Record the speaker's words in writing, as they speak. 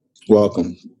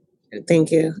Welcome.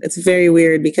 Thank you. It's very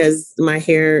weird because my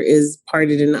hair is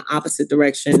parted in the opposite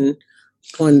direction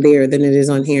on there than it is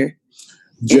on here.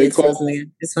 J. Cole.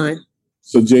 It's fine.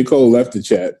 So J. Cole left the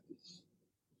chat.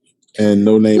 And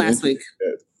no name. Last week.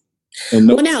 And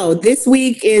no, this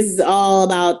week is all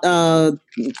about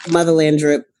Motherland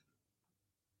Drip.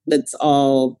 That's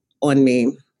all on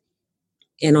me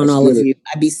and on all of you.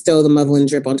 I bestow the Motherland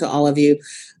Drip onto all of you.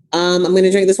 I'm going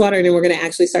to drink this water and then we're going to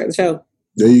actually start the show.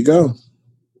 There you go.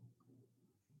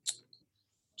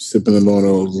 Sipping it on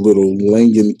a little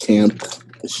Langenkamp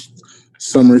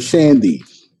summer shandy.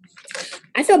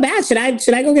 I feel bad. Should I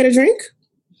go get a drink?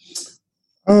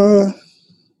 I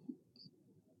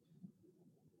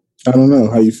don't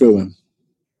know. How you feeling?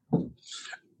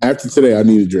 After today, I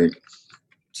need a drink.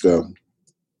 So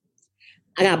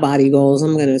I got body goals.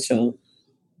 I'm gonna chill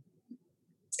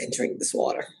and drink this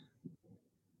water.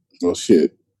 Well,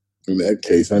 shit. In that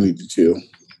case, I need to chill.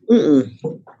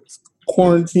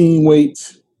 Quarantine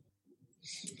weight.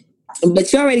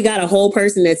 But you already got a whole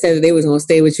person that said that they was gonna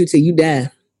stay with you till you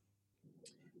die,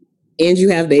 and you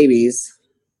have babies.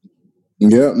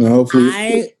 Yeah, no,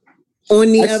 hopefully.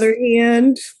 On the other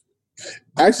hand,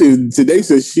 actually, today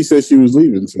she said she was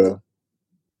leaving. So,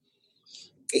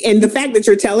 and the fact that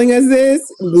you're telling us this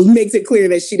makes it clear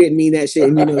that she didn't mean that shit.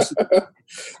 And you know,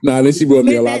 then she brought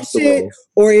me a lobster roll.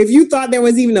 Or if you thought there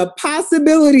was even a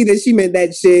possibility that she meant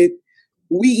that shit,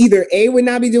 we either A, would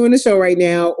not be doing the show right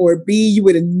now, or B, you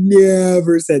would have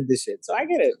never said this shit. So I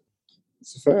get it.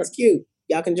 It's a fact. It's cute.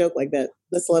 Y'all can joke like that.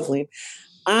 That's lovely.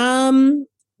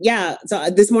 Yeah. So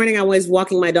this morning I was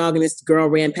walking my dog and this girl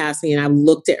ran past me and I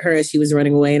looked at her as she was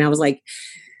running away and I was like,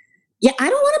 yeah, I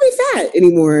don't want to be fat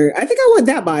anymore. I think I want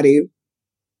that body.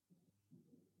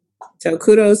 So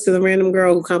kudos to the random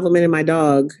girl who complimented my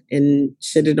dog and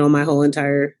shitted on my whole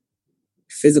entire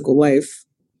physical life.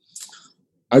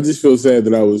 I just feel sad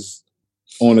that I was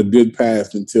on a good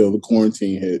path until the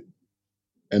quarantine hit.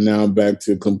 And now I'm back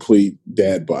to complete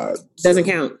dad bod. Doesn't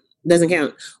count.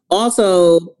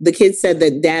 Also, the kids said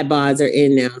that dad bods are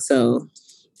in now, so.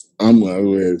 I'm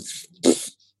with.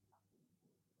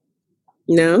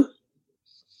 No?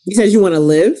 You said you want to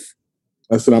live?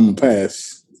 I said I'm a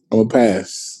pass.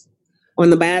 On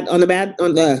the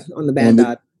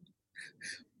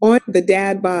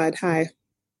dad bod. Hi.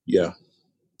 Yeah.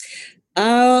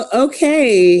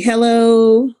 Okay.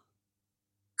 Hello,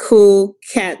 cool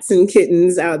cats and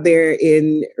kittens out there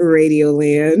in Radio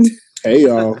Land. Hey,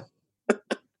 y'all.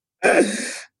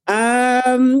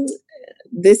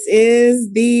 This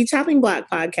is the Chopping Block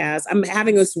podcast. I'm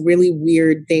having this really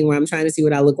weird thing where I'm trying to see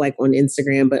what I look like on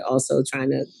Instagram, but also trying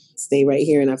to stay right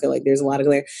here. And I feel like there's a lot of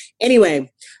glare.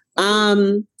 Anyway,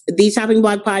 the Chopping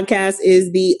Block podcast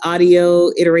is the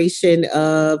audio iteration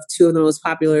of two of the most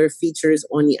popular features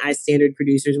on the iStandard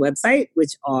Producers website,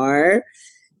 which are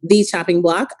the Chopping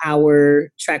Block,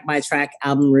 our track-by-track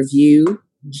album review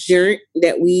journey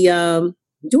that we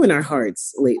do in our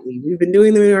hearts lately. We've been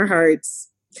doing them in our hearts.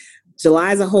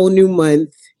 July is a whole new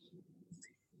month.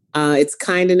 It's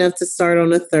kind enough to start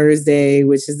on a Thursday,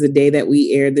 which is the day that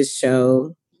we aired the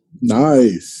show.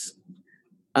 Nice.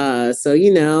 So,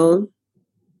 you know,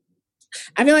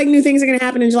 I feel like new things are going to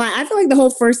happen in July. I feel like the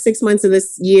whole first 6 months of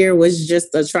this year was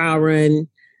just a trial run.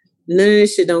 None of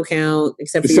this shit don't count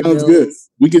except for your bills. Sounds good.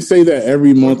 We can say that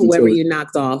every month. Whoever you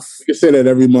knocked off. We can say that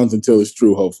every month until it's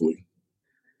true, hopefully.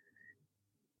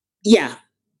 Yeah,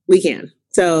 we can.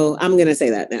 So I'm going to say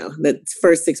that now. That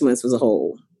first 6 months was a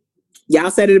whole.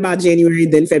 Y'all said it about January,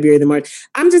 then February, then March.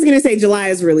 I'm just going to say July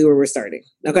is really where we're starting.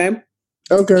 Okay?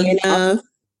 Okay. And,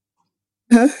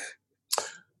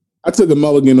 I took a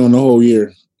mulligan on the whole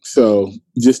year. So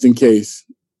just in case.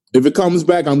 If it comes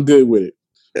back, I'm good with it.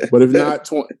 But if not,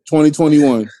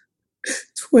 2021.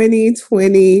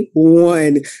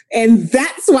 2021. And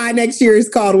that's why next year is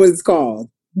called what it's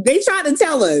called. They tried to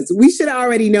tell us. We should have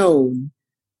already known.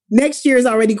 Next year is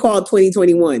already called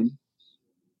 2021.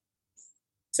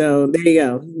 So there you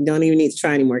go. You don't even need to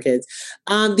try anymore, kids.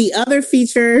 The other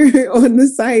feature on the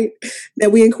site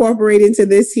that we incorporate into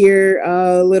this here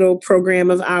little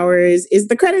program of ours is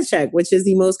the credit check, which is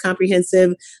the most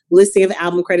comprehensive listing of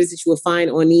album credits that you will find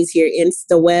on these here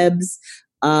InstaWebs,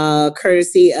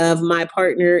 courtesy of my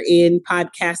partner in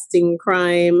podcasting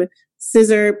crime,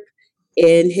 Scissor,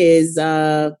 and his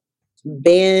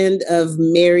band of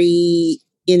merry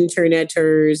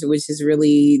interneters, which is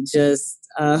really just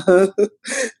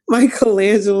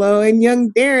Michelangelo and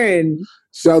Young Darren.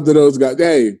 Shout to those guys.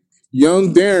 Hey,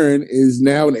 Young Darren is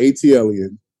now an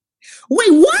ATLian. Wait,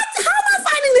 what? How am I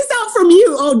finding this out from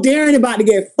you. Oh, Darren about to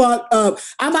get fucked up.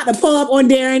 I'm about to pull up on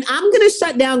Darren. I'm gonna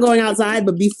shut down going outside,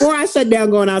 but before I shut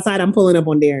down going outside, I'm pulling up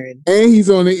on Darren. And he's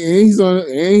not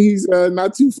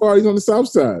too far. He's on the south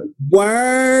side.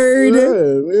 Word.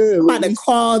 Yeah. I'm about to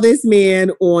call this man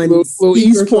on little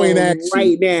East Point action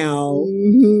right now.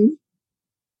 Mm-hmm.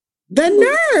 The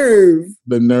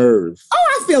nerve.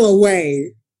 Oh, I feel a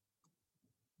way.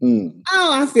 Oh,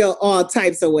 I feel all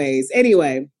types of ways.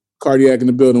 Anyway. Cardiac in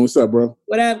the building. What's up, bro?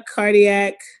 What up,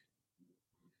 Cardiac?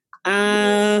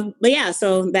 But yeah,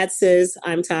 so that says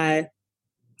I'm Ty.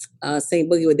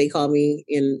 St. Boogie, what they call me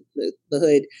in the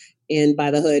hood. And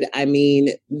by the hood, I mean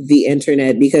the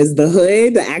internet, because the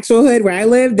hood, the actual hood where I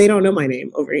live, they don't know my name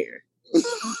over here.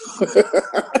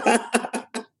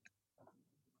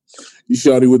 You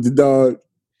shawty with the dog?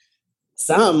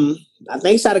 Some. I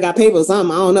think Shawty got paper or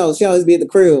something. I don't know. She always be at the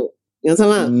crib. You know what I'm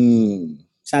talking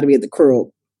about? Shawty be at the crib.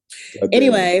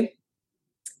 Anyway,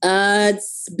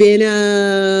 it's been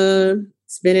an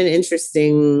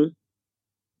interesting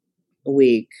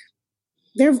week.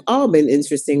 They've all been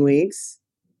interesting weeks.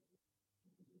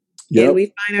 Yep. And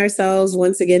we find ourselves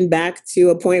once again back to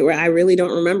a point where I really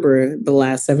don't remember the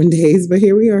last 7 days, but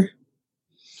here we are.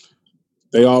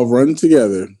 They all run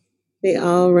together.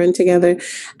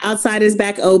 Outside is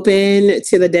back open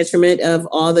to the detriment of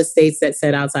all the states that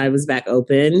said outside was back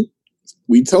open.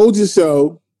 We told you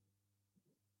so.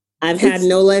 I've had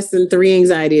no less than 3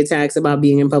 anxiety attacks about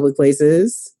being in public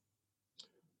places.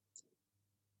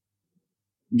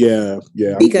 Yeah.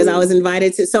 Because I was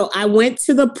invited to. So I went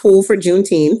to the pool for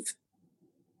Juneteenth.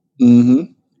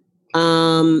 Mm-hmm.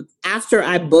 After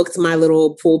I booked my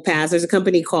little pool pass, there's a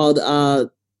company called what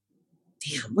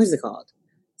is it called?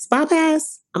 Spa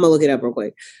Pass? I'm gonna look it up real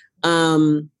quick.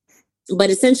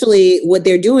 But essentially what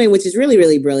they're doing, which is really,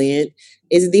 really brilliant,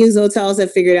 is these hotels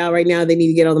have figured out right now they need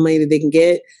to get all the money that they can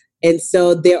get. And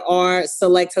so there are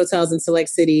select hotels in select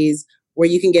cities where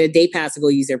you can get a day pass to go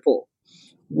use their pool.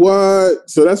 What?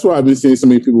 So that's why I've been seeing so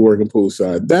many people working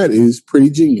poolside. That is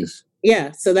pretty genius.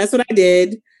 Yeah, so that's what I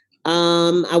did.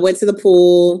 I went to the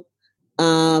pool.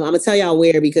 I'm gonna tell y'all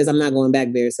where, because I'm not going back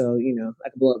there. So, I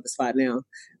can blow up the spot now.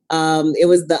 It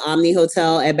was the Omni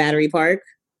Hotel at Battery Park.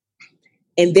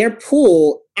 And their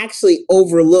pool actually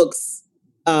overlooks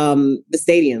the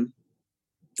stadium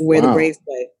where the Braves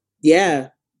play. Yeah.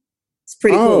 It's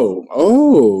pretty cool.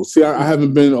 Oh, see, I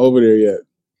haven't been over there yet.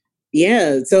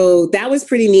 Yeah, so that was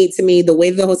pretty neat to me. The way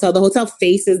the hotel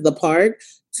faces the park,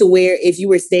 to where if you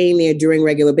were staying there during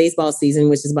regular baseball season,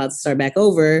 which is about to start back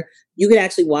over, you could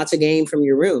actually watch a game from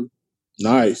your room.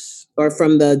 Nice. Or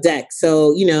from the deck.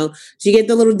 So, so you get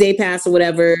the little day pass or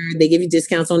whatever. They give you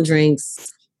discounts on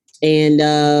drinks. And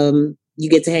you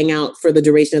get to hang out for the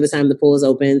duration of the time the pool is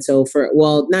open. So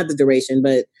not the duration,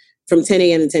 but from 10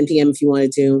 a.m. to 10 p.m. if you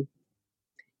wanted to.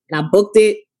 And I booked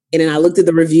it. And then I looked at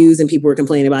the reviews and people were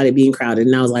complaining about it being crowded.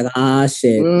 And I was like,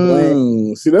 shit.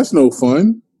 What? See, that's no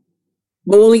fun.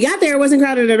 But when we got there, it wasn't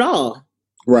crowded at all.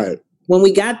 Right. When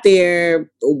we got there,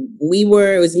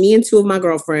 it was me and 2 of my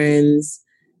girlfriends.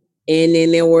 And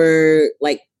then there were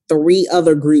like 3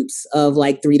 other groups of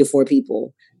like 3 to 4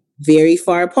 people. Very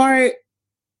far apart.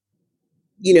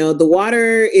 The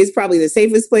water is probably the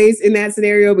safest place in that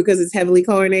scenario because it's heavily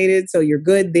chlorinated. So you're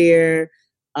good there.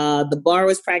 The bar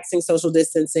was practicing social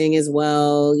distancing as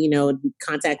well,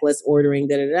 contactless ordering,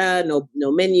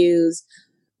 no menus.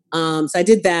 So I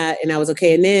did that and I was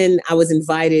okay. And then I was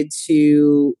invited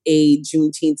to a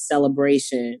Juneteenth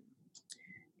celebration.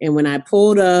 And when I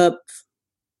pulled up,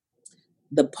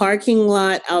 the parking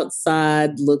lot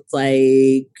outside looked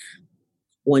like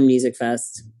one music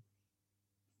fest.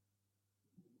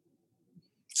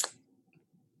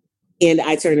 And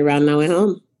I turned around and I went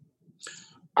home.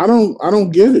 I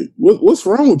don't get it. What's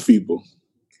wrong with people?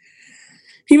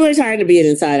 People are tired of being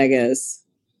inside, I guess.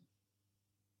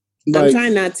 I'm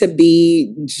trying not to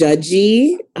be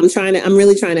judgy. I'm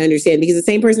really trying to understand, because the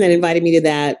same person that invited me to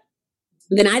that,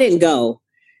 then I didn't go.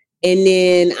 And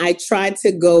then I tried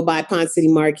to go by Ponce City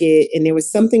Market, and there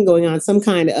was something going on, some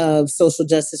kind of social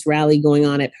justice rally going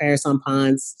on at Paris on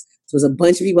Ponce. So there was a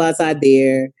bunch of people outside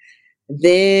there.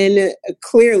 Then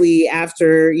clearly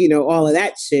after, all of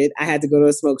that shit, I had to go to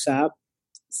a smoke shop.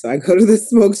 So I go to the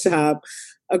smoke shop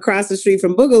across the street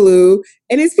from Boogaloo,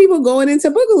 and it's people going into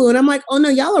Boogaloo. And I'm like, oh no,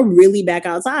 y'all are really back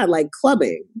outside, like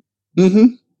clubbing. Mm-hmm.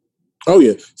 Oh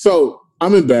yeah. So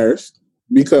I'm embarrassed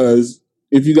because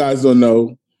if you guys don't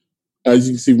know, as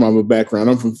you can see from my background,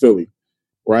 I'm from Philly,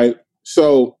 right?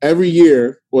 So every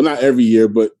year, well, not every year,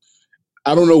 but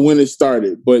I don't know when it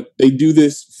started, but they do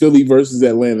this Philly versus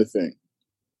Atlanta thing.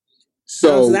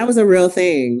 So that was a real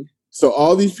thing. So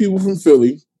all these people from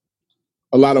Philly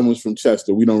A lot of them was from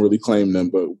Chester. We don't really claim them,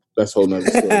 but that's a whole nother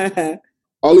story.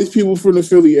 All these people from the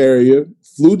Philly area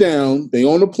flew down. They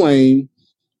on a plane,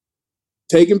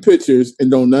 taking pictures, and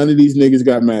none of these niggas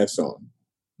got masks on.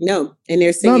 No, and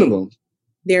they're singing. None of them.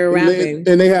 They're rapping.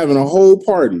 And they having a whole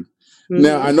party. Mm-hmm.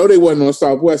 Now, I know they wasn't on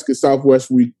Southwest because Southwest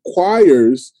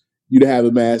requires you to have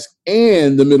a mask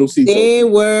and the middle seats. They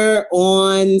were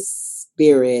on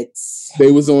Spirit.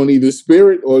 They was on either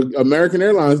Spirit or American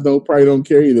Airlines. Probably don't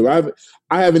care either.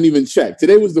 I haven't even checked.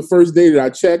 Today was the first day that I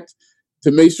checked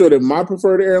to make sure that my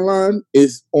preferred airline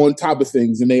is on top of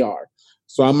things, and they are.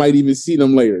 So I might even see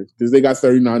them later because they got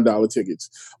 $39 tickets.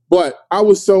 But I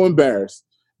was so embarrassed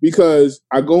because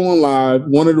I go on live.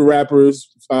 One of the rappers,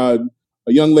 a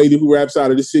young lady who raps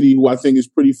out of the city, who I think is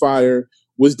pretty fire,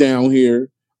 was down here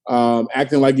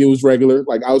acting like it was regular,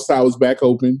 like outside was back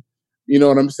open. You know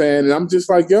what I'm saying? And I'm just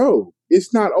like, yo,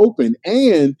 it's not open.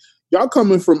 And y'all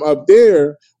coming from up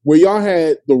there where y'all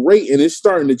had the rate and it's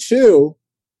starting to chill,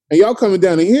 and y'all coming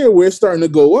down to here where it's starting to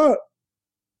go up.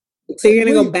 So you're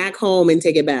going to go back home and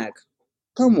take it back.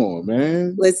 Come on,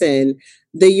 man. Listen,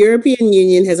 the European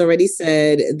Union has already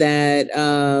said that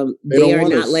they are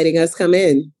not letting us come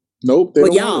in. Nope.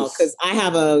 But y'all, because I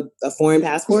have a foreign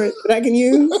passport that I can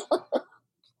use.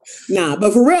 Nah,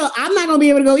 but for real, I'm not going to be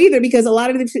able to go either because a lot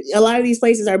of these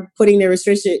places are putting their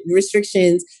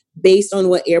restrictions based on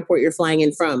what airport you're flying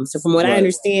in from. So from what I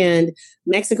understand,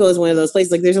 Mexico is one of those places.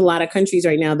 Like there's a lot of countries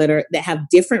right now that have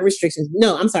different restrictions.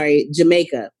 No, I'm sorry,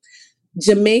 Jamaica.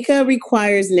 Jamaica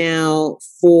requires now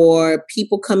for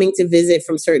people coming to visit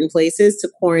from certain places to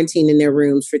quarantine in their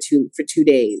rooms for 2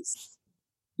 days.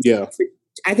 Yeah.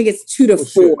 I think it's 2 to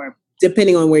 4,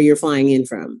 depending on where you're flying in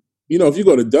from. You know, if you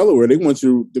go to Delaware, they want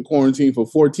you to quarantine for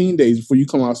 14 days before you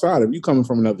come outside if you're coming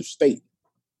from another state.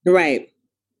 Right.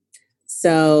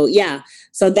 So, yeah.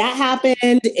 So that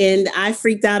happened, and I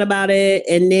freaked out about it.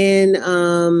 And then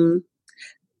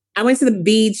I went to the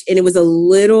beach, and it was a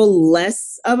little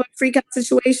less of a freak out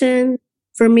situation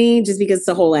for me just because it's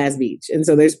a whole ass beach. And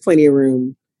so there's plenty of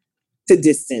room to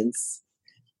distance.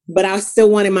 But I still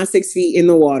wanted my 6 feet in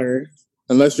the water.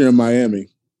 Unless you're in Miami.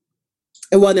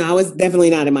 Well, no, I was definitely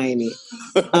not in Miami.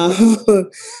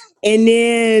 And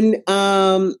then,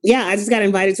 I just got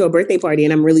invited to a birthday party,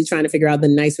 and I'm really trying to figure out the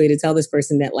nice way to tell this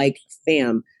person that, like,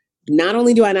 fam, not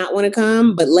only do I not want to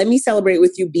come, but let me celebrate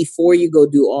with you before you go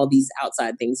do all these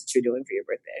outside things that you're doing for your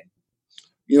birthday.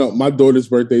 You know, my daughter's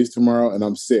birthday is tomorrow, and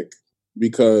I'm sick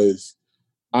because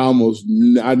I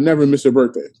never miss her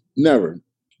birthday. Never,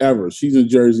 ever. She's in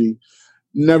Jersey.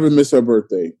 Never miss her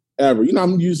birthday, ever. You know,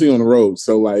 I'm usually on the road,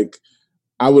 so, like,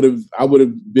 I would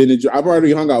have been. I've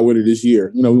already hung out with her this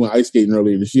year. You know, we went ice skating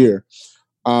earlier this year.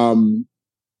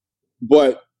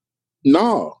 But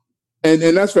no, and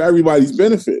that's for everybody's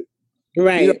benefit,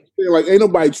 right? You know, like ain't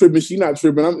nobody tripping. She not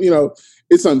tripping.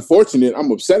 It's unfortunate. I'm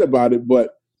upset about it,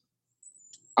 but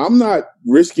I'm not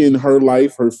risking her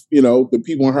life. The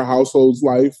people in her household's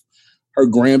life, her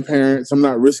grandparents. I'm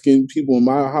not risking people in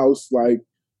my house. Like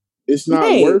it's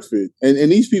not worth it.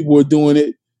 And these people are doing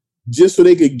it just so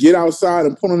they could get outside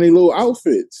and put on their little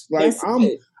outfits. Like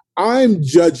I'm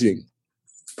judging.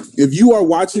 If you are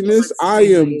watching this,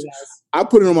 I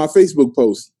put it on my Facebook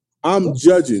post. I'm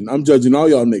judging all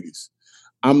y'all niggas.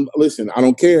 Listen, I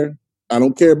don't care. I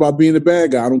don't care about being a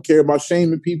bad guy. I don't care about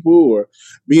shaming people or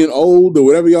being old or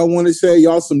whatever y'all want to say.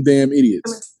 Y'all some damn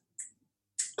idiots.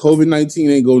 COVID-19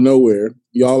 ain't go nowhere.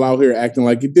 Y'all out here acting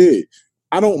like it did.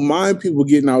 I don't mind people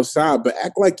getting outside, but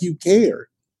act like you care.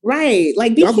 Right.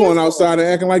 Like y'all going outside and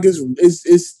acting like it's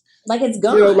like it's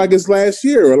gone. You know, like it's last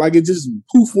year or like it just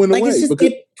poof went away.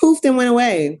 It poofed and went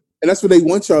away. And that's what they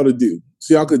want y'all to do.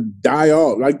 So y'all could die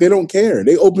off. Like they don't care.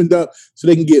 They opened up so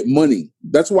they can get money.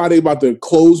 That's why they about to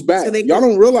close back. So y'all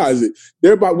don't realize it.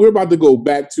 We're about to go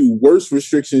back to worse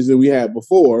restrictions than we had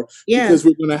before. Yeah. Because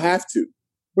we're gonna have to.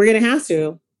 We're gonna have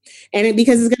to. And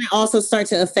because it's gonna also start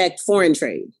to affect foreign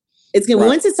trade. It's gonna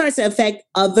once it starts to affect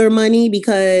other money,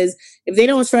 because if they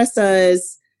don't trust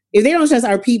us, if they don't trust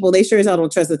our people, they sure as hell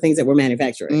don't trust the things that we're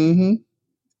manufacturing. Mm-hmm.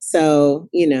 So,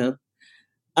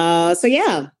 so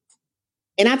yeah.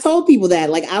 And I told people that,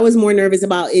 like, I was more nervous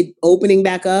about it opening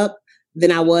back up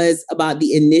than I was about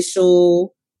the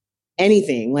initial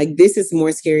anything. Like, this is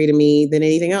more scary to me than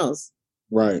anything else.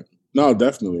 Right. No,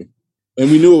 definitely.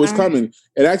 And we knew it was coming.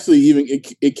 It actually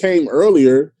it came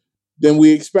earlier than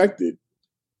we expected.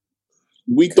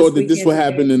 We thought that this would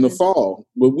happen in the fall,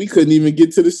 but we couldn't even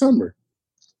get to the summer.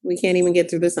 We can't even get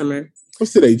through the summer.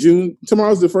 What's today? June?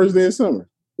 Tomorrow's the first day of summer.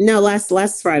 No, last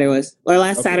Friday was, or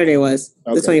last Saturday was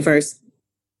the 21st.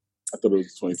 I thought it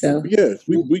was the 21st. So, yeah,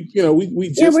 we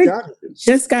just got it.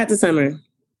 Just got to summer.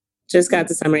 Just got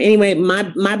the summer. Anyway,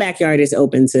 my backyard is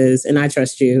open, sis, and I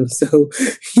trust you. So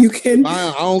you can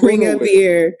I don't bring a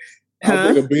beer.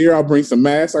 I'll bring a beer. I'll bring some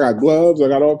masks. I got gloves. I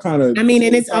got all kind of. I mean,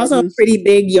 and it's also a pretty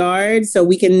big yard, so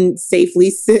we can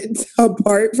safely sit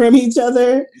apart from each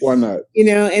other. Why not? You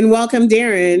know, and welcome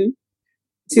Darren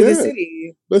to the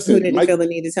city. Listen, who didn't feel the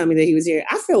need to tell me that he was here.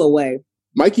 I feel away.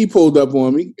 Mikey pulled up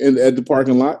on me at the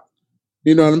parking lot.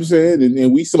 You know what I'm saying?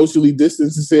 And we socially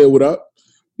distanced and said what up.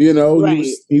 You know, right.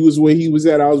 he was where he was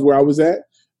at. I was where I was at.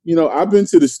 You know, I've been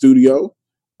to the studio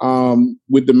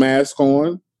with the mask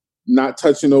on, not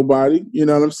touching nobody. You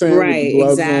know what I'm saying? Right, with the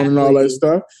gloves on and all that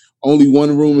stuff. Only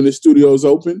one room in the studio is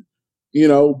open. You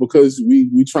know, because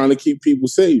we trying to keep people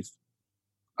safe.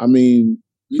 I mean,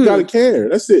 you gotta care.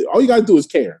 That's it. All you gotta do is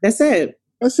care. That's it.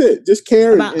 That's it. Just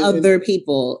care about other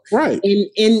people. Right. And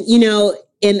you know,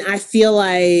 and I feel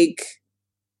like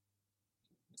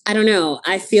I don't know.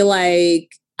 I feel like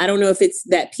I don't know if it's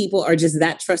that people are just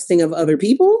that trusting of other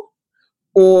people,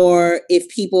 or if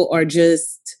people are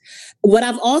just what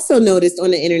I've also noticed on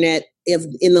the internet if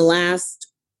in the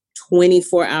last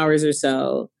 24 hours or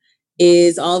so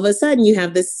is all of a sudden you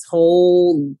have this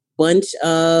whole bunch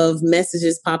of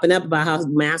messages popping up about how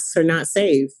masks are not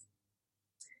safe.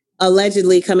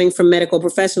 Allegedly coming from medical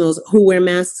professionals who wear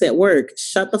masks at work.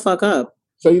 Shut the fuck up.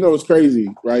 So, you know, it's crazy,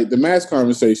 right? The mask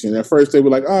conversation. At first, they were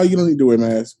like, oh, you don't need to wear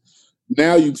masks.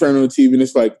 Now you turn on the TV and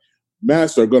it's like,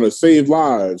 masks are going to save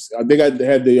lives. I think I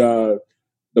had the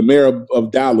mayor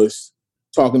of Dallas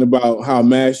talking about how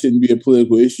masks shouldn't be a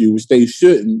political issue, which they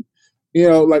shouldn't. You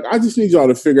know, like, I just need y'all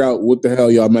to figure out what the hell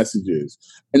y'all message is.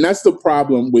 And that's the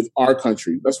problem with our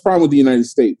country. That's the problem with the United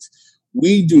States.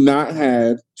 We do not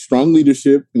have strong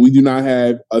leadership and we do not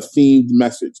have a themed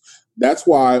message. That's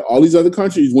why all these other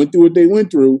countries went through what they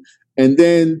went through. And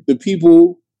then the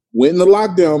people went in the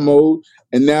lockdown mode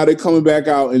and now they're coming back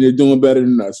out and they're doing better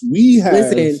than us.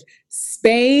 Listen,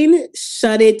 Spain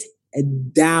shut it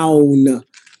down.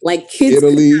 Like kids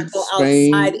Italy, could not go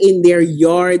outside in their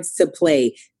yards to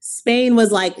play. Spain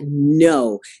was like,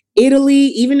 no. Italy,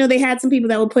 even though they had some people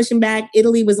that were pushing back,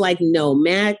 Italy was like, no.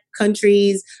 Mad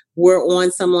countries were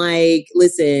on some like,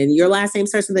 listen, your last name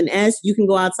starts with an S. You can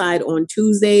go outside on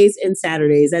Tuesdays and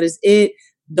Saturdays. That is it.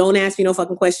 Don't ask me no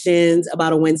fucking questions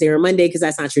about a Wednesday or a Monday because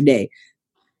that's not your day.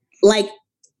 Like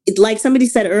somebody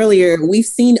said earlier, we've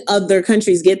seen other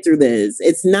countries get through this.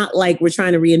 It's not like we're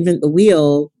trying to reinvent the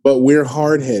wheel. But we're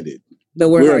hard-headed.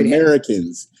 We're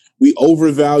Americans. We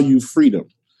overvalue freedom.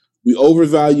 We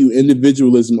overvalue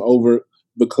individualism over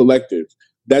the collective.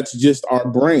 That's just our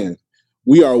brand.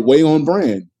 We are way on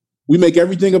brand. We make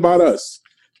everything about us.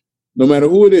 No matter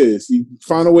who it is, you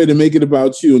find a way to make it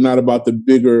about you and not about the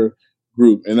bigger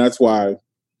group. And that's why,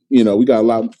 you know, we got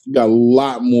a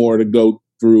lot more to go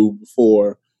through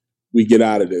before we get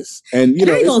out of this. And, you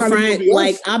know, it's not front,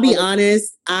 like, I'll be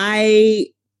honest, I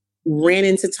ran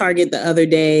into Target the other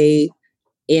day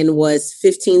and was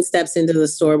 15 steps into the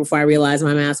store before I realized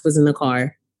my mask was in the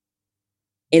car.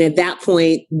 And at that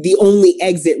point, the only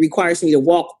exit requires me to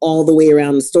walk all the way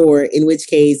around the store, in which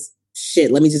case,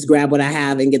 shit, let me just grab what I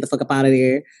have and get the fuck up out of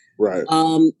there. Right.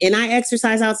 And I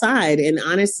exercise outside. And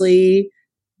honestly,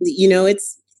 you know,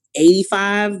 it's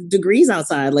 85 degrees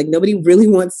outside. Like nobody really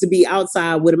wants to be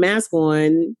outside with a mask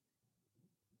on.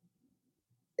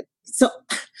 So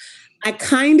I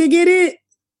kind of get it.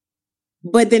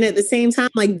 But then at the same time,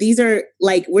 like these are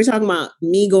like, we're talking about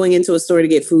me going into a store to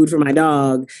get food for my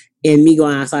dog and me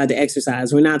going outside to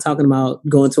exercise. We're not talking about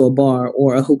going to a bar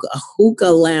or a hookah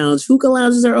lounge. Hookah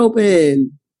lounges are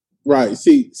open. Right.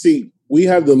 See, we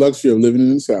have the luxury of living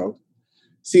in the South.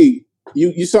 See,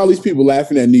 you saw these people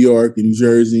laughing at New York and New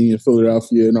Jersey and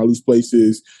Philadelphia and all these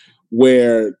places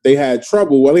where they had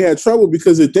trouble. Well, they had trouble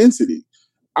because of density.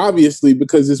 Obviously,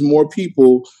 because there's more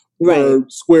people per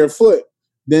square foot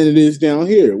than it is down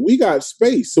here. We got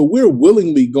space. So we're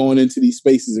willingly going into these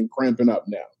spaces and cramping up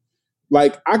now.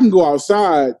 Like I can go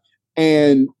outside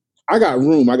and I got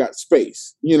room. I got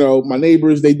space. You know, my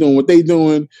neighbors, they doing what they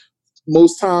doing.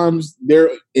 Most times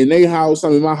they're in their house.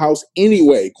 I'm in my house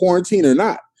anyway, quarantine or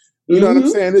not. You know what I'm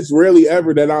saying? It's rarely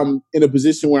ever that I'm in a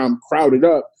position where I'm crowded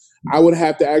up. I would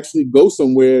have to actually go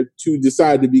somewhere to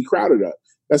decide to be crowded up.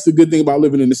 That's the good thing about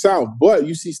living in the South. But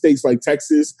you see states like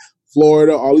Texas,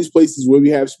 Florida, all these places where we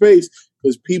have space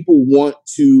because people want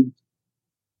to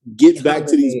get back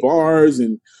to these bars.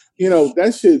 And, you know,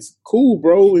 that shit's cool,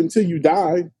 bro, until you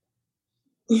die.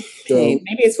 So, hey,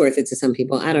 maybe it's worth it to some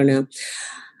people. I don't know.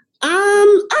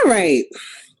 All right.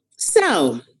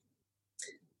 So,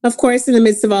 of course, in the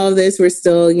midst of all of this, we're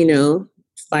still, you know,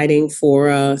 fighting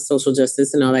for social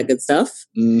justice and all that good stuff.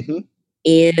 Mm-hmm.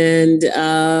 And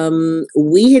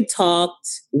we've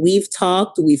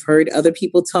heard other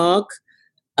people talk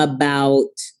about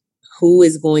who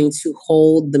is going to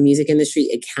hold the music industry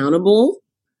accountable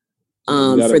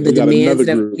for the demands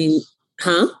that have been.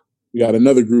 We got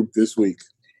another group this week.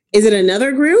 Is it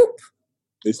another group?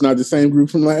 It's not the same group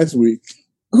from last week.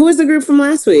 Who is the group from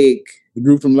last week? The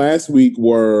group from last week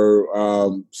were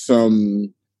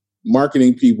some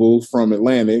marketing people from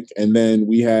Atlantic, and then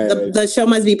we had the Show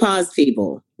Must Be Paused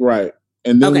people. Right.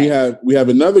 And then we have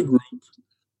another group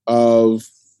of,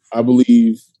 I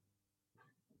believe,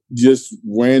 just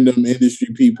random industry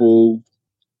people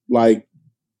like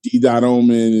D.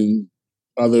 Omen and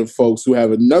other folks who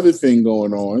have another thing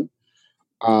going on.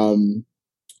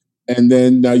 And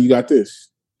then now you got this.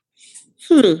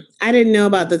 I didn't know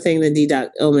about the thing that D.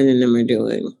 Omen and them are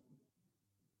doing.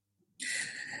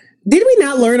 Did we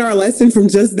not learn our lesson from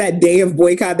just that day of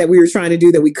boycott that we were trying to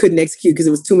do that we couldn't execute because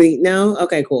it was too many? No?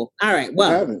 Okay, cool. All right.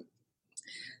 Well,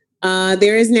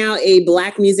 there is now a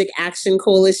Black Music Action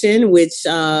Coalition, which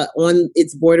on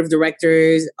its board of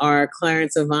directors are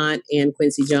Clarence Avant and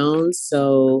Quincy Jones.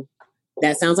 So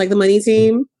that sounds like the money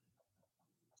team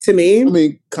to me. I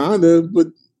mean, kind of, but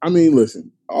I mean,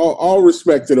 listen, all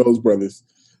respect to those brothers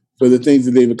for the things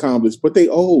that they've accomplished, but they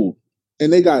old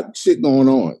and they got shit going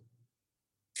on.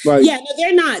 Like, yeah,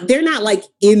 no, they're not like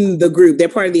in the group. They're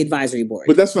part of the advisory board.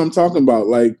 But that's what I'm talking about.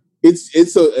 Like,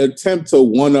 it's an attempt to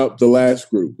one up the last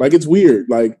group. Like, it's weird.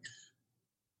 Like,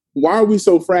 why are we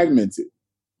so fragmented?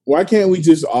 Why can't we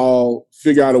just all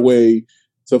figure out a way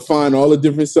to find all the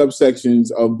different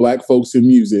subsections of Black folks in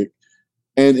music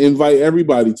and invite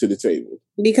everybody to the table?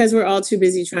 Because we're all too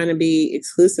busy trying to be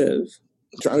exclusive.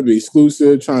 Trying to be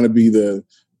exclusive, trying to be the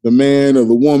man or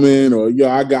the woman, or, yo,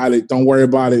 I got it, don't worry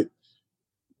about it.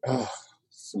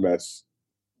 It's a mess.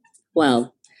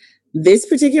 Well, this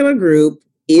particular group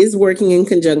is working in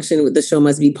conjunction with the Show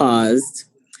Must Be Paused.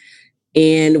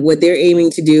 And what they're aiming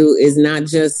to do is not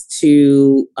just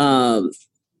to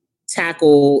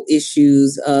tackle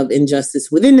issues of injustice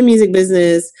within the music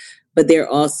business, but they're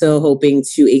also hoping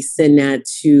to extend that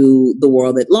to the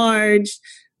world at large.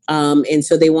 And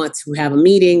so they want to have a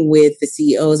meeting with the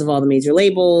CEOs of all the major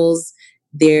labels,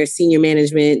 their senior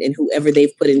management, and whoever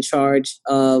they've put in charge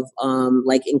of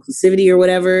like inclusivity or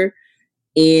whatever,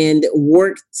 and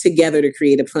work together to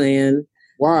create a plan.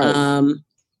 Why?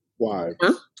 Why?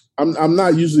 Huh? I'm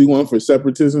not usually one for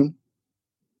separatism,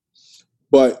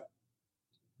 but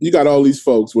you got all these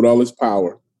folks with all this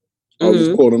power, all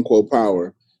this quote unquote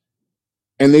power,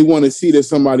 and they want to seat at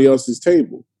somebody else's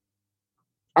table.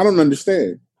 I don't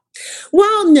understand.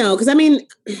 Well, no, because I mean,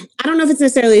 I don't know if it's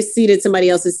necessarily a seat at somebody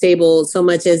else's table so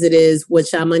much as it is what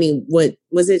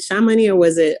was it Sha Money or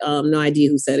was it No Idea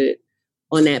who said it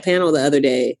on that panel the other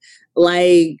day?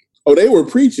 Like, oh, they were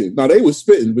preaching. No, they were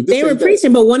spitting, but they were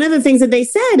preaching. But one of the things that they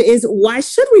said is, why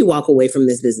should we walk away from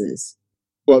this business?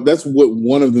 Well, that's what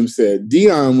one of them said.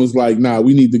 Dion was like, nah,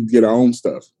 we need to get our own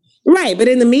stuff. Right. But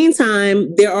in the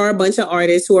meantime, there are a bunch of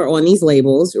artists who are on these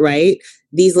labels, right?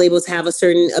 These labels have a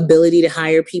certain ability to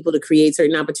hire people to create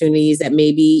certain opportunities that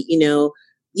maybe, No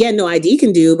ID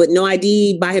can do, but No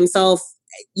ID by himself,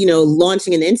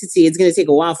 launching an entity, it's going to take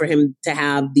a while for him to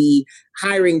have the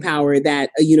hiring power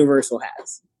that a Universal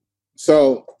has.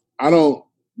 So I don't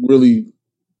believe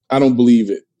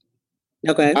it.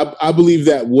 Okay. I believe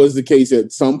that was the case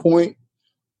at some point,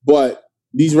 but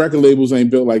these record labels ain't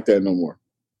built like that no more.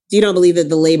 You don't believe that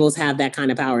the labels have that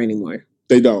kind of power anymore?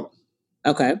 They don't.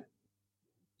 Okay.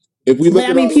 If we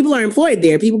look, people are employed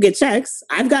there. People get checks.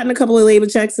 I've gotten a couple of label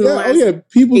checks in the last.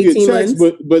 People get checks,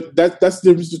 but that's the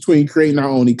difference between creating our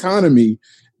own economy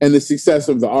and the success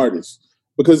of the artists.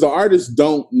 Because the artists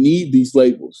don't need these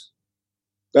labels.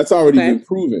 That's already been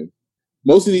proven.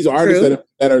 Most of these artists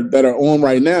that are on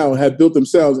right now have built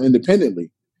themselves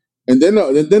independently, and then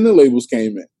the labels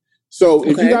came in. So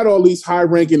if you got all these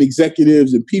high-ranking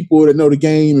executives and people that know the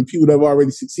game and people that have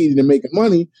already succeeded in making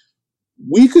money,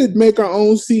 we could make our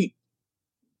own seat.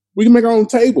 We can make our own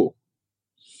table.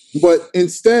 But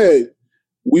instead,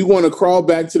 we want to crawl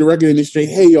back to the record industry.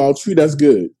 Hey, y'all, treat us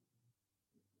good.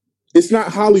 It's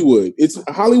not Hollywood.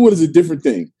 Hollywood is a different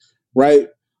thing, right?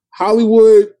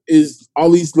 Hollywood is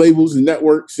all these labels and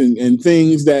networks and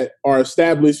things that are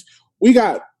established. We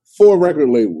got 4 record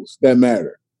labels that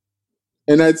matter.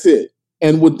 And that's it.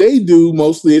 And what they do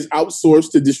mostly is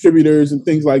outsource to distributors and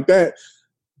things like that.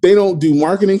 They don't do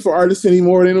marketing for artists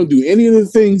anymore. They don't do any of the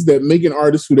things that make an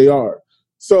artist who they are.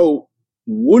 So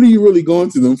what are you really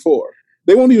going to them for?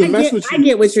 They won't even mess with you. I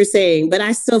get what you're saying, but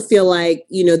I still feel like,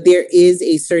 there is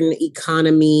a certain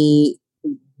economy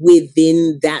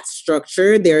within that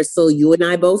structure, there are still, you and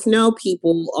I both know,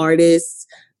 people, artists,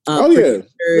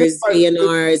 producers,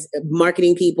 A&Rs,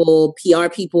 marketing people, PR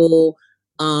people,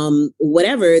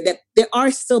 whatever, that there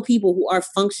are still people who are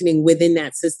functioning within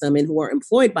that system and who are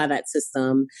employed by that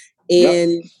system.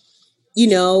 And, you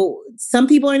know, some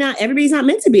people are not, everybody's not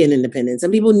meant to be an independent.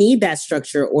 Some people need that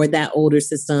structure or that older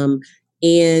system.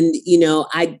 And, you know,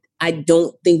 I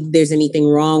don't think there's anything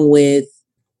wrong with,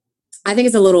 I think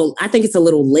it's a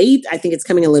little late. I think it's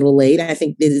coming a little late. I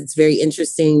think that it's very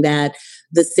interesting that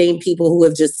the same people who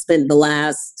have just spent the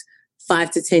last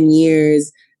 5 to 10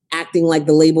 years acting like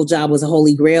the label job was a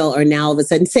holy grail are now all of a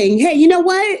sudden saying, hey, you know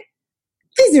what?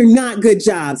 These are not good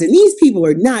jobs and these people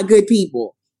are not good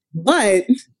people. But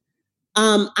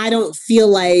I don't feel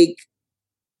like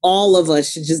all of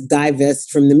us should just divest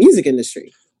from the music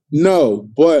industry. No,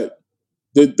 but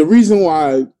the reason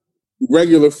why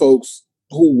regular folks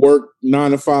who work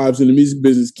 9 to 5s in the music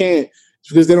business can't is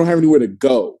because they don't have anywhere to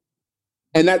go.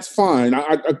 And that's fine.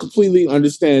 I completely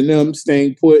understand them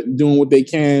staying put and doing what they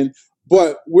can.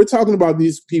 But we're talking about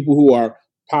these people who are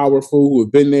powerful, who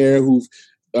have been there, who've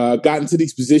gotten to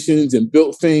these positions and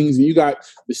built things. And you got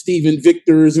the Stephen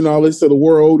Victors and all this of the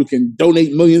world who can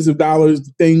donate millions of dollars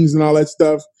to things and all that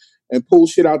stuff and pull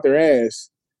shit out their ass.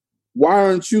 Why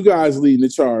aren't you guys leading the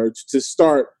charge to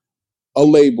start a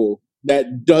label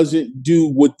that doesn't do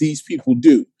what these people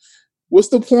do? What's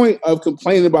the point of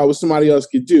complaining about what somebody else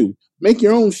could do? Make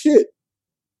your own shit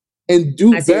and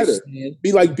do better.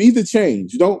 Be the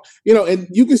change. Don't, you know, and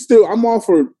you can still, I'm all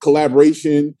for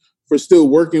collaboration, for still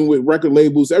working with record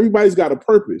labels. Everybody's got a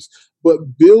purpose,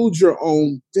 but build your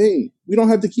own thing. We don't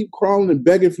have to keep crawling and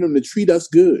begging for them to treat us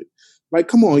good. Like,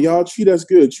 come on, y'all, treat us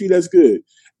good.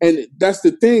 And that's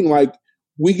the thing. Like,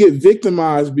 we get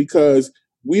victimized because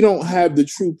we don't have the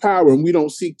true power and we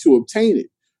don't seek to obtain it.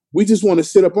 We just want to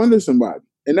sit up under somebody.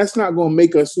 And that's not going to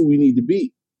make us who we need to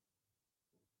be.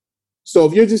 So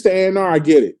if you're just an A&R, I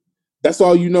get it. That's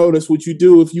all you know. That's what you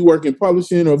do. If you work in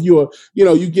publishing or if you're, you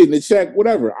know, you getting a check,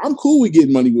 whatever. I'm cool with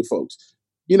getting money with folks.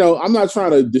 You know, I'm not trying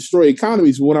to destroy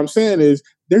economies. But what I'm saying is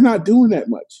they're not doing that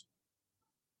much.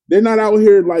 They're not out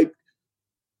here like,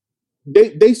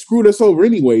 they screwed us over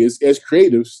anyway as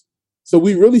creatives. So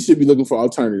we really should be looking for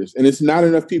alternatives. And it's not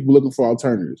enough people looking for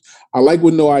alternatives. I like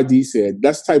what No ID said.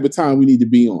 That's the type of time we need to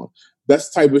be on.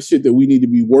 That's the type of shit that we need to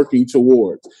be working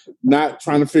towards, not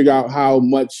trying to figure out how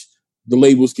much the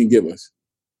labels can give us.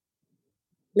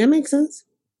 That makes sense.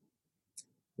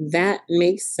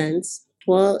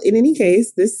 Well, in any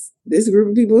case, this group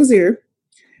of people is here.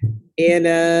 And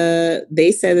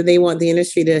they said that they want the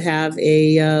industry to have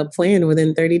a plan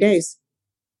within 30 days.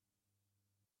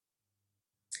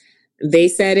 They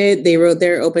said it. They wrote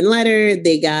their open letter.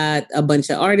 They got a bunch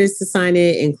of artists to sign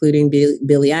it, including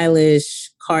Billie Eilish,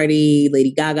 Cardi,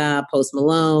 Lady Gaga, Post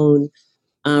Malone,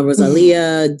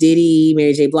 Rosalia, Diddy,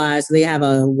 Mary J. Blige. So they have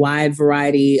a wide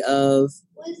variety of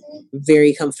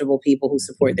very comfortable people who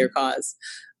support their cause.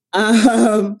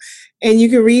 And you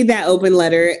can read that open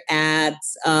letter at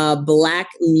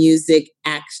Black Music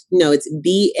Action. No, it's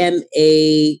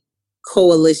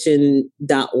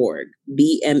BMAcoalition.org.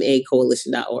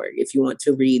 BMAcoalition.org if you want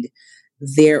to read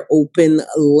their open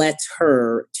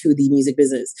letter to the music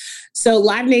business. So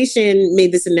Live Nation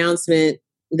made this announcement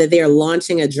that they are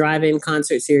launching a drive-in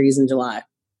concert series in July.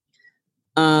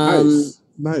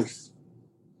 Nice.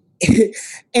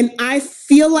 And I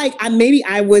feel like maybe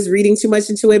I was reading too much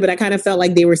into it, but I kind of felt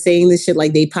like they were saying this shit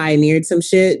like they pioneered some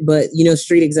shit. But, you know,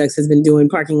 Street Execs has been doing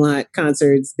parking lot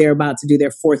concerts. They're about to do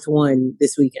their 4th one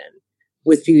this weekend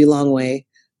with Pee Wee Longway.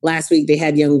 Last week they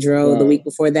had Young Dro. Wow. The week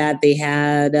before that they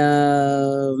had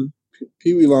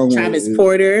Pee Wee Longway, Travis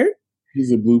Porter.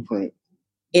 He's a blueprint.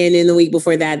 And in the week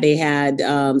before that, they had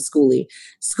Schoolie.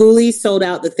 Schoolie sold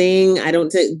out the thing.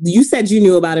 You said you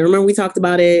knew about it. Remember we talked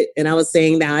about it? And I was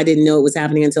saying that I didn't know it was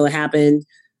happening until it happened.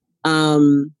 I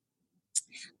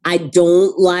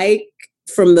don't like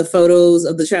from the photos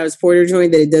of the Travis Porter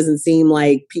joint that it doesn't seem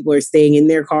like people are staying in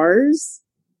their cars.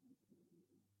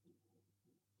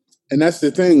 And that's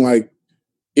the thing. Like,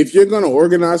 if you're going to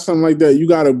organize something like that, you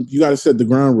gotta set the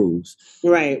ground rules.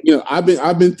 Right. You know, I've been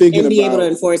thinking and be able to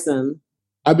enforce them.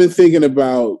 I've been thinking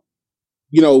about,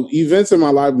 you know, events in my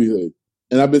livelihood.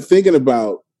 And I've been thinking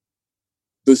about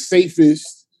the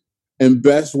safest and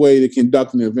best way to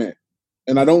conduct an event.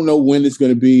 And I don't know when it's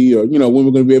going to be or, you know, when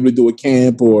we're going to be able to do a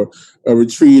camp or a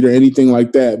retreat or anything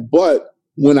like that. But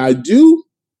when I do,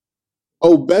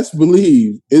 best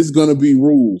believe it's going to be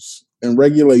rules and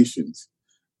regulations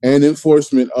and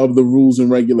enforcement of the rules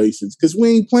and regulations because we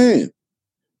ain't playing.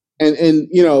 And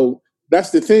you know,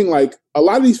 that's the thing. Like, a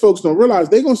lot of these folks don't realize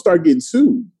they're going to start getting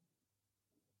sued.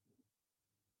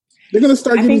 They're gonna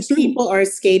start I getting think sick. people are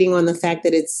skating on the fact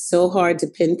that it's so hard to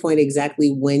pinpoint exactly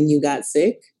when you got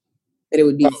sick that it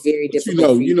would be very But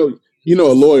difficult for you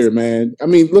know a lawyer, man. I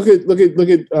mean, look at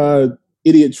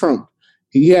idiot Trump.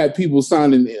 He had people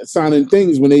signing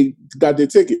things when they got their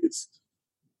tickets,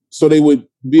 so they would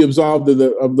be absolved of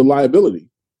the liability.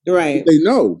 Right. They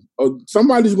know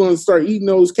somebody's going to start eating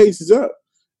those cases up.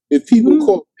 If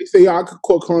people they say, I could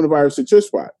call coronavirus at your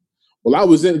spot. Well, I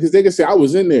was in because they can say I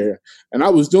was in there and I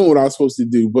was doing what I was supposed to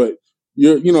do, but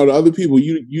the other people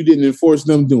you didn't enforce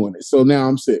them doing it, so now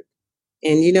I'm sick.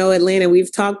 And Atlanta,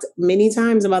 we've talked many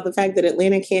times about the fact that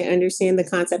Atlanta can't understand the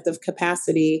concept of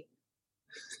capacity.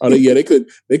 Oh, they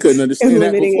couldn't understand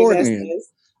that limiting beforehand. investors.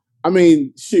 I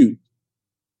mean, shoot,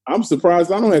 I'm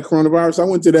surprised I don't have coronavirus. I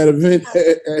went to that event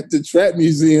at the Trap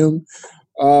Museum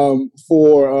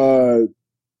for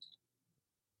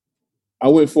I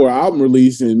went for an album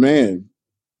release, and man,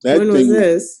 When was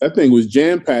this? That thing was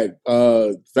jam packed.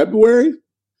 February,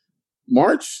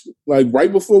 March, like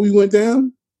right before we went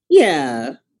down.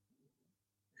 Yeah,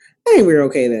 I think we were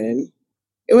okay then.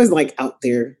 It was like out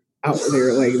there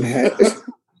like that.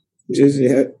 Just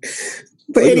yet.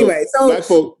 But anyway,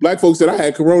 so black folks said I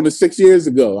had corona 6 years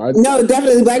ago. No,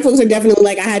 definitely. Black folks are definitely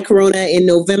like, I had corona in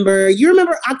November. You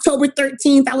remember October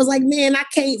 13th? I was like, man, I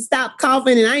can't stop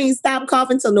coughing. And I ain't stopped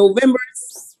coughing till November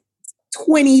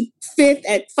 25th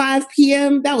at 5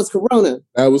 p.m. That was corona.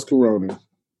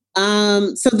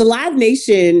 So the Live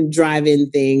Nation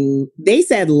drive-in thing, they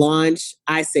said launch,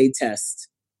 I say test.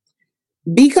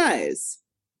 Because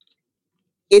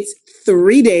it's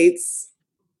 3 dates.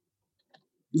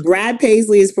 Brad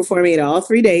Paisley is performing at all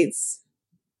 3 dates.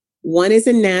 One is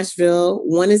in Nashville.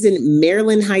 One is in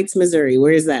Maryland Heights, Missouri.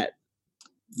 Where is that?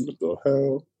 What the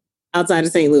hell? Outside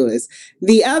of St. Louis.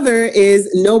 The other is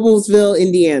Noblesville,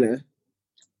 Indiana.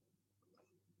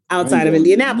 Outside of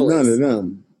Indianapolis. None of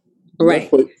them. Right.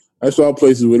 I saw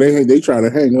places where they try to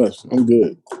hang us. I'm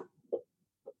good.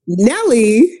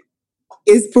 Nelly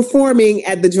is performing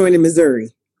at the joint in Missouri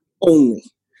only.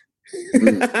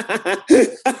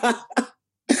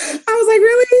 I was like,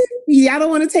 really? Y'all don't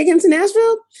want to take him to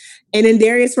Nashville? And then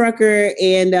Darius Rucker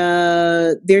and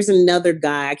there's another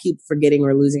guy. I keep forgetting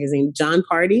or losing his name. John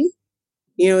Party.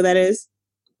 You know who that is?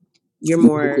 You're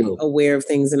more aware of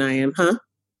things than I am, huh?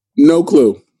 No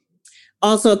clue.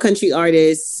 Also a country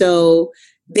artist. So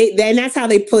then that's how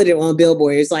they put it on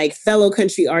Billboard. It's like fellow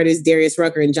country artists Darius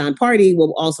Rucker and John Party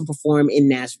will also perform in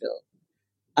Nashville.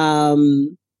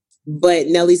 But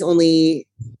Nelly's only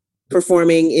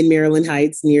performing in Maryland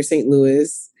Heights near St.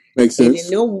 Louis. Makes sense.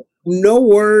 And no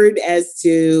word as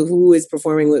to who is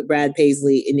performing with Brad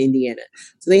Paisley in Indiana.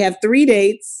 So they have 3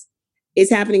 dates.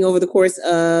 It's happening over the course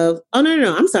of,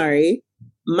 no, I'm sorry.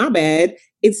 My bad.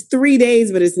 It's 3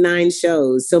 days, but it's 9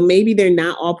 shows. So maybe they're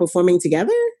not all performing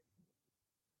together?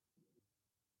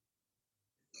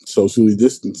 Socially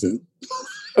distancing.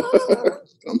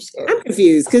 I'm sorry. I'm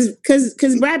confused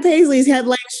because Brad Paisley's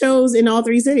headline shows in all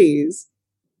 3 cities.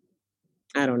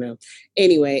 I don't know.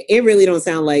 Anyway, it really don't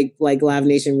sound like Live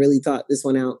Nation really thought this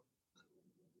one out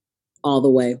all the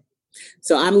way.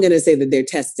 So I'm going to say that they're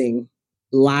testing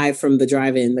live from the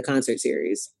drive-in, the concert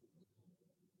series.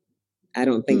 I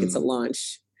don't think it's a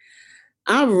launch.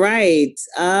 All right.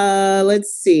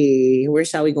 Let's see. Where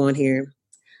shall we go on here?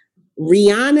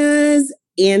 Rihanna's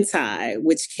Anti,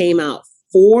 which came out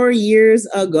 4 years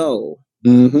ago,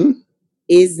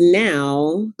 is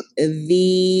now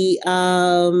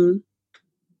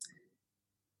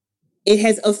it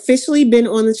has officially been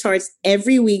on the charts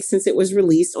every week since it was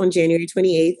released on January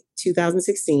 28th,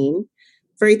 2016,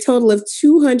 for a total of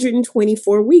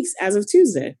 224 weeks as of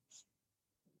Tuesday.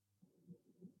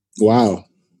 Wow.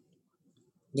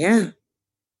 Yeah.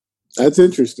 That's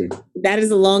interesting. That is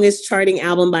the longest charting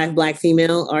album by a Black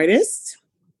female artist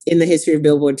in the history of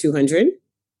Billboard 200.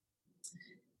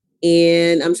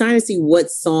 And I'm trying to see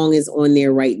what song is on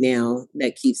there right now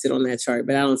that keeps it on that chart,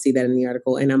 but I don't see that in the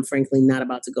article. And I'm frankly not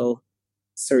about to go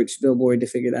search Billboard to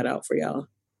figure that out for y'all.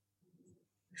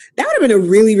 That would have been a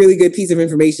really, really good piece of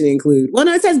information to include. Well,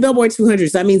 no, it says Billboard 200,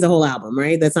 so that means the whole album,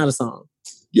 right? That's not a song.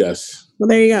 Yes. Well,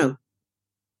 there you go.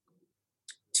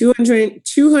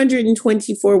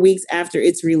 224 weeks after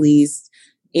it's released,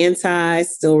 Anti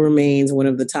still remains one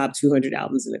of the top 200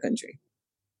 albums in the country.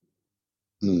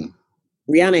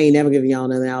 Rihanna ain't never giving y'all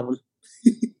another album.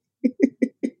 She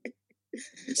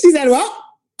said, well,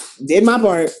 did my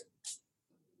part.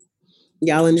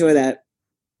 Y'all enjoy that.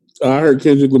 I heard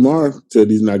Kendrick Lamar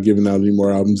said he's not giving out any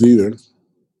more albums either.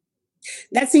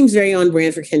 That seems very on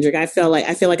brand for Kendrick. I feel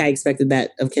like I expected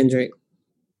that of Kendrick.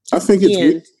 I think it's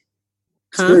weird.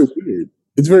 It's very weird.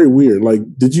 It's very weird. Like,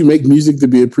 did you make music to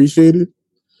be appreciated?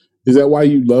 Is that why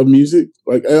you love music?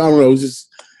 Like, I don't know.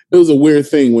 It was a weird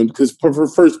thing because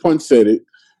First Punch said it.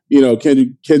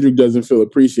 Kendrick doesn't feel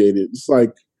appreciated. It's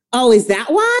like, oh, is that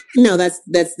why? No,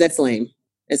 that's lame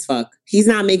as fuck. He's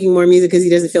not making more music because he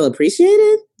doesn't feel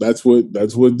appreciated. That's what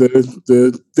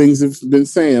the things have been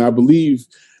saying. I believe,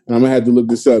 and I'm gonna have to look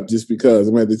this up just because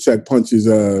I'm gonna have to check Punch's.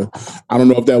 I don't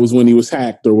know if that was when he was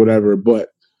hacked or whatever, but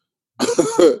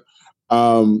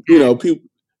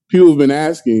people have been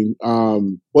asking.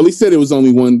 Well, he said it was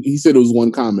only one. He said it was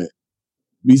one comment.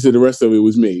 He said the rest of it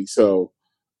was me. So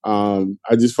I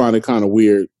just find it kind of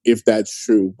weird if that's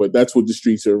true, but that's what the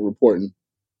streets are reporting.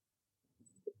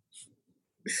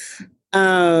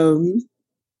 I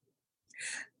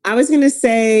was gonna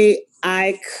say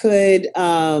I could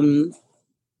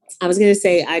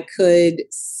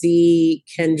see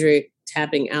Kendrick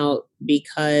tapping out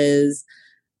because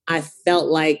I felt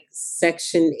like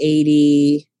Section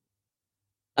 80,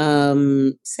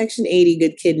 Good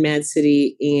Kid, Mad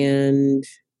City, and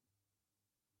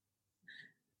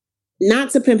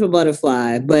not To Pimp a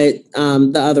Butterfly, but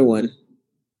the other one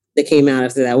that came out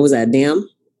after that. What was that?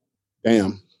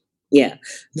 Damn. Yeah.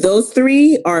 Those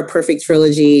three are a perfect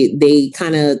trilogy. They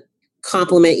kind of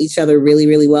complement each other really,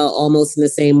 really well, almost in the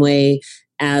same way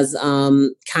as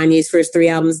Kanye's first three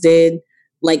albums did.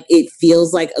 Like, it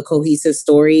feels like a cohesive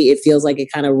story. It feels like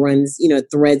it kind of runs,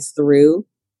 threads through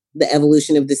the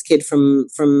evolution of this kid from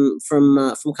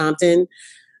Compton.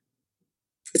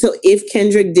 So if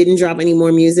Kendrick didn't drop any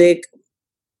more music,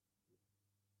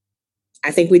 I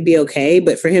think we'd be okay.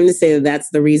 But for him to say that that's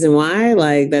the reason why,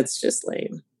 like, that's just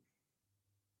lame,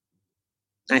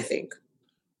 I think.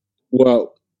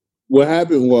 Well, what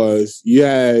happened was you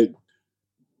had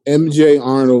MJ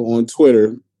Arnold on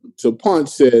Twitter to Punch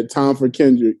said, "Time for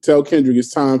Kendrick. Tell Kendrick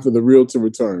it's time for the real to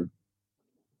return."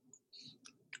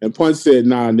 And Punch said,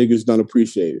 "Nah, niggas don't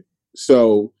appreciate it."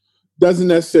 So doesn't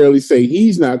necessarily say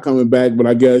he's not coming back, but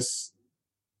I guess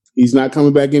he's not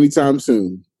coming back anytime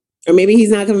soon. Or maybe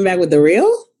he's not coming back with the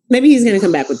real. Maybe he's going to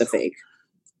come back with the fake.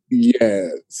 Yeah.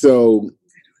 So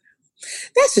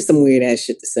that's just some weird ass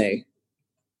shit to say.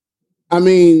 I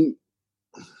mean,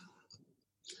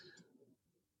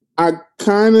 I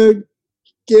kind of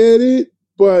get it,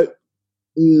 but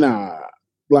nah.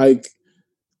 Like,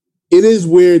 it is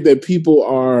weird that people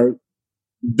are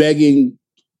begging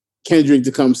Kendrick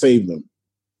to come save them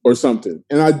or something.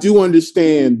 And I do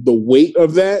understand the weight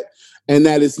of that and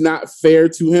that it's not fair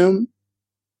to him.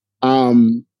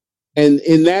 And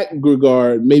in that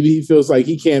regard, maybe he feels like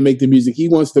he can't make the music he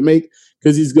wants to make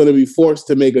because he's going to be forced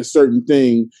to make a certain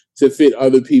thing to fit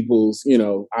other people's,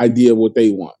 idea of what they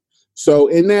want. So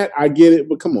in that, I get it.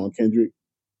 But come on, Kendrick.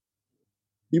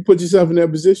 You put yourself in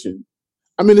that position.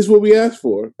 I mean, it's what we ask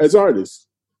for as artists.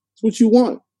 It's what you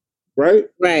want, right?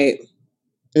 Right.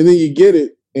 And then you get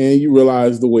it and you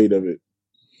realize the weight of it.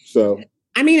 So,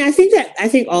 I mean, I think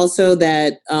also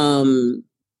that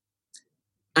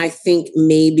I think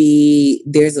maybe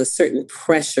there's a certain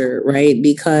pressure, right?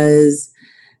 Because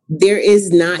there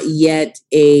is not yet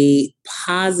a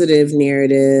positive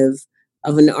narrative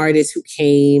of an artist who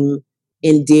came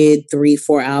and did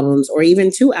 3-4 albums or even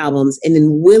 2 albums and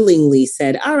then willingly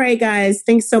said, all right, guys,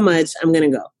 thanks so much. I'm going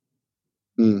to go.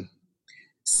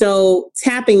 So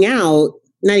not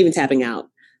even tapping out,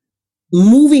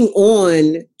 moving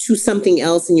on to something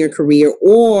else in your career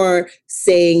or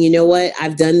saying, you know what,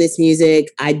 I've done this music.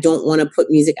 I don't want to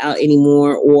put music out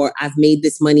anymore, or I've made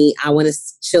this money. I want to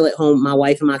chill at home with my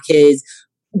wife and my kids,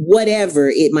 whatever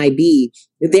it might be.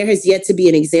 There has yet to be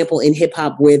an example in hip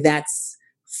hop where that's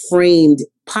framed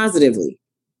positively.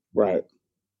 Right.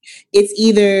 It's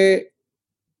either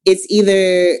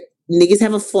niggas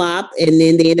have a flop and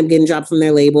then they end up getting dropped from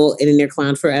their label and then they're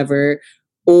clowned forever,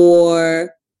 or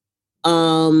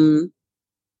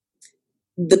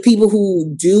the people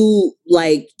who do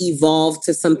like evolve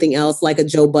to something else, like a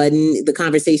Joe Budden, the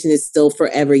conversation is still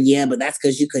forever. Yeah, but that's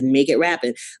because you couldn't make it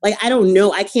rapping. Like, I don't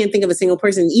know. I can't think of a single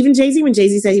person. Even Jay-Z, when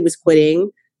Jay-Z said he was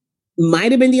quitting,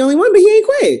 might have been the only one, but he ain't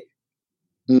quit.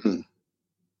 Mm-hmm.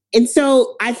 And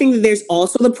so I think that there's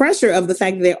also the pressure of the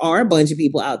fact that there are a bunch of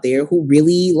people out there who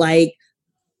really like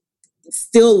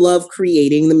still love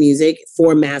creating the music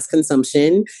for mass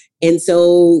consumption. And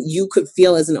so you could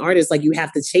feel as an artist like you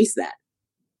have to chase that.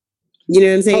 You know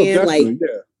what I'm saying? Oh, definitely. Like,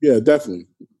 yeah, definitely.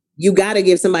 You got to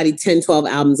give somebody 10, 12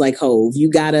 albums like Hove. You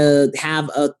got to have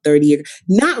a 30-year,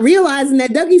 not realizing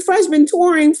that Dougie Fresh been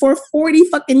touring for 40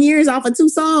 fucking years off of 2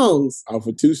 songs.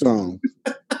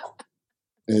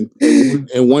 And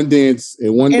one dance.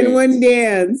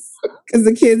 Because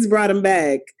the kids brought him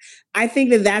back. I think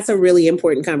that that's a really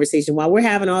important conversation. While we're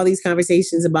having all these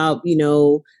conversations about,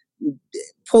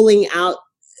 pulling out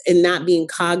and not being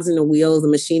cogs in the wheel of the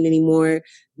machine anymore.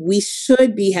 We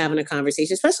should be having a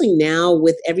conversation, especially now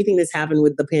with everything that's happened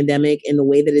with the pandemic and the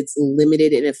way that it's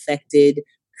limited and affected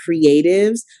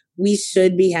creatives. We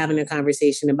should be having a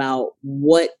conversation about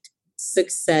what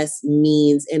success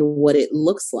means and what it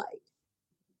looks like.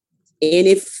 And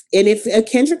if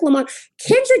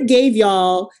Kendrick gave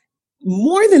y'all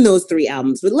more than those 3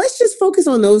 albums, but let's just focus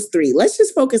on those 3. Let's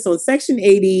just focus on Section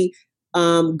 80,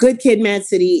 Good Kid, Mad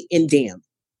City, and Damn.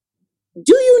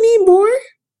 Do you need more?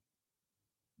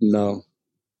 No.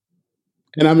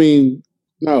 And I mean,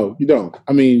 no, you don't.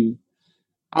 I mean,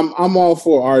 I'm all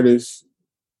for artists.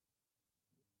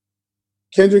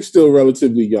 Kendrick's still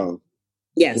relatively young.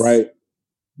 Yes. Right?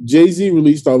 Jay-Z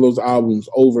released all those albums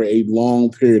over a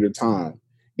long period of time.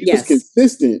 He was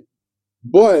consistent,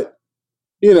 but,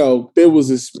 you know, there was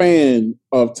a span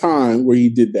of time where he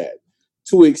did that.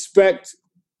 To expect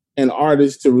an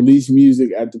artist to release music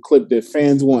at the clip that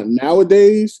fans want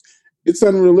nowadays, it's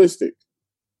unrealistic.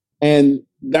 And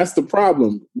that's the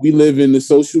problem. We live in the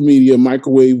social media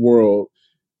microwave world.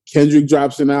 Kendrick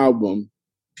drops an album.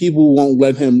 People won't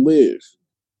let him live.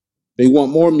 They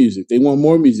want more music. They want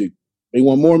more music. They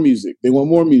want more music. They want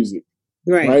more music.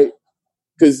 Right?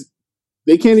 Because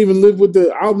they can't even live with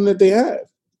the album that they have.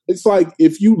 It's like,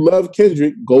 if you love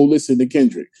Kendrick, go listen to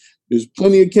Kendrick. There's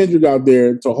plenty of Kendrick out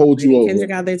there to hold you over.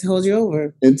 Kendrick out there to hold you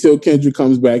over. Until Kendrick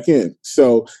comes back in.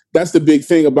 So that's the big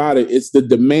thing about it. It's the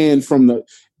demand from the...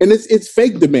 And it's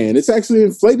fake demand. It's actually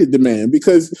inflated demand,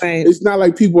 because it's not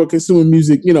like people are consuming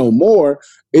music, you know, more.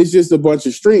 It's just a bunch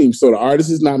of streams. So the artist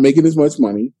is not making as much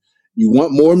money. You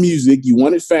want more music. You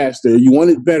want it faster. You want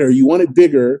it better. You want it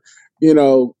bigger, you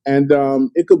know, and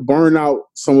it could burn out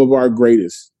some of our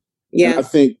greatest. Yeah. And I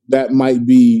think that might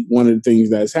be one of the things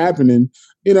that's happening,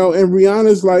 you know, and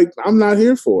Rihanna's like, I'm not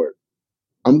here for it.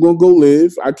 I'm going to go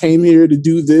live. I came here to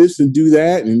do this and do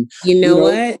that. And you know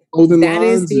what? Golden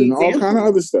lines and all kind of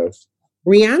other stuff.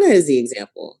 Rihanna is the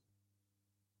example.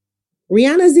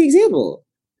 Rihanna is the example.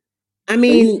 I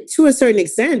mean, to a certain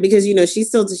extent, because, you know,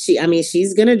 she's going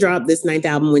to drop this 9th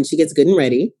album when she gets good and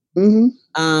ready.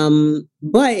 Mm-hmm.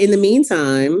 But in the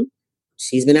meantime,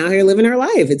 she's been out here living her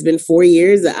life. It's been 4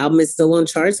 years. The album is still on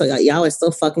charts. So y'all are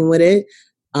still fucking with it.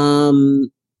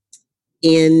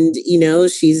 And, you know,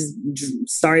 she's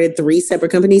started 3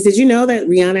 separate companies. Did you know that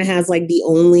Rihanna has like the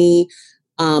only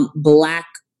Black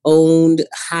owned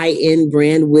high-end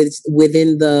brand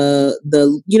within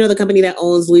the you know, the company that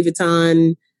owns Louis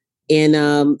Vuitton and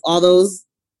all those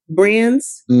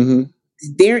brands? Mm-hmm.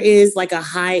 There is like a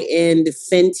high-end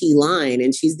Fenty line,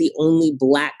 and she's the only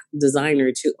Black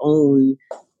designer to own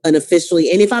an officially,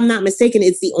 and if I'm not mistaken,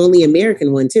 it's the only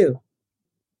American one too.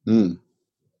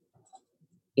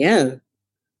 Yeah.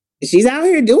 She's out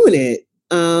here doing it.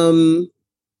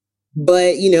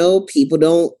 But, you know,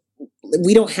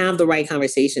 we don't have the right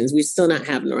conversations. We're still not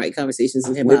having the right conversations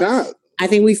in hip hop. We're not. I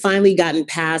think we've finally gotten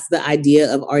past the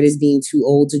idea of artists being too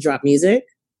old to drop music.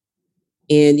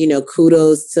 And, you know,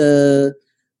 kudos to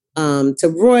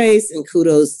Royce, and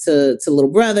kudos to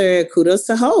Little Brother, kudos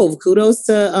to Hove, kudos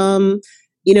to,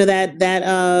 you know,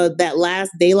 that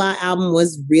last De La album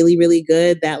was really, really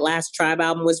good. That last Tribe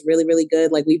album was really, really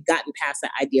good. Like, we've gotten past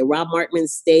that idea. Rob Markman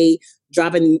stay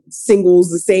dropping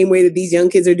singles the same way that these young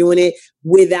kids are doing it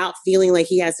without feeling like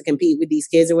he has to compete with these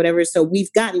kids or whatever. So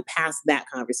we've gotten past that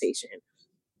conversation.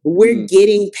 We're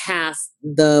getting past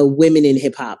the women in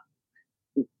hip hop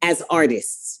as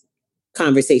artists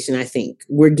conversation. I think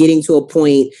we're getting to a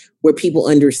point where people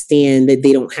understand that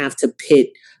they don't have to pit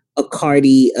a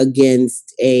Cardi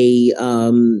against a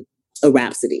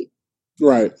Rhapsody.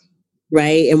 Right.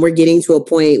 And we're getting to a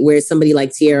point where somebody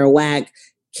like Tierra Whack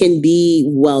can be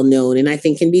well known, and I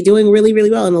think can be doing really,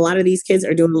 really well. And a lot of these kids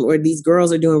are doing, or these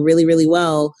girls are doing really, really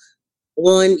well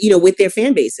on, you know, with their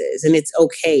fan bases, and it's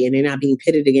okay, and they're not being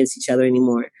pitted against each other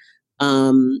anymore.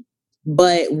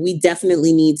 But we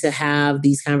definitely need to have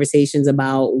these conversations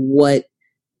about what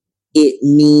it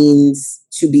means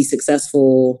to be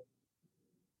successful,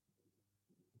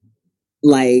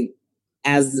 like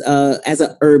as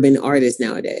a urban artist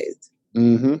nowadays.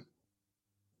 Mm-hmm.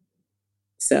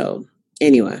 So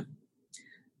anyway,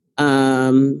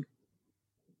 and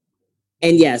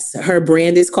yes, her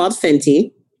brand is called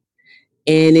Fenty,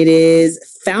 and it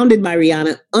is founded by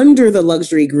Rihanna under the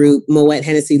luxury group Moet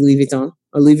Hennessy Louis Vuitton,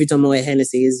 or Louis Vuitton Moet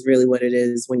Hennessy is really what it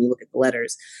is when you look at the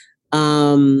letters.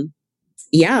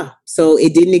 Yeah, so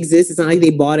it didn't exist. It's not like they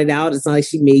bought it out. It's not like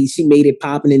she made it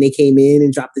pop and then they came in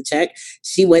and dropped the check.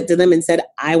 She went to them and said,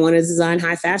 I want to design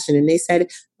high fashion. And they said,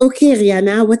 okay,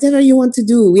 Rihanna, whatever you want to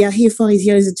do, we are here for it.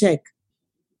 Here is a check.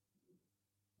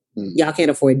 Y'all can't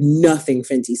afford nothing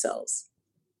Fenty sells.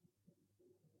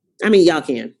 I mean, y'all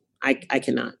can. I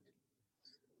cannot.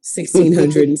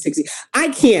 1,660. I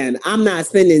can. I'm not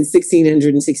spending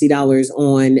 $1,660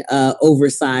 on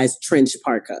oversized trench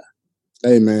parka.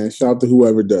 Hey man, shout out to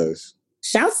whoever does.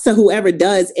 Shouts to whoever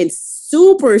does, and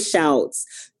super shouts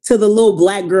to the little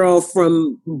black girl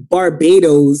from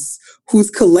Barbados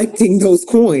who's collecting those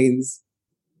coins.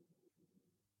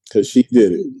 Because she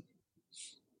did it.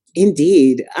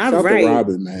 Indeed. All Shout right. to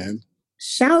Robin, man.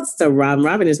 Shouts to Robin.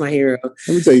 Robin is my hero.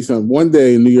 Let me tell you something. One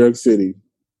day in New York City,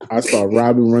 I saw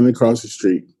Robin running across the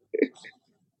street.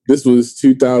 This was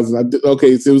 2000.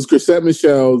 Okay, so it was Chrisette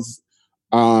Michelle's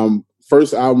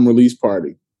first album release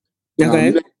party.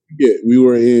 Okay. We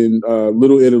were in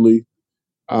Little Italy.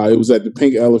 It was at the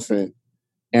Pink Elephant.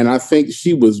 And I think this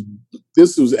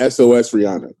was SOS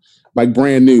Rihanna. Like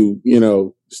brand new,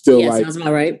 still like. Sounds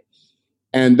about right.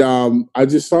 And I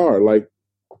just saw her like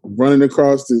running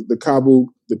across the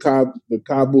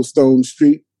cobblestone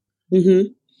street. Mm-hmm.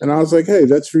 And I was like, hey,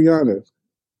 that's Rihanna.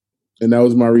 And that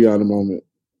was my Rihanna moment.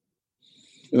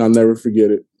 And I'll never forget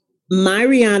it. My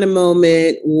Rihanna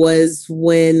moment was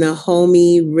when the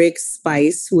homie Rick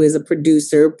Spice, who is a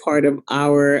producer, part of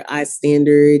our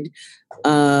iStandard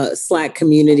Slack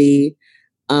community,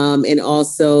 and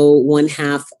also one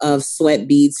half of Sweat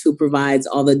Beats, who provides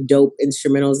all the dope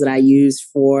instrumentals that I use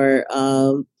for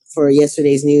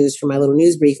yesterday's news for my little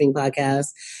news briefing podcast,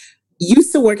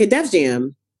 used to work at Def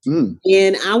Jam.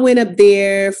 And I went up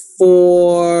there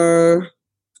for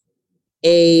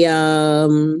a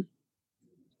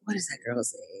what is that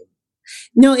girl's name?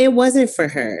 No, it wasn't for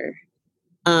her.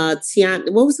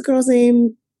 Tiana, what was the girl's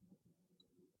name?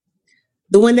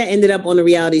 The one that ended up on the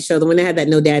reality show, the one that had that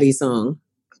No Daddy song.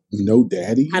 No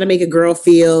Daddy? How to Make a Girl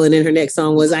Feel. And then her next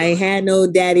song was I Ain't Had No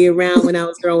Daddy Around When I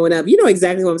Was Growing Up. You know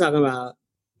exactly what I'm talking about.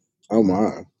 Oh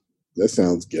my. That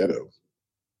sounds ghetto.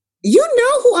 You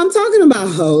know who I'm talking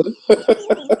about.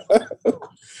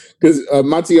 Because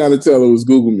my Tiana Taylor was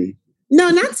Google Me. No,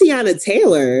 not Tiana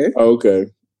Taylor. Oh, okay.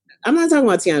 I'm not talking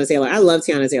about Tiana Taylor. I love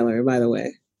Tiana Taylor, by the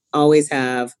way. Always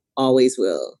have, always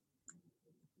will.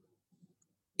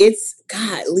 It's,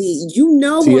 golly, you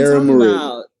know who I'm talking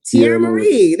about. Tierra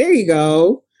Marie. There you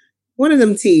go. One of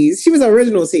them T's. She was the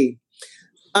original T.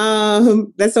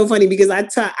 That's so funny because I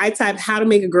typed How to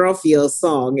Make a Girl Feel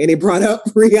song and it brought up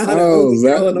Rihanna, only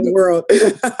girl in the world.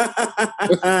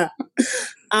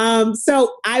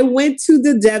 So I went to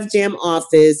the Def Jam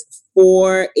office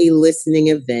for a listening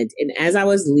event. And as I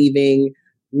was leaving,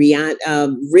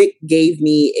 Rick gave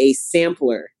me a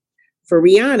sampler for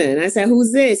Rihanna. And I said,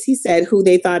 who's this? He said who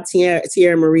they thought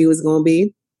Tierra Marie was going to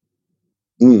be.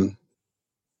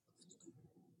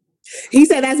 He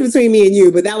said that's between me and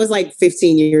you, but that was like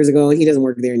 15 years ago and he doesn't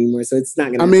work there anymore. So it's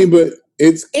not going to happen. But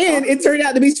and it turned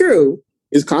out to be true.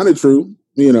 It's kind of true,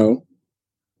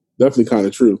 definitely kind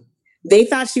of true. They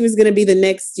thought she was going to be the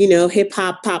next, hip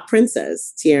hop pop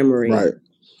princess, Tierra Marie. Right.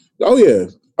 Oh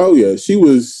yeah. She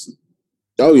was.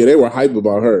 Oh yeah. They were hype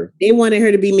about her. They wanted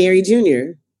her to be Mary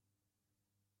Jr.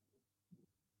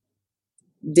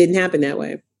 Didn't happen that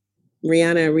way.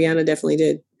 Rihanna definitely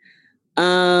did.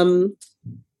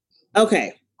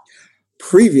 Okay.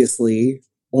 Previously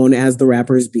on As the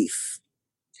Rapper's Beef,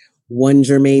 one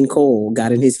Jermaine Cole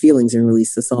got in his feelings and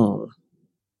released a song.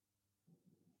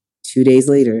 2 days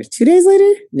later,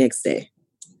 next day.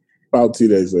 About 2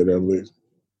 days later, I believe.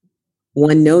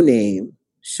 One No Name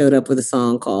showed up with a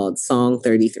song called Song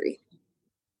 33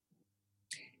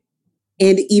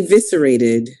 and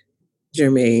eviscerated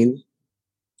Jermaine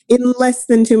in less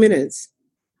than 2 minutes.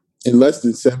 In less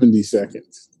than 70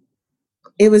 seconds.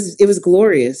 It was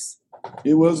glorious.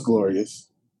 It was glorious.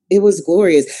 It was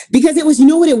glorious because it was, you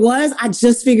know what it was? I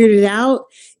just figured it out.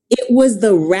 It was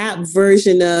the rap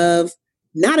version of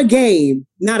not a game,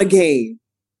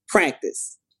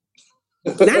 practice.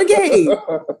 Not a game.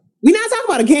 We're not talking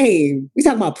about a game. We're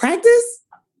talking about practice.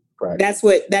 That's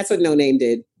what No Name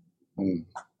did.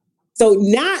 So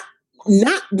not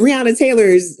Breonna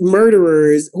Taylor's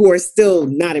murderers who are still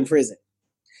not in prison.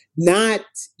 Not,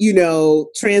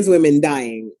 trans women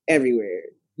dying everywhere.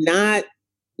 Not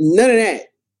none of that.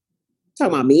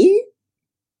 Talking about me?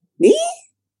 Me?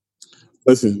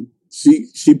 Listen,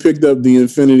 she picked up the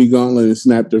Infinity Gauntlet and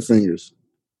snapped her fingers.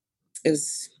 It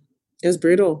was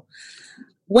brutal.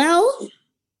 Well,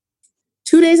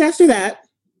 2 days after that,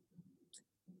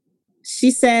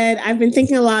 she said, I've been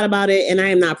thinking a lot about it and I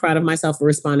am not proud of myself for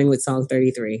responding with Song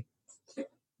 33.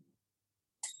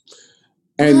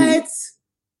 And what?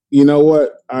 You know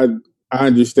what? I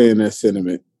understand that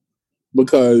sentiment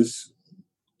because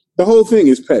the whole thing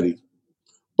is petty.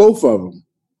 Both of them.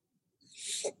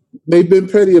 They've been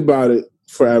petty about it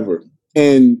forever.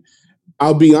 And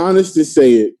I'll be honest to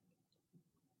say it.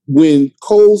 when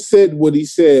Cole said what he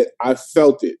said, I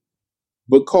felt it.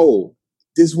 But Cole,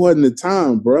 this wasn't the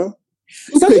time, bro.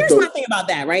 So here's my thing about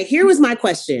that, right? Here was my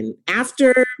question.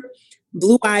 After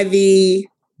Blue Ivy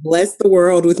blessed the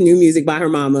world with new music by her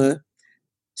mama,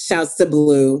 shouts to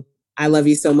Blue. I love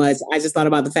you so much. I just thought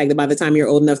about the fact that by the time you're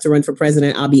old enough to run for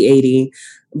president, I'll be 80,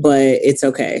 but it's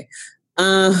okay.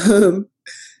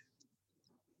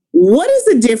 What is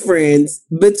the difference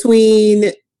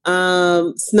between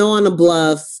Snow on the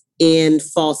Bluff and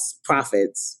False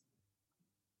Prophets?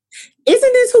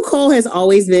 Isn't this who Cole has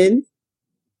always been?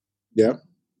 Yeah.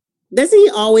 Doesn't he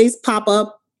always pop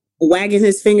up wagging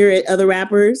his finger at other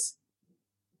rappers?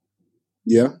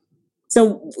 Yeah.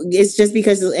 So it's just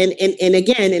because, and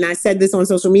again, and I said this on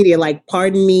social media, like,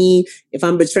 pardon me if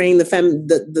I'm betraying the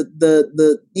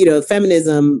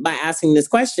feminism by asking this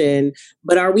question,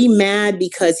 but are we mad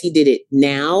because he did it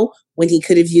now when he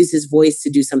could have used his voice to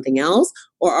do something else?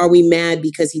 Or are we mad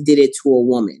because he did it to a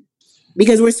woman?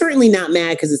 Because we're certainly not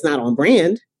mad because it's not on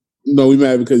brand. No, we're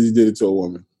mad because he did it to a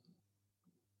woman.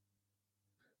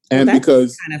 And Well,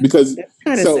 because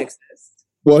kind of sexist.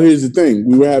 Well, here's the thing.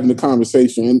 We were having a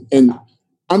conversation, and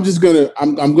I'm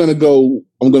gonna go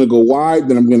wide,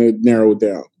 then I'm gonna narrow it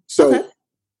down. So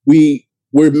we're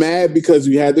mad because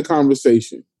we had the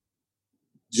conversation.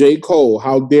 J. Cole,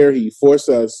 how dare he force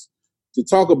us to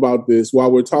talk about this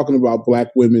while we're talking about Black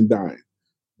women dying,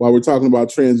 while we're talking about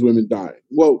trans women dying.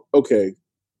 Well, okay.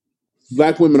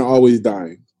 Black women are always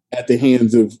dying at the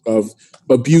hands of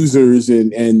abusers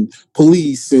and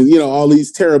police and, all these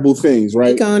terrible things,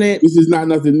 right? This is not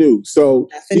nothing new. So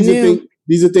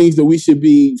these are things that we should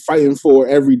be fighting for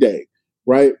every day,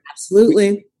 right?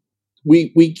 Absolutely.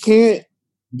 We can't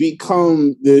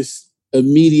become this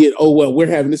immediate, oh, well, we're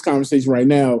having this conversation right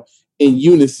now in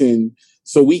unison,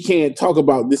 so we can't talk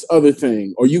about this other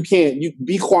thing, or you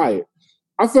be quiet.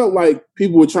 I felt like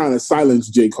people were trying to silence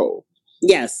J. Cole.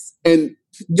 Yes. And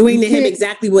doing to him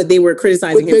exactly what they were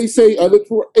criticizing him. They say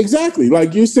exactly.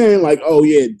 Like, you're saying, like, oh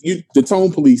yeah, you the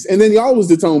tone police, and then y'all was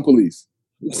the tone police.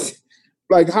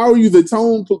 Like, how are you the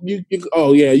tone?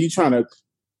 Oh yeah, you trying to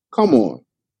come on?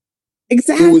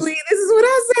 Exactly. This is what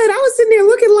I said. I was sitting there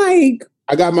looking like,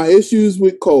 I got my issues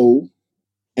with Cole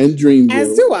and Dreamville.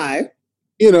 As do I.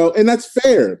 And that's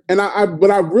fair. And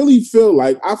but I really feel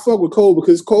like I fuck with Cole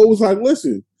because Cole was like,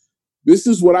 listen, this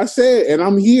is what I said, and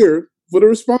I'm here for the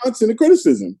response and the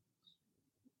criticism.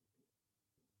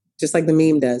 Just like the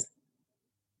meme does.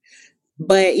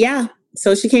 But yeah,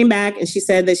 so she came back and she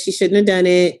said that she shouldn't have done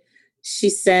it. She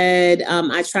said,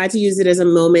 I tried to use it as a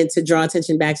moment to draw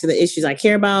attention back to the issues I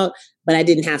care about, but I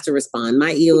didn't have to respond.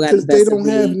 My ego got the best of me.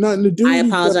 They don't have nothing to do with each other. I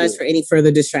apologize for any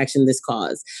further distraction this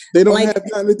caused. They don't have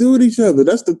nothing to do with each other.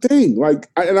 That's the thing. Like,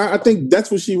 I think that's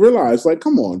what she realized. Like,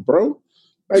 come on, bro.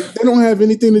 Like, they don't have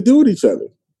anything to do with each other.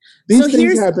 These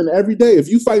things happen every day. If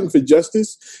you fighting for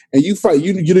justice and you're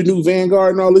the new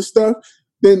Vanguard and all this stuff,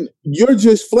 then you're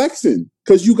just flexing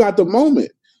because you got the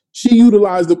moment. She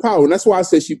utilized the power. And that's why I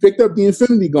said she picked up the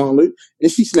Infinity Gauntlet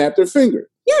and she snapped her finger.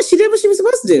 Yeah, she did what she was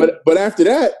supposed to do. But after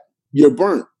that, you're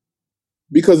burnt.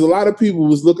 Because a lot of people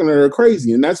was looking at her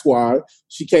crazy. And that's why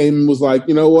she came and was like,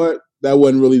 you know what? That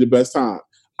wasn't really the best time.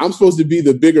 I'm supposed to be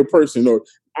the bigger person.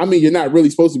 You're not really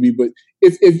supposed to be, but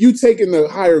if you taking the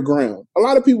higher ground, a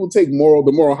lot of people take the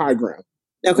moral high ground.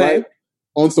 Okay. Right?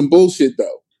 On some bullshit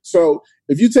though. So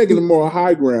if you're taking the moral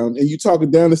high ground and you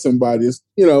talking down to somebody,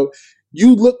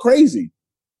 you look crazy.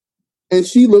 And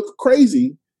she looked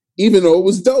crazy, even though it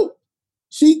was dope.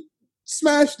 She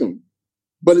smashed them.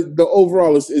 But the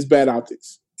overall is bad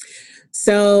optics.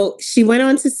 So she went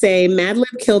on to say,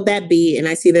 Madlib killed that beat, and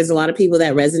I see there's a lot of people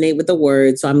that resonate with the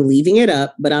word, so I'm leaving it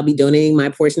up, but I'll be donating my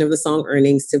portion of the song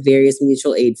earnings to various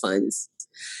mutual aid funds.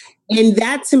 And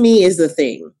that, to me, is the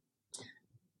thing.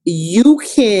 You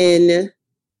can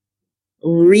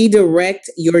redirect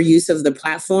your use of the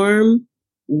platform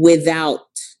without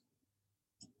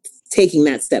taking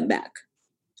that step back.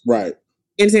 Right.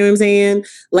 You understand what I'm saying?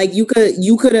 Like, you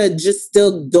could have just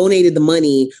still donated the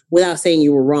money without saying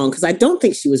you were wrong. Because I don't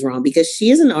think she was wrong, because she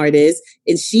is an artist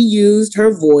and she used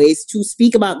her voice to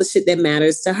speak about the shit that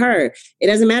matters to her. It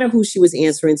doesn't matter who she was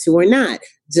answering to or not.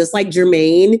 Just like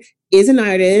Jermaine is an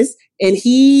artist and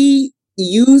he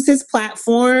used his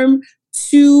platform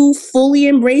to fully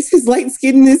embrace his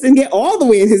light-skinnedness and get all the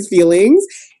way in his feelings.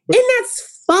 And that's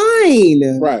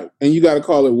fine. Right. And you got to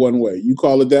call it one way. You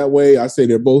call it that way, I say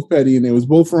they're both petty and they was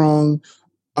both wrong.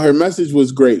 Her message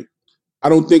was great. I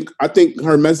think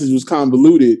her message was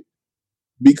convoluted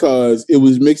because it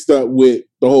was mixed up with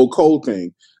the whole Cole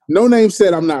thing. No Name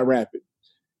said, I'm not rapping.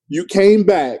 You came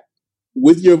back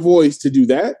with your voice to do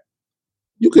that.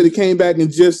 You could have came back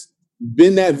and just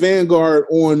been that vanguard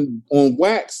on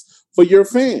wax for your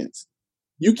fans.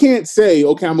 You can't say,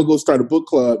 okay, I'm gonna go start a book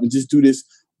club and just do this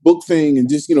book thing and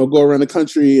just, go around the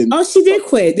country. And she did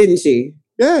quit, didn't she?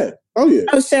 Yeah. Oh yeah.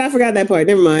 Oh shit, I forgot that part.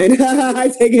 Never mind. I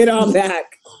take it all back.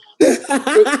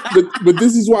 but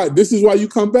this is why you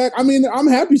come back. I mean, I'm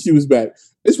happy she was back.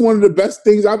 It's one of the best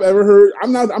things I've ever heard.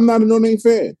 I'm not a No Name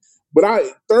fan, but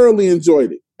I thoroughly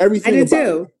enjoyed it. Everything I did about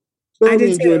too. it.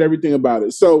 Thoroughly enjoyed everything about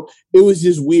it. So it was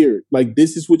just weird. Like,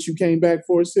 this is what you came back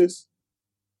for, sis?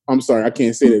 I'm sorry, I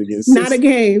can't say that again. Sis, not a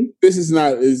game. This is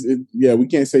not. We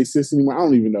can't say sis anymore. I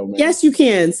don't even know, man. Yes, you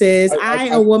can, sis.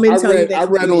 I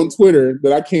read on Twitter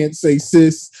that I can't say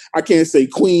sis. I can't say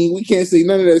queen. We can't say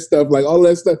none of that stuff. Like, all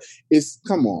that stuff.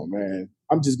 Come on, man.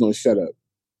 I'm just gonna shut up.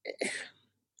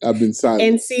 I've been silent.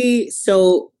 And see,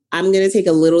 so I'm gonna take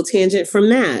a little tangent from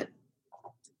that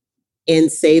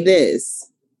and say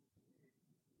this: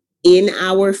 in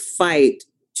our fight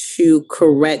to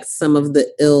correct some of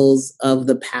the ills of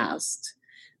the past,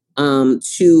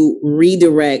 to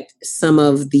redirect some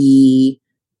of the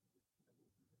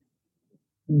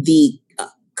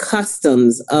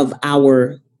customs of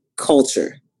our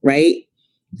culture, right?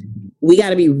 We got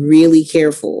to be really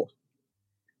careful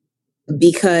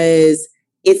because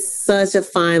it's such a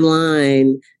fine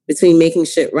line between making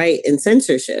shit right and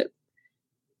censorship.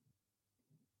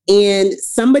 And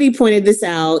somebody pointed this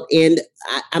out, and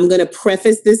I'm going to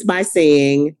preface this by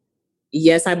saying,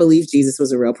 yes, I believe Jesus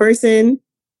was a real person.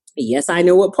 Yes, I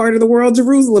know what part of the world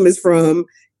Jerusalem is from.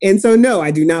 And so, no, I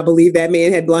do not believe that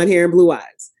man had blonde hair and blue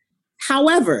eyes.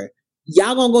 However,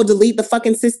 y'all gonna go delete the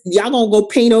fucking y'all gonna go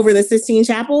paint over the Sistine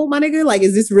Chapel, my nigga? Like,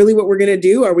 is this really what we're gonna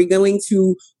do? Are we going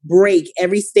to break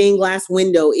every stained glass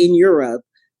window in Europe?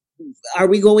 Are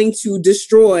we going to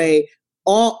destroy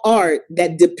all art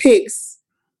that depicts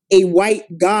a white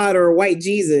God or a white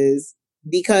Jesus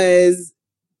because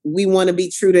we want to be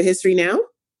true to history now?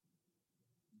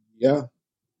 Yeah.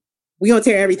 We gonna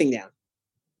tear everything down.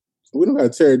 We don't gotta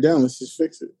tear it down. Let's just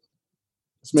fix it.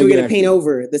 So we're gonna paint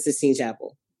over the Sistine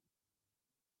Chapel.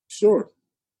 Sure.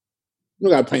 We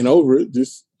don't gotta paint over it.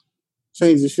 Just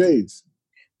change the shades.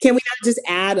 Can we not just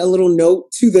add a little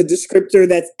note to the descriptor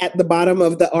that's at the bottom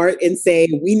of the art and say,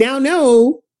 we now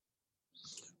know?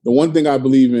 The one thing I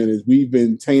believe in is we've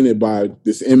been tainted by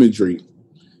this imagery.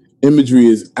 Imagery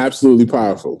is absolutely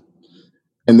powerful.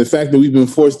 And the fact that we've been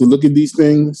forced to look at these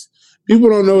things, people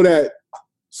don't know that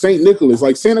St. Nicholas,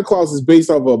 like Santa Claus, is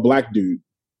based off of a black dude.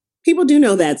 People do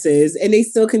know that, sis, and they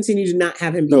still continue to not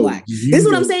have him be black. This is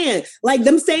what I'm saying. Like,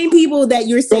 them same people that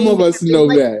you're saying. Some of us know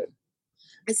that.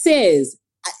 Sis,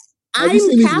 have you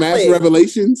seen these mass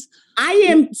revelations? I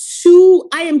am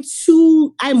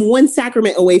one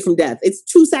sacrament away from death. It's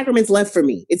 2 sacraments left for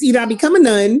me. It's either I become a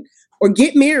nun or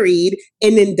get married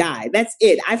and then die. That's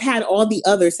it. I've had all the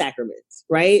other sacraments,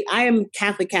 right? I am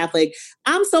Catholic.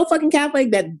 I'm so fucking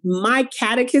Catholic that my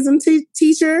catechism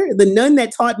teacher, the nun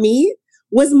that taught me,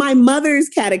 was my mother's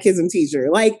catechism teacher.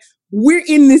 Like, we're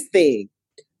in this thing.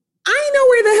 I know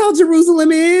where the hell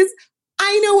Jerusalem is.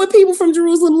 I know what people from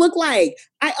Jerusalem look like.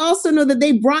 I also know that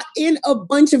they brought in a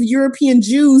bunch of European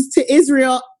Jews to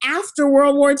Israel after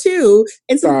World War II.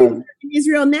 And so people in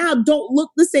Israel now don't look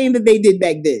the same that they did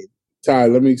back then. Ty,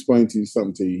 let me explain to you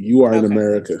something to you. You are in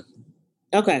America.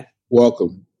 Okay.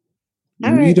 Welcome.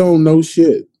 All we right. don't know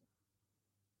shit.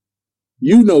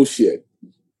 You know shit.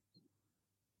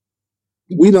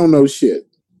 We don't know shit.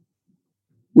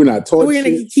 We're not taught. We're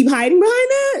going to keep hiding behind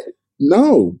that?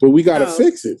 No, but we got to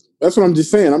fix it. That's what I'm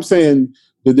just saying. I'm saying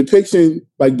the depiction,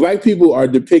 like, black people are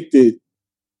depicted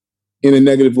in a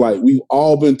negative light. We've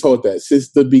all been taught that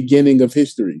since the beginning of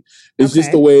history. It's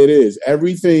just the way it is.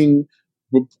 Everything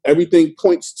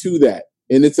points to that.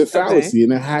 And it's a fallacy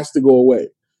and it has to go away.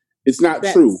 It's not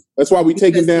true. That's why we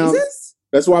taking down. Jesus?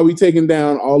 That's why we taking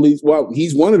down all these. Well,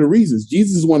 he's one of the reasons.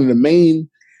 Jesus is one of the main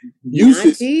uses.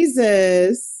 Not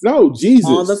Jesus. No, Jesus.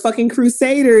 All the fucking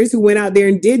crusaders who went out there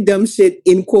and did dumb shit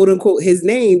in quote unquote his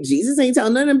name. Jesus ain't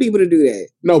telling none of them people to do that.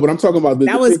 No, but I'm talking about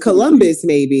that was Columbus,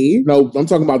 maybe. No, I'm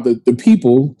talking about the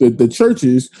people, the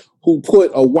churches who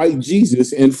put a white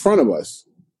Jesus in front of us,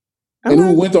 and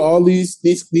who went to all these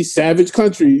savage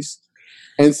countries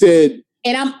and said,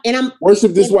 and I'm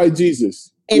worship this white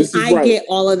Jesus. And I get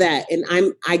all of that. And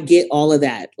I get all of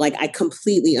that. Like, I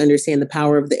completely understand the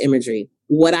power of the imagery.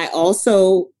 What I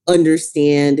also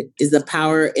understand is the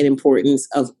power and importance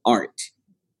of art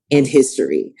and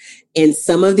history. And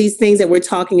some of these things that we're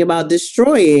talking about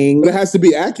destroying. But it has to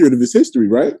be accurate of its history,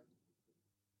 right?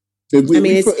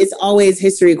 It's always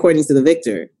history according to the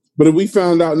victor. But if we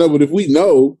found out, but if we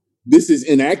know this is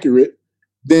inaccurate,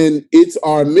 then it's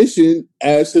our mission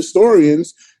as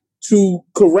historians to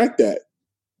correct that.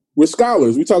 We're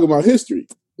scholars. We talk about history.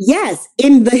 Yes,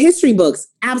 in the history books,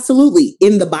 absolutely.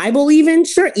 In the Bible, even,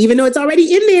 sure, even though it's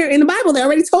already in there in the Bible, they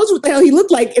already told you what the hell he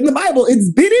looked like in the Bible.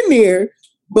 It's been in there.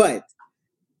 But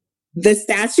the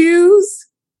statues,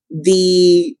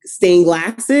 the stained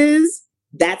glasses,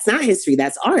 that's not history,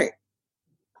 that's art.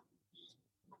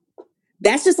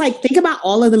 That's just like, think about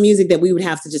all of the music that we would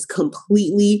have to just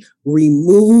completely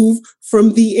remove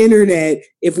from the internet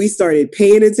if we started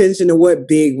paying attention to what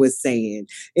Big was saying.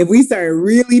 If we started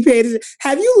really paying attention.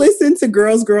 Have you listened to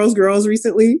Girls, Girls, Girls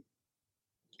recently?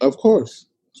 Of course.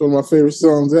 It's one of my favorite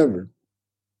songs ever.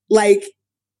 Like,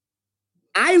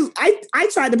 I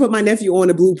tried to put my nephew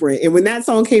on a Blueprint, and when that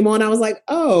song came on, I was like,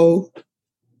 oh,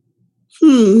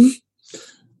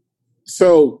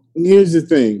 So here's the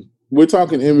thing. We're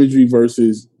talking imagery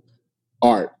versus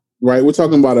art, right? We're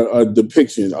talking about a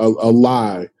depiction, a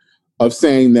lie of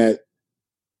saying that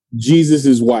Jesus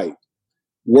is white.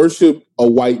 Worship a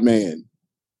white man.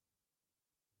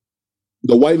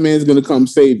 The white man's going to come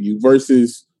save you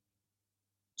versus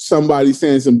somebody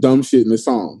saying some dumb shit in a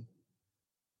song.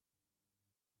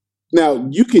 Now,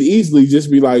 you could easily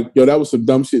just be like, yo, that was some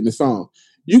dumb shit in the song.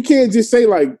 You can't just say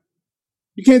like,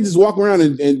 you can't just walk around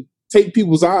and take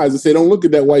people's eyes and say, don't look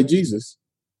at that white Jesus.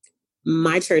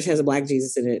 My church has a black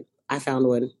Jesus in it. I found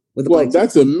one with a black Jesus.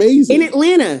 That's amazing. In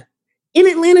Atlanta,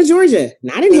 Georgia,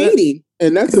 not in Haiti.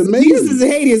 And that's amazing. Jesus in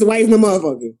Haiti is white as the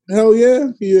motherfucker. Hell yeah,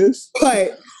 he is.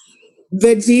 But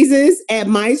the Jesus at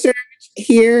my church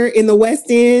here in the West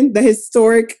End, the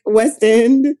historic West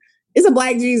End, is a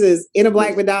black Jesus in a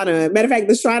black Madonna. Matter of fact,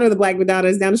 the shrine of the black Madonna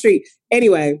is down the street.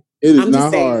 Anyway, it is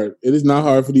not hard. It is not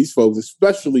hard for these folks,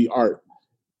 especially art,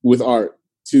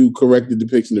 to correct the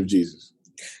depiction of Jesus.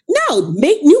 No,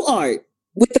 make new art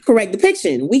with the correct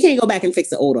depiction. We can't go back and fix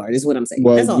the old art, is what I'm saying.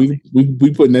 Well, that's all.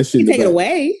 We putting that shit in the take it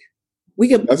away. We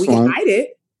can hide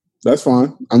it. That's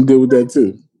fine. I'm good with that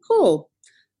too. Cool.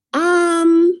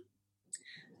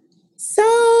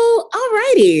 So,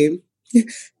 alrighty.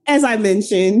 As I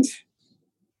mentioned,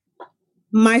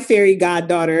 my fairy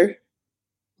goddaughter,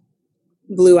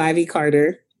 Blue Ivy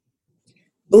Carter,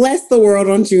 blessed the world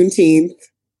on Juneteenth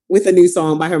with a new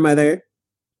song by her mother.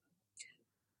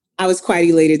 I was quite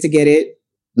elated to get it.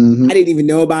 Mm-hmm. I didn't even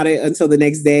know about it until the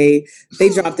next day. They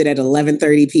dropped it at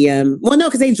 11:30 p.m. Well, no,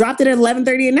 because they dropped it at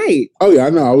 11:30 at night. Oh, yeah, I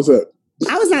know. I was up.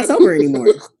 I was not sober anymore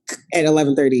at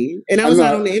 11:30, and I was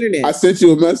not on the internet. I sent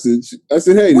you a message. I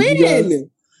said, hey, when?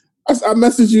 I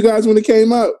messaged you guys when it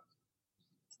came up.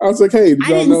 I was like, hey, I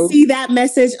didn't see that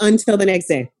message until the next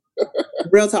day.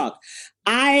 Real talk.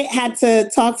 I had to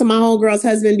talk to my homegirl's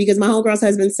husband because my homegirl's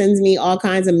husband sends me all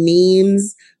kinds of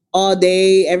memes all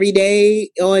day, every day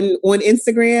on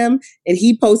Instagram. And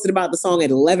he posted about the song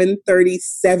at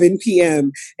 11:37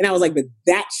 p.m. And I was like, but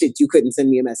that shit you couldn't send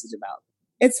me a message about.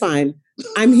 It's fine.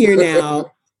 I'm here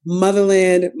now.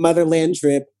 Motherland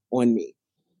Drip on me.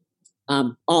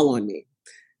 All on me.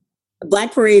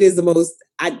 Black Parade is the most,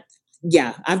 I've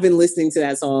been listening to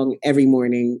that song every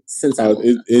morning since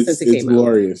it came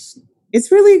glorious. Out.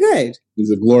 It's really good.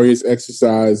 It's a glorious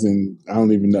exercise, and I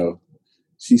don't even know.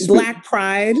 She's Black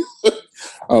Pride.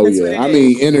 Oh, yeah. I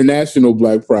mean, international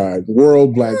Black Pride,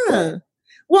 world Black Pride.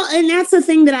 Well, and that's the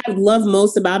thing that I love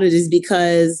most about it is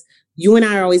because you and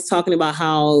I are always talking about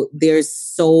how there's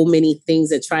so many things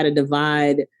that try to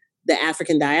divide the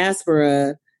African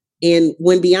diaspora. And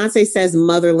when Beyonce says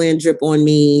Motherland Drip on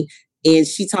me, and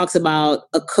she talks about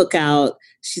a cookout,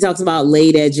 she talks about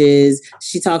laid edges,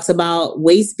 she talks about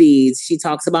waist beads, she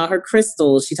talks about her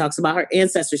crystals, she talks about her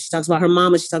ancestors, she talks about her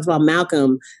mama, she talks about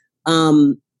Malcolm.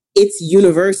 It's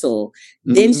universal.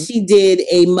 Mm-hmm. Then she did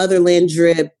a Motherland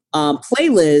Drip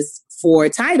playlist for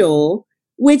Tidal,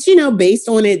 which, you know, based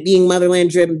on it being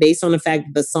Motherland Drip, based on the fact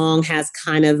that the song has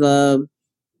kind of a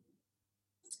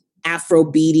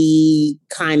Afrobeaty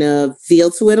kind of feel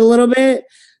to it a little bit.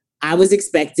 I was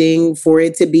expecting for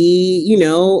it to be, you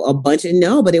know, but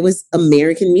it was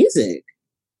American music.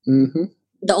 Mm-hmm.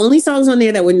 The only songs on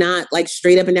there that were not like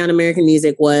straight up and down American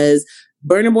music was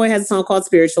Burna Boy has a song called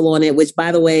Spiritual on it, which,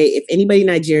 by the way, if anybody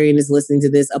Nigerian is listening to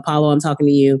this, Apollo, I'm talking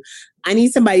to you. I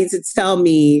need somebody to tell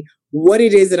me what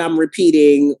it is that I'm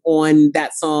repeating on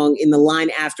that song in the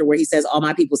line after where he says, all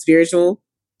my people spiritual.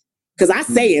 Because I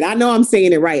say it. I know I'm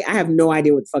saying it right. I have no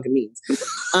idea what the fuck it means.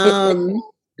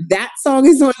 That song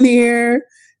is on there.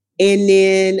 And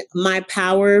then My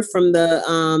Power from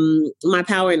My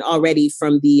Power and Already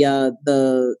from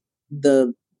the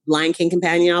Lion King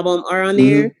Companion album are on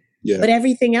there. Mm-hmm. Yeah. But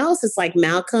everything else is like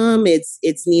Malcolm, it's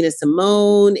Nina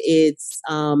Simone, it's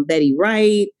Betty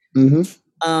Wright.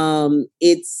 Mm-hmm.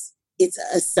 It's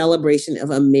a celebration of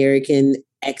American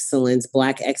excellence,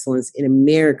 Black excellence in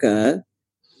America,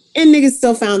 and niggas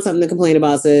still found something to complain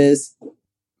about, sis.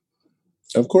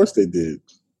 Of course they did.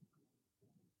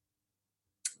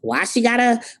 Why she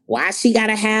gotta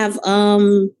have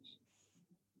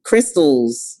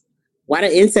crystals? Why the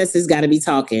incestors gotta be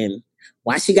talking?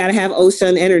 Why she gotta have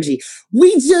ocean energy?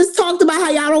 We just talked about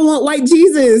how y'all don't want white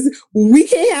Jesus. We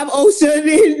can't have ocean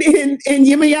in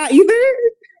Yemaya either.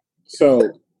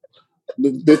 So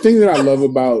the thing that I love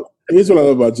about, here's what I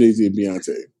love about Jay-Z and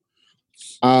Beyonce.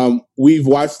 We've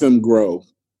watched them grow.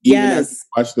 Yes.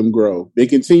 Watch them grow. They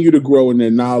continue to grow in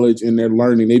their knowledge and their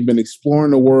learning. They've been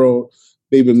exploring the world.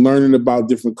 They've been learning about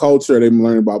different culture. They've been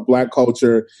learning about Black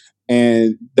culture.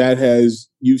 And that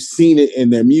you've seen it in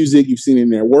their music. You've seen it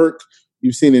in their work.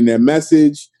 You've seen it in their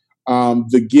message.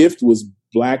 The Gift was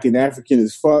Black and African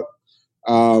as fuck.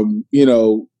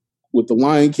 With the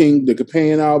Lion King, the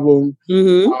Companion album,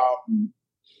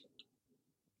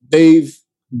 they've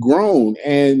grown.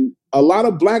 And a lot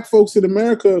of Black folks in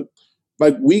America,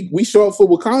 like we show up for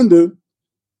Wakanda,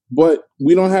 but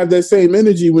we don't have that same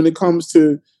energy when it comes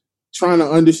to trying to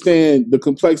understand the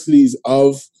complexities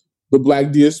of the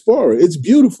Black diaspora. It's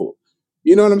beautiful.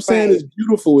 You know what I'm saying? Right. It's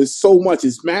beautiful. It's so much.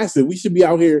 It's massive. We should be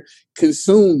out here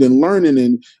consumed and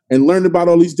learning and learn about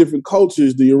all these different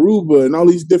cultures, the Yoruba and all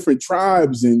these different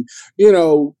tribes, and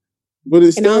but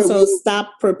instead, and also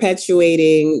stop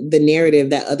perpetuating the narrative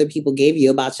that other people gave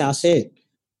you about y'all shit.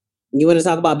 You want to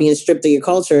talk about being stripped of your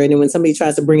culture, and then when somebody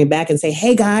tries to bring it back and say,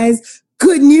 "Hey guys,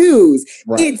 good news.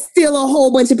 Right. It's still a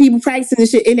whole bunch of people practicing this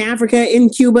shit in Africa, in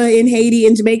Cuba, in Haiti,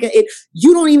 in Jamaica.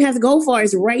 You don't even have to go far.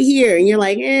 It's right here." And you're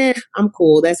like, I'm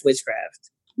cool. That's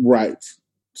witchcraft. Right.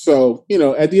 So,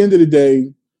 at the end of the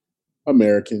day,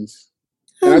 Americans.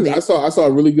 And I saw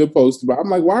a really good post about, I'm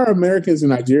like, why are Americans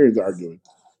and Nigerians arguing?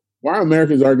 Why are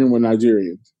Americans arguing with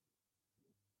Nigerians?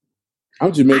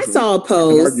 I'm Jamaican. I saw a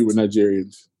post. Argue with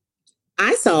Nigerians.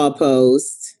 I saw a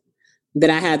post that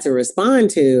I had to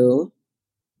respond to.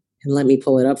 And let me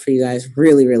pull it up for you guys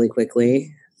really, really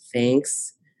quickly.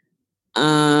 Thanks.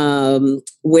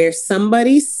 Where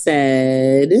somebody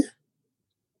said,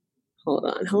 hold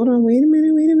on, wait a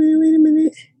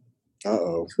minute.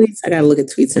 Uh-oh. Tweets, I gotta look at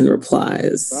tweets and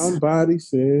replies. Somebody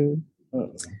said,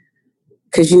 uh-oh.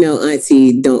 Because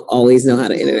Auntie don't always know how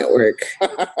the internet work.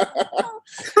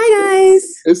 Hi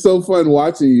guys. It's so fun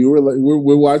watching you.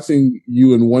 We're watching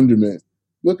you in wonderment.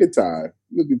 Look at Ty,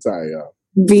 y'all.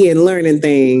 Learning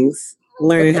things,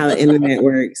 learning how the internet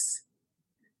works.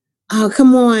 Oh,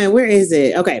 come on. Where is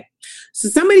it? Okay. So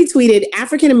somebody tweeted,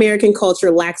 African American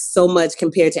culture lacks so much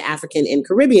compared to African and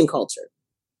Caribbean culture.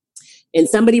 And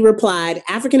somebody replied,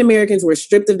 African Americans were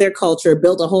stripped of their culture,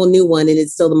 built a whole new one, and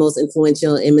it's still the most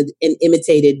influential and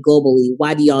imitated globally.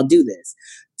 Why do y'all do this?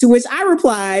 To which I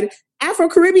replied,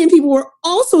 Afro-Caribbean people were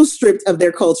also stripped of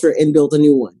their culture and built a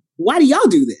new one. Why do y'all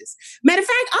do this? Matter of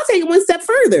fact, I'll take it one step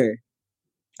further.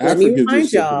 Let me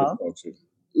remind y'all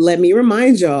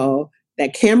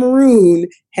that Cameroon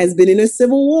has been in a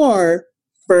civil war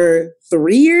for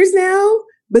 3 years now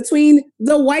between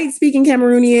the white-speaking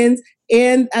Cameroonians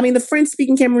and, the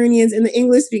French-speaking Cameroonians and the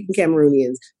English-speaking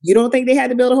Cameroonians. You don't think they had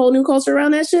to build a whole new culture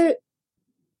around that shit?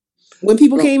 When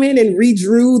people came in and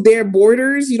redrew their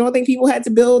borders, you don't think people had to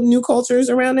build new cultures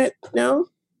around it? No?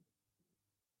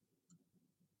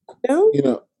 No?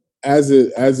 As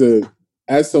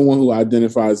someone who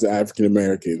identifies as African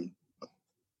American,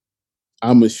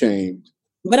 I'm ashamed.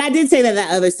 But I did say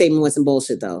that other statement was some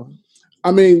bullshit, though.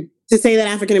 To say that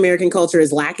African American culture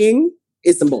is lacking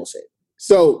is some bullshit.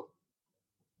 So,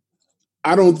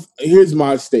 here's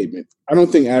my statement. I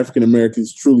don't think African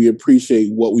Americans truly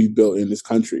appreciate what we've built in this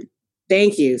country.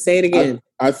 Thank you. Say it again.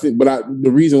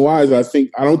 The reason why is I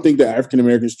don't think that African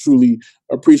Americans truly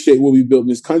appreciate what we built in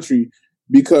this country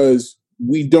because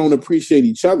we don't appreciate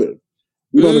each other.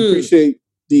 We don't appreciate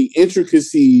the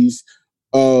intricacies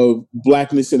of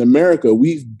Blackness in America.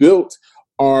 We've built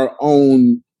our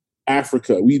own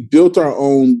Africa. We built our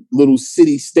own little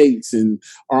city states and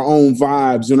our own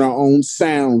vibes and our own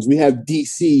sounds. We have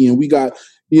DC and we got,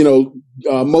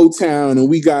 Motown and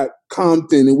we got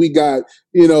Compton and we got,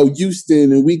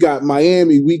 Houston and we got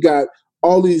Miami. We got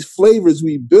all these flavors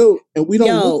we built and we don't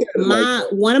look at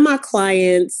it one of my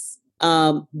clients,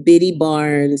 Biddy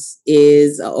Barnes,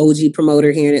 is an OG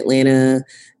promoter here in Atlanta.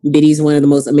 Biddy's one of the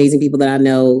most amazing people that I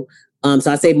know.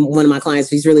 So I say one of my clients,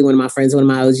 he's really one of my friends, one of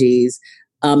my OGs.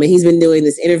 And he's been doing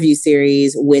this interview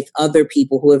series with other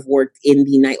people who have worked in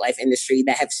the nightlife industry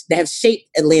that have shaped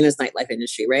Atlanta's nightlife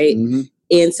industry, right? Mm-hmm.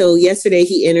 And so yesterday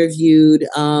he interviewed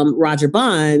Roger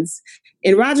Bonds,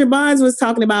 And Roger Bonds was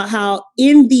talking about how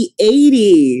in the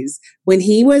 80s, when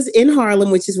he was in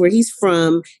Harlem, which is where he's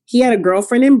from, he had a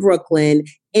girlfriend in Brooklyn,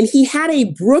 and he had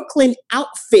a Brooklyn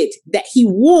outfit that he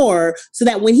wore so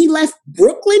that when he left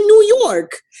Brooklyn, New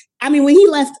York, when he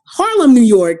left Harlem, New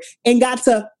York, and got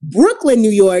to Brooklyn,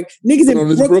 New York, niggas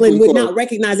in Brooklyn would not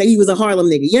recognize that he was a Harlem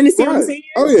nigga. You understand what I'm saying?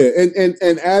 Oh, yeah.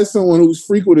 And as someone who's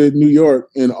frequented New York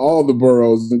in all the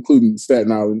boroughs, including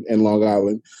Staten Island and Long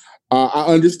Island, I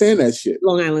understand that shit.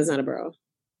 Long Island's not a borough.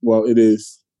 Well, it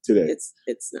is today.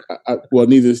 It's not. Well,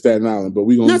 neither is Staten Island, but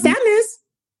we're going to... No, Staten is.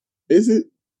 Is it?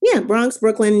 Yeah, Bronx,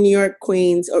 Brooklyn, New York,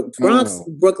 Queens, or Bronx,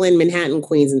 Brooklyn, Manhattan,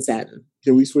 Queens, and Staten.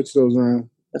 Can we switch those around?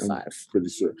 The 5. Pretty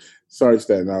sure. Sorry,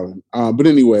 Staten Island. But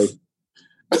anyway,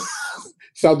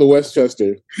 shout to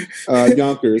Westchester,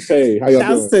 Yonkers. Hey, how y'all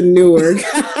doing? Shouts to Newark.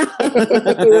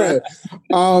 Right.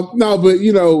 No, but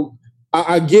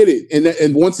I get it,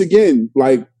 and once again,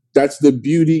 like that's the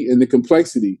beauty and the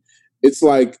complexity. It's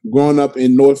like growing up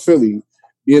in North Philly.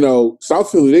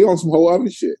 South Philly, they on some whole other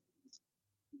shit.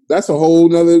 That's a whole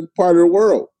nother part of the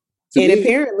world. And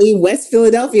apparently West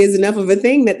Philadelphia is enough of a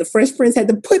thing that the Fresh Prince had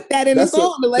to put that in the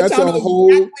song to let y'all know. That's a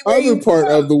whole other part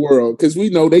of the world, because we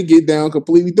know they get down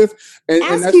completely different.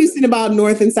 Ask Houston about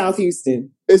North and South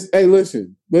Houston. Hey,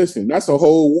 listen. That's a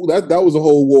whole that was a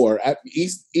whole war at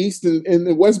East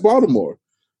and West Baltimore.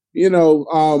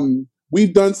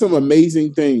 We've done some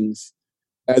amazing things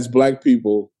as Black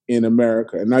people in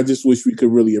America, and I just wish we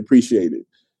could really appreciate it.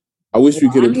 I wish we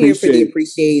could appreciate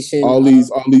all these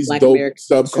Black dope American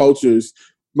subcultures.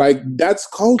 Like, that's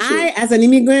culture. I, as an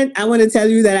immigrant, I want to tell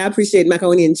you that I appreciate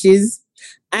macaroni and cheese.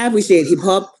 I appreciate hip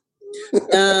hop.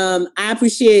 I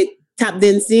appreciate tap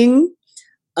dancing.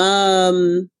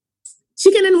 Chicken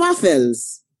and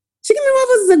waffles. Chicken and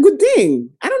waffles is a good thing.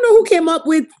 I don't know who came up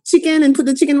with chicken and put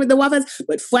the chicken with the waffles,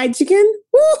 but fried chicken,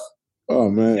 woo! Oh,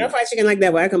 man. I fried chicken like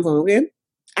that where I come from, okay?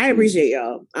 I appreciate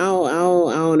y'all. I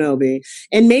don't know, B.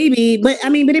 And maybe, but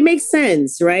it makes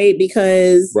sense, right?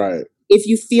 Because if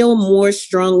you feel more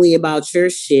strongly about your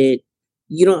shit,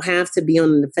 you don't have to be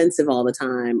on the defensive all the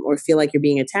time or feel like you're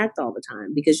being attacked all the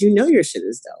time because your shit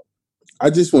is dope. I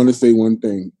just want to say one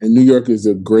thing, and New York is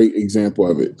a great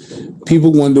example of it.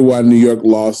 People wonder why New York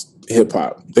lost hip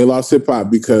hop. They lost hip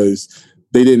hop because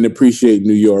they didn't appreciate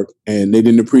New York and they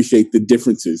didn't appreciate the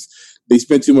differences. They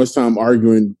spent too much time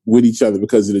arguing with each other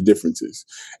because of the differences.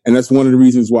 And that's one of the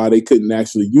reasons why they couldn't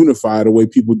actually unify the way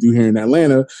people do here in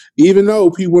Atlanta, even though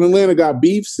people in Atlanta got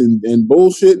beefs and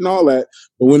bullshit and all that.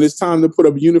 But when it's time to put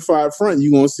up a unified front,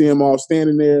 you're going to see them all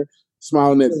standing there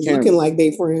smiling at the camera. Looking like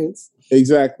they friends.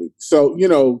 Exactly. So,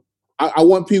 I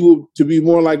want people to be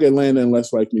more like Atlanta and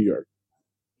less like New York.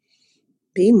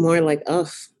 Be more like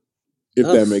us. If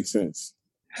that makes sense.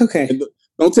 Okay. And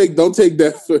don't take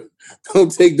that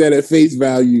at face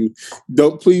value.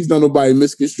 Please don't nobody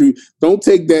misconstrue. Don't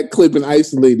take that clip and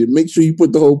isolate it. Make sure you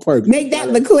put the whole part. Make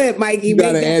that the clip, Mikey. You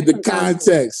gotta add the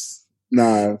context.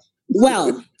 Nah.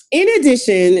 Well, in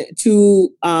addition to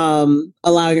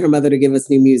allowing her mother to give us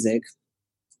new music,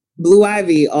 Blue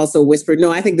Ivy also whispered,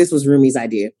 no, I think this was Rumi's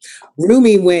idea.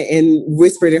 Rumi went and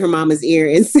whispered in her mama's ear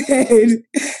and said,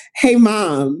 hey,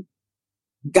 Mom,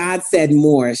 God said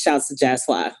more. Shouts to Jazz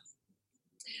Fly.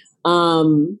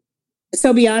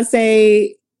 So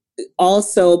Beyonce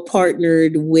also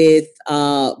partnered with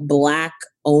Black-owned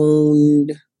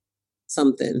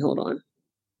something. Hold on.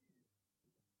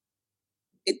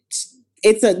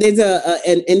 There's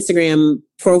an Instagram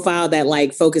profile that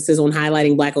like focuses on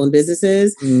highlighting Black-owned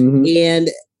businesses. Mm-hmm. And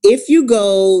if you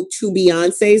go to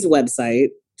Beyonce's website,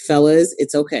 fellas,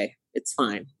 it's okay. It's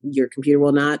fine. Your computer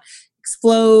will not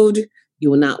explode. You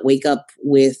will not wake up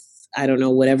with, I don't know,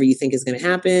 whatever you think is going to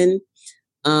happen.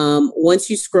 Once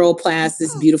you scroll past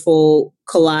this beautiful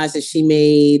collage that she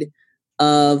made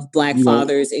of Black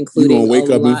fathers, including you're gonna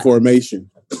wake up in formation.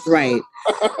 Right.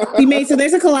 So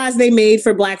there's a collage they made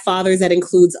for Black fathers that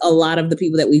includes a lot of the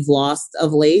people that we've lost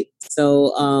of late.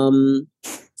 So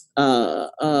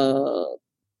Alton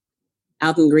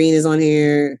Green is on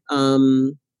here.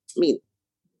 Is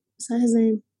that his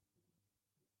name?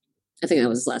 I think that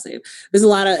was his last name. It's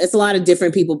a lot of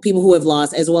different people who have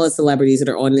lost, as well as celebrities that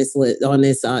are on this list,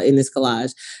 in this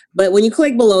collage. But when you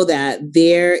click below that,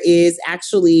 there is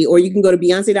actually, or you can go to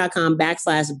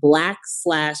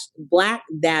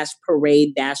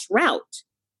Beyonce.com/black-parade-route.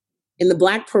 And the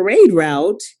Black Parade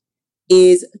route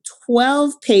is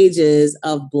 12 pages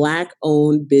of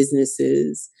Black-owned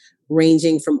businesses,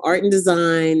 ranging from art and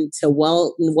design to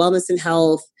wellness and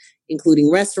health, including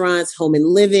restaurants, home and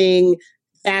living,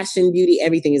 fashion, beauty,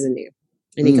 everything is in there.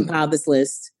 And they compiled this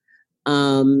list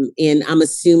And I'm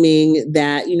assuming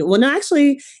that, well, no,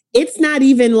 actually, it's not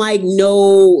even like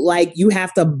you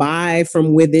have to buy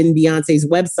from within Beyonce's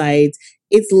website.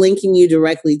 It's linking you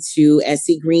directly to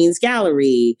SC Green's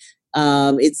gallery.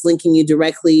 It's linking you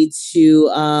directly to,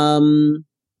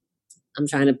 I'm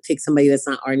trying to pick somebody that's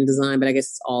not art and design, but I guess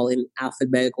it's all in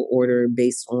alphabetical order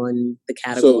based on the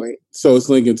category. So it's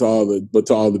linking to all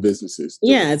the businesses.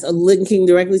 Yeah, it's linking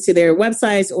directly to their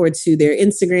websites or to their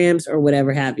Instagrams or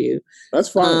whatever have you. That's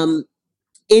fine.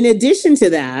 In addition to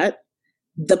that,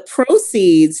 the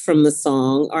proceeds from the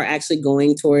song are actually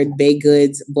going toward Bay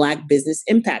Good's Black Business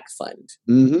Impact Fund.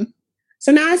 Mm-hmm.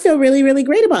 So now I feel really, really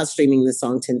great about streaming this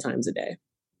song 10 times a day,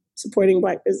 supporting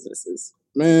Black businesses.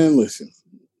 Man, listen.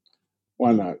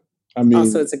 Why not? I mean,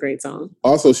 also, it's a great song.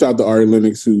 Also, shout out to Ari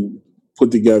Lennox, who put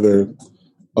together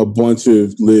a bunch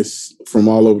of lists from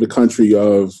all over the country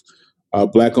of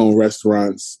Black-owned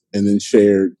restaurants, and then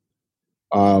shared.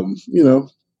 I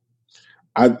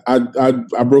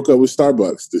broke up with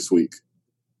Starbucks this week.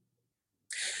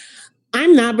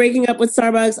 I'm not breaking up with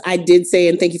Starbucks. I did say,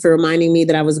 and thank you for reminding me,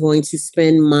 that I was going to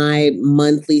spend my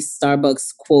monthly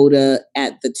Starbucks quota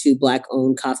at the 2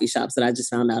 Black-owned coffee shops that I just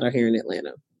found out are here in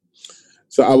Atlanta.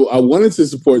 So I wanted to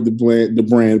support the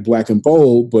brand Black and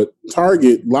Bold, but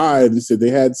Target lied and said they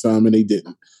had some and they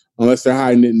didn't, unless they're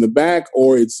hiding it in the back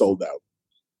or it's sold out.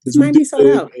 It might be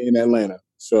sold out in Atlanta.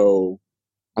 So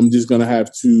I'm just gonna have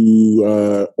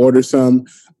to order some.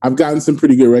 I've gotten some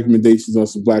pretty good recommendations on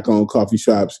some Black-owned coffee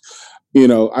shops.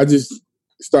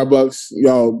 Starbucks,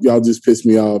 y'all just pissed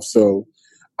me off. So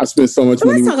I spent so much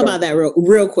money. Let's talk about that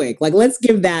real quick. Like, let's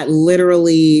give that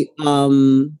literally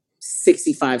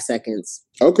 65 seconds.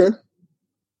 Okay.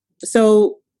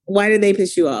 So why did they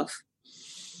piss you off?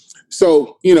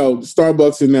 So,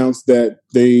 Starbucks announced that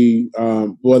they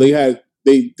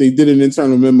did an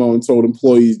internal memo and told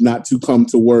employees not to come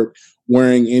to work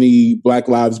wearing any Black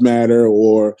Lives Matter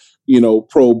or,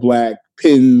 pro-Black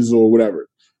pins or whatever.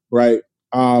 Right.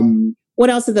 What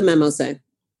else did the memo say?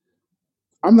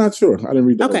 I'm not sure. I didn't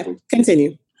read that. Okay.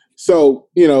 Continue. So,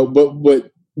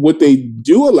 but what they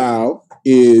do allow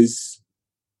is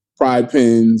pride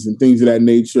pins and things of that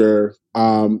nature.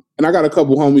 And I got a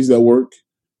couple homies that work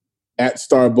at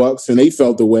Starbucks and they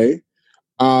felt the way.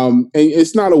 And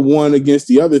it's not a one against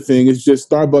the other thing. It's just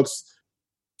Starbucks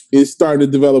is starting to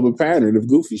develop a pattern of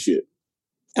goofy shit.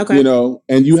 Okay.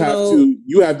 And you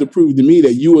have to prove to me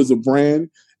that you as a brand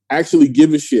actually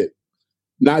give a shit.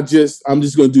 Not just, I'm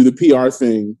just going to do the PR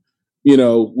thing.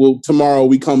 Tomorrow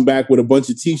we come back with a bunch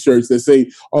of t-shirts that say,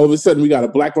 all of a sudden we got a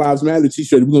Black Lives Matter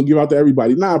t-shirt we're going to give out to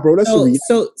everybody. Nah, bro, that's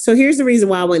so here's the reason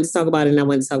why I wanted to talk about it, and I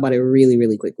wanted to talk about it really,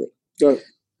 really quickly. Go ahead.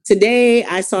 Today,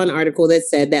 I saw an article that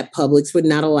said that Publix would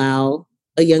not allow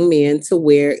a young man to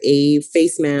wear a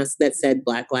face mask that said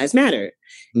Black Lives Matter.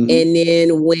 Mm-hmm. And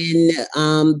then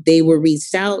when they were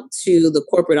reached out to, the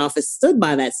corporate office stood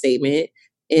by that statement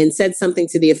and said something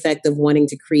to the effect of wanting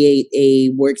to create a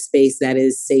workspace that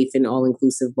is safe and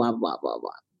all-inclusive, blah, blah, blah, blah.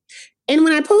 And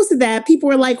when I posted that, people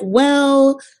were like,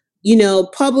 well,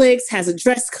 Publix has a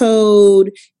dress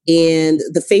code and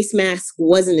the face mask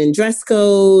wasn't in dress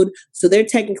code, so they're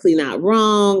technically not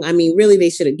wrong. I mean, really, they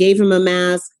should have gave him a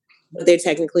mask, but they're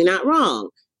technically not wrong.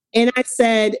 And I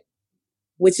said,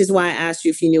 which is why I asked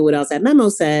you if you knew what else that memo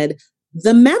said.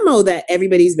 The memo that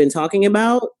everybody's been talking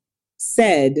about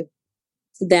said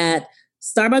that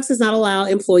Starbucks does not allow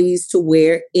employees to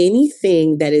wear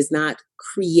anything that is not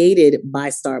created by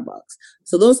Starbucks.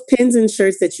 So those pins and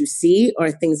shirts that you see are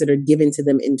things that are given to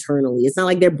them internally. It's not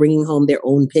like they're bringing home their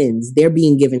own pins. They're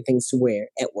being given things to wear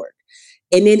at work.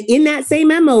 And then in that same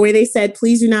memo where they said,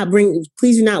 please do not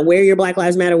wear your Black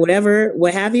Lives Matter, whatever,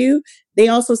 what have you. They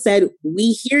also said,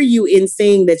 we hear you in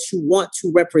saying that you want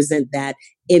to represent that,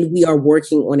 and we are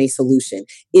working on a solution.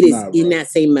 It is in that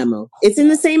same memo. It's in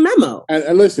the same memo.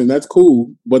 And listen, that's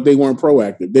cool, but they weren't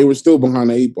proactive. They were still behind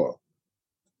the 8 ball.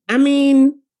 I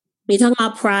mean, you're talking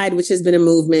about Pride, which has been a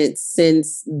movement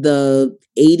since the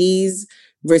 80s,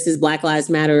 versus Black Lives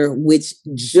Matter, which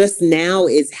just now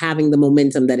is having the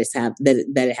momentum that it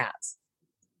has.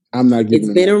 I'm not giving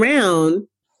It's been around.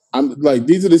 I'm like,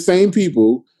 these are the same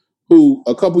people who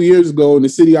a couple years ago in the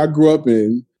city I grew up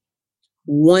in,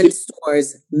 one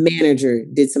store's manager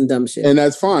did some dumb shit. And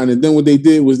that's fine. And then what they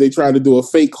did was they tried to do a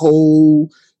fake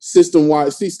whole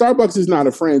system-wide. See, Starbucks is not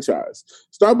a franchise.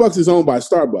 Starbucks is owned by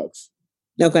Starbucks.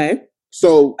 Okay.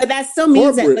 So, but that still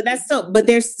means but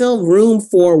there's still room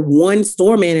for one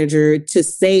store manager to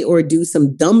say or do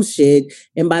some dumb shit.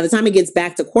 And by the time it gets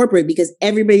back to corporate, because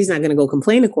everybody's not going to go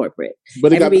complain to corporate,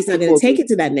 but everybody's not going to take it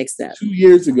to that next step. 2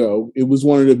 years ago, it was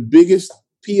one of the biggest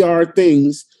PR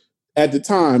things at the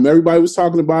time. Everybody was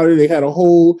talking about it. They had a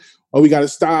whole, we got to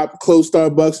stop, close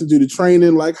Starbucks and do the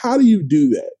training. Like, how do you do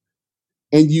that?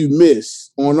 And you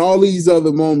miss on all these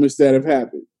other moments that have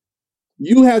happened.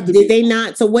 You have to. Did they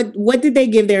not? So what did they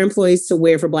give their employees to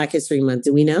wear for Black History Month?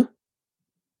 Do we know?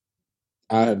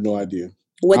 I have no idea.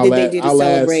 What did they do to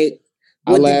celebrate?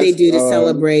 What did they do to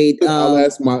celebrate? I'll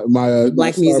ask my Black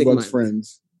my Music Starbucks Month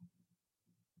friends.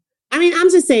 I mean, I'm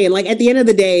just saying, like, at the end of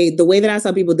the day, the way that I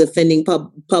saw people defending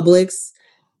Publix is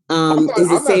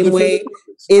the same way.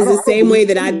 Is the same way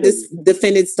that I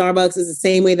defended Starbucks. Is the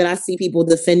same way that I see people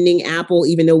defending Apple,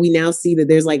 even though we now see that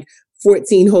there's like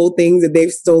 14 whole things that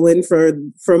they've stolen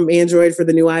from Android for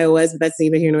the new iOS. But that's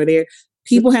neither here nor there.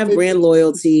 People have brand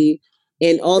loyalty.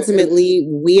 And ultimately,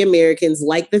 we Americans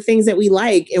like the things that we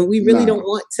like, and we really don't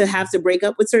want to have to break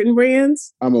up with certain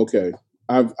brands. I'm okay.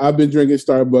 I've been drinking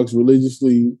Starbucks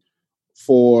religiously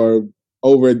for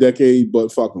over a decade,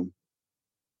 but fuck them.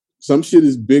 Some shit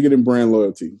is bigger than brand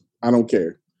loyalty. I don't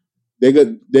care.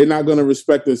 They're not going to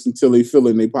respect us until they fill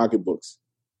in their pocketbooks.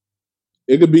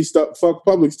 It could be fuck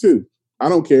Publix too. I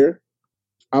don't care.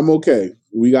 I'm okay.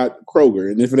 We got Kroger,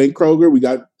 and if it ain't Kroger, we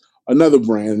got another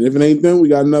brand. And if it ain't them, we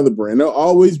got another brand. There'll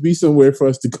always be somewhere for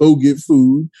us to go get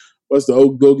food, for us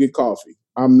to go get coffee.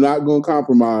 I'm not going to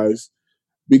compromise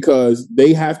because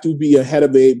they have to be ahead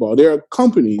of the eight ball. There are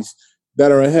companies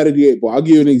that are ahead of the eight ball. I'll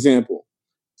give you an example.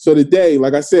 So today,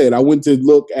 like I said, I went to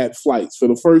look at flights for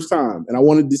the first time, and I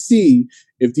wanted to see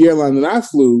if the airline that I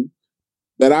flew,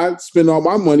 that I spend all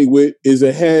my money with, is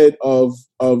ahead of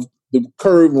the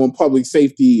curve on public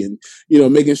safety and, you know,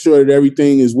 making sure that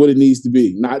everything is what it needs to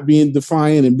be, not being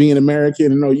defiant and being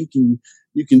American and no, you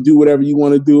can do whatever you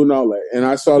want to do and all that. And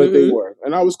I saw that they were,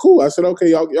 and I was cool. I said, okay,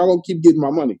 y'all gonna keep getting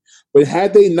my money. But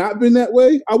had they not been that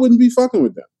way, I wouldn't be fucking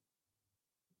with them.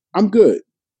 I'm good.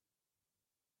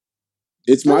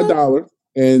 It's my dollar,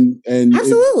 and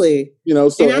absolutely, you know.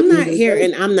 So and I'm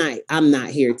not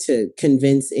here to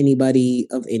convince anybody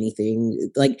of anything.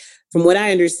 Like, from what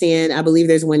I understand, I believe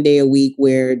there's one day a week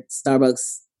where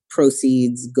Starbucks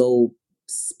proceeds go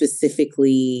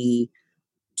specifically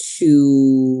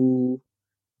to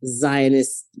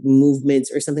Zionist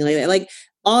movements or something like that. Like,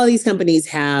 all these companies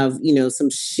have, you know, some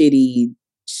shitty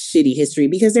history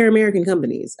because they're American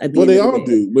companies. Well, they all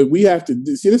do, but we have to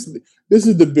see this. This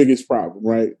is the biggest problem,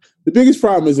 right? The biggest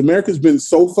problem is America's been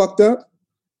so fucked up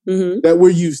that we're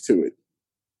used to it.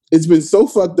 It's been so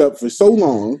fucked up for so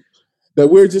long that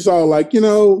we're just all like, you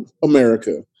know,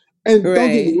 America. And don't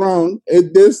get me wrong,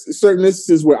 there's certain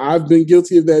instances where I've been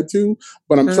guilty of that too,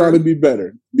 but I'm trying to be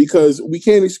better because we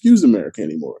can't excuse America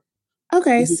anymore.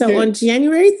 Okay, so on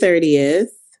January 30th,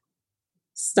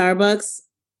 Starbucks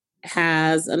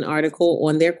has an article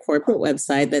on their corporate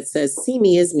website that says, "See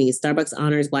me as me. Starbucks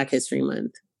honors Black History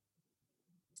Month."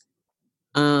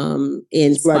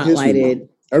 In spotlighted.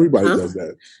 Everybody does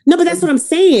that. No, but that's what I'm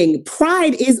saying.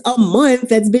 Pride is a month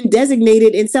that's been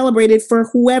designated and celebrated for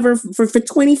whoever for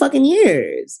 20 fucking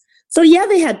years. So yeah,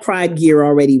 they had Pride gear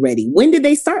already ready. When did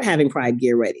they start having Pride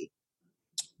gear ready?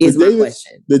 Is my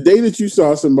question. The day that you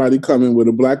saw somebody come in with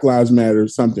a Black Lives Matter or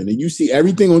something, and you see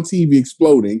everything on TV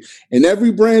exploding, and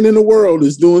every brand in the world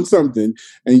is doing something,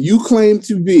 and you claim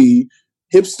to be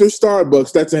hipster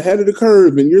Starbucks that's ahead of the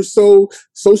curve, and you're so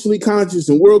socially conscious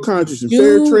and world conscious and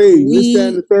fair trade, and this, that,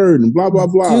 and the third, and blah, blah,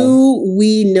 blah. Do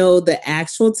we know the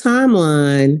actual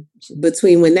timeline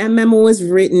between when that memo was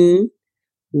written,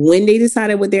 when they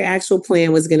decided what their actual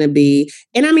plan was going to be?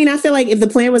 And I mean, I feel like if the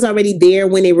plan was already there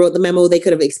when they wrote the memo, they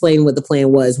could have explained what the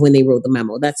plan was when they wrote the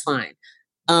memo. That's fine.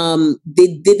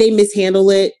 Did they mishandle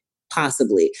it?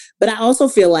 Possibly. But I also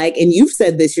feel like, and you've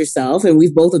said this yourself, and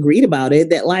we've both agreed about it,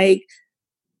 that like,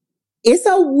 it's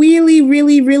a really,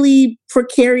 really, really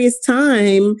precarious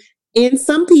time. And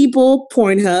some people,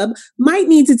 Pornhub, might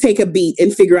need to take a beat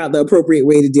and figure out the appropriate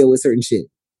way to deal with certain shit.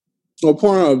 Well,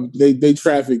 Pornhub, they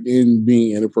traffic in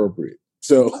being inappropriate.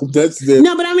 So that's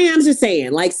No, but I mean, I'm just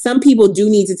saying, like, some people do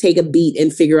need to take a beat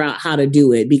and figure out how to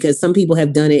do it because some people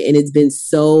have done it and it's been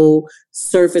so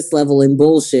surface level and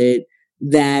bullshit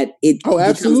that it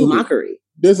becomes a mockery.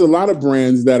 There's a lot of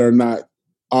brands that are not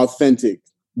authentic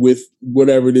with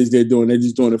whatever it is they're doing. They're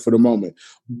just doing it for the moment.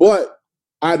 But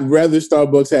I'd rather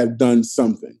Starbucks have done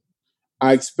something.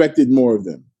 I expected more of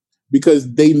them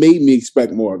because they made me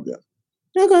expect more of them.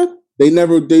 Okay.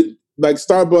 Like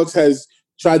Starbucks has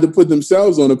tried to put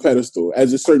themselves on a pedestal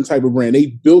as a certain type of brand. They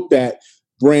built that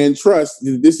brand trust.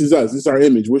 This is us. This is our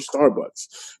image. We're Starbucks.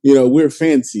 You know, we're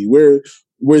fancy. We're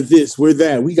this, we're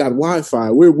that. We got Wi-Fi.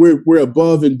 We're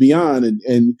above and beyond,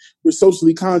 and we're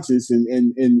socially conscious,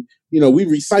 and you know, we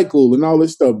recycle and all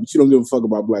this stuff. But you don't give a fuck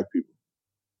about Black people.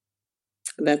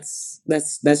 That's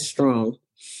strong.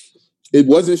 It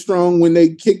wasn't strong when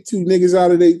they kicked two niggas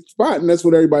out of their spot, and that's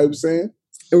what everybody was saying.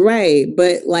 Right.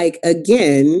 But like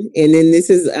again, and then this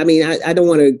is, I mean, I don't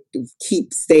want to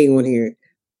keep staying on here.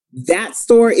 That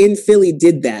store in Philly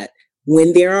did that.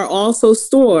 When there are also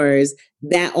stores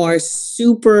that are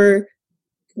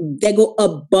that go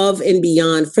above and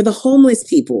beyond for the homeless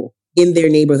people in their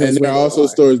neighborhoods. And there are also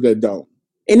stores that don't.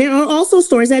 And there are also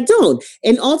stores that don't.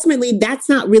 And ultimately, that's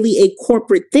not really a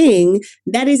corporate thing.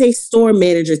 That is a store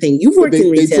manager thing. You've worked in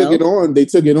retail. They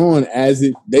took it on as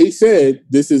it. They said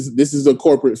this is a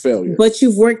corporate failure. But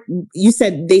you've worked. You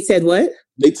said they said what?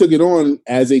 They took it on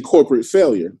as a corporate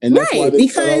failure, and that's why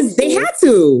because they had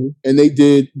to. And they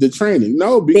did the training.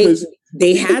 No, because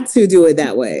they had to do it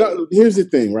that way. No, here's the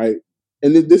thing, right?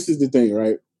 And this is the thing,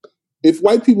 right? If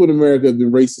white people in America have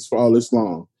been racist for all this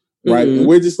long. Right. Mm-hmm. And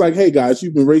we're just like, hey, guys,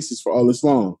 you've been racist for all this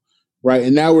long. Right.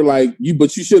 And now we're like,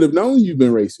 but you should have known you've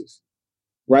been racist.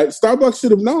 Right. Starbucks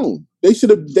should have known.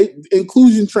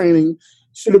 Inclusion training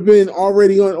should have been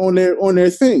already on their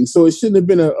thing. So it shouldn't have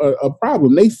been a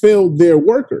problem. They failed their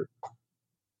worker.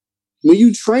 When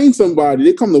you train somebody,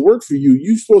 they come to work for you.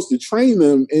 You're supposed to train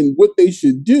them in what they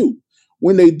should do.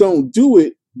 When they don't do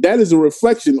it, that is a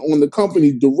reflection on the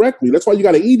company directly. That's why you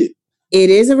got to eat it. It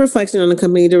is a reflection on the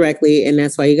company directly, and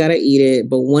that's why you got to eat it.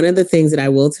 But one of the things that I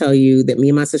will tell you that me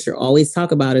and my sister always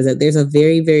talk about is that there's a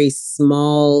very, very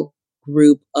small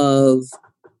group of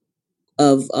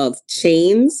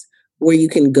chains where you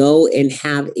can go and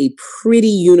have a pretty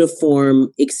uniform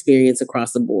experience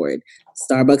across the board.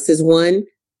 Starbucks is one.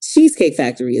 Cheesecake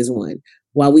Factory is one.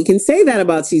 While we can say that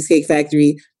about Cheesecake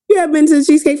Factory, you have been to the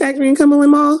Cheesecake Factory in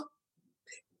Cumberland Mall?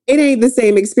 It ain't the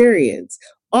same experience.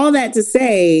 All that to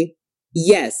say,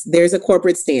 yes, there's a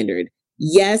corporate standard.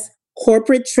 Yes,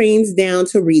 corporate trains down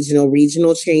to regional.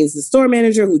 Regional trains the store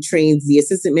manager, who trains the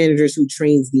assistant managers, who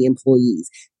trains the employees.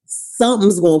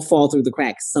 Something's going to fall through the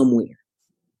cracks somewhere.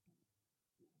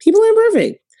 People aren't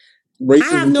perfect. Racism,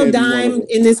 I have no dime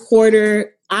in this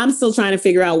quarter. I'm still trying to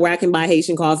figure out where I can buy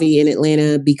Haitian coffee in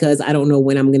Atlanta because I don't know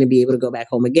when I'm going to be able to go back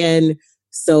home again.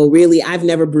 So really, I've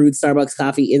never brewed Starbucks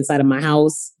coffee inside of my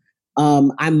house.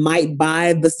 I might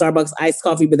buy the Starbucks iced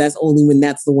coffee, but that's only when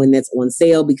that's the one that's on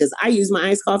sale because I use my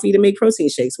iced coffee to make protein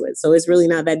shakes with. So it's really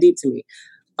not that deep to me.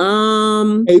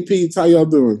 Hey, Pete, how y'all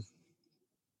doing?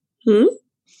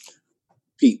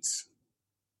 Pete's.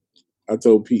 I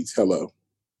told Pete's hello.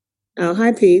 Oh,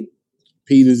 hi, Pete.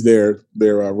 Pete is their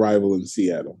rival in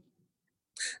Seattle.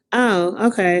 Oh,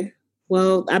 okay.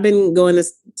 Well, I've been going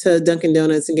to Dunkin'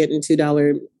 Donuts and getting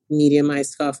 $2 medium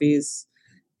iced coffees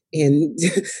and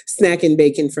snacking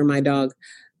bacon for my dog.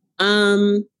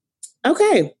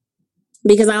 Okay.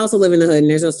 Because I also live in the hood and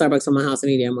there's no Starbucks on my house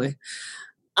any damn way.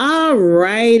 All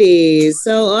righty.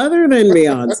 So other than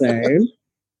Beyonce,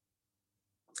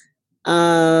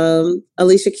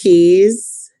 Alicia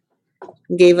Keys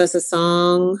gave us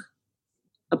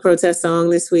a protest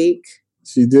song this week.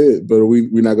 She did, but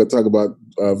we're not going to talk about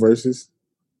verses?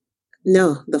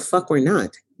 No, the fuck we're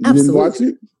not. You Absolutely. Didn't watch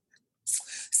it?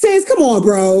 Sis, come on,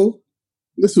 bro.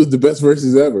 This was the best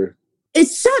verses ever.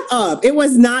 Shut up. It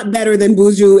was not better than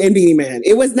Buju and Beanie Man.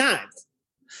 It was not.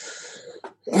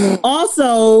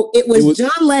 Also, it was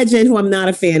John Legend, who I'm not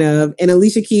a fan of, and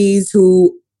Alicia Keys,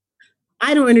 who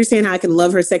I don't understand how I can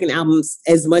love her second album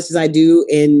as much as I do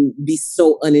and be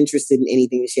so uninterested in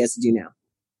anything that she has to do now.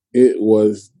 It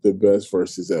was the best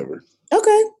verses ever.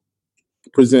 Okay.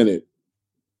 Presented.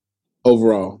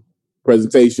 Overall.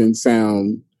 Presentation,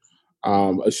 sound,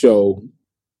 a show.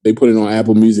 They put it on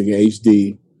Apple Music in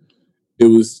HD. It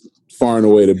was far and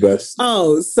away the best.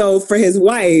 Oh, so for his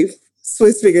wife,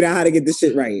 Swiss figured out how to get this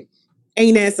shit right.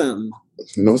 Ain't that something?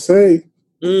 No say.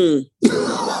 Ain't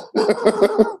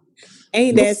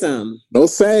that something? No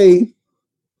say.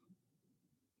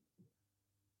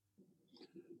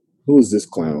 Who is this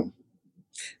clown?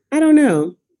 I don't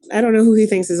know. I don't know who he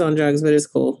thinks is on drugs, but it's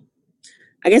cool.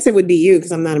 I guess it would be you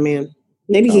because I'm not a man.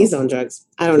 Maybe he's on drugs.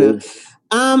 I don't know.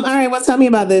 All right. Well, tell me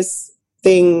about this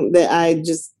thing that I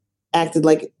just acted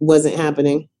like it wasn't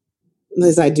happening,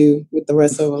 as I do with the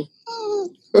rest of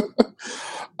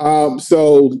them.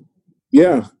 So,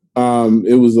 yeah,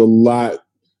 it was a lot.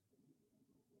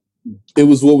 It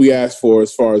was what we asked for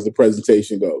as far as the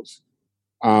presentation goes.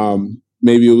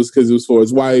 Maybe it was because it was for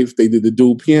his wife. They did the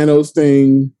dual pianos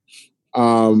thing.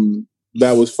 That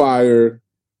was fire.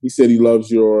 He said he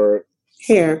loves your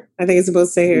hair. I think it's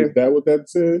supposed to say hair. Is that what that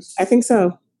says? I think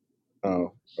so.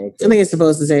 Oh, okay. I think it's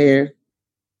supposed to say hair.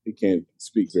 He can't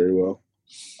speak very well.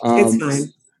 It's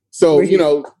fine. So,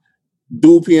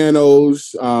 dual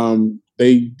pianos.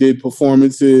 They did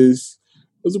performances.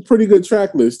 was a pretty good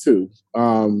track list too.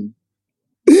 Yeah.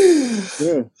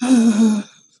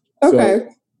 Okay. So,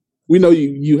 we know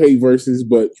you hate verses,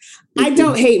 but I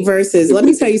don't hate verses. Let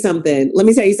me tell you something.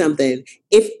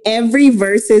 If every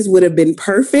verses would have been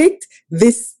perfect,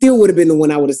 this still would have been the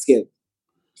one I would have skipped.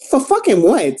 For fucking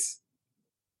what?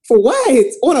 For what?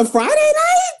 On a Friday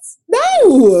night?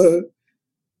 No.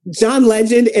 John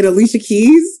Legend and Alicia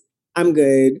Keys? I'm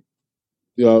good.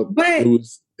 Yeah, but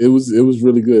it was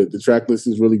really good. The track list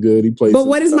is really good. He played. But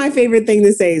what is my favorite thing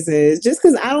to say, sis? Just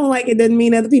because I don't like it doesn't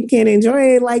mean other people can't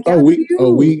enjoy it. Like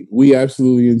we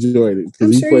absolutely enjoyed it.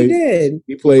 I'm sure you did.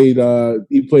 He played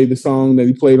the song that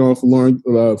he played on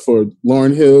for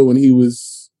Lauryn Hill when he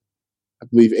was, I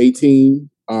believe, 18.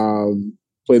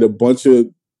 Played a bunch of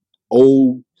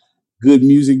old good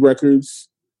music records.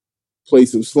 Played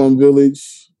some Slum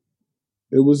Village.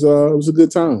 It was a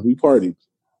good time. We partied.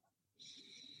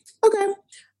 Okay.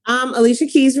 Alicia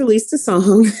Keys released a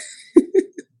song.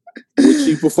 Which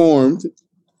she performed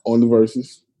on the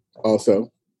verses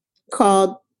also.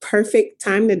 Called Perfect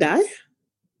Time to Die?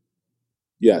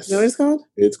 Yes. You know what it's called?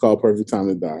 It's called Perfect Time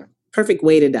to Die. Perfect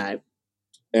Way to Die.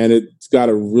 And it's got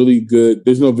a really good,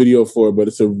 there's no video for it, but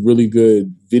it's a really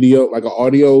good video, like an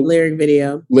audio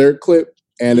lyric clip.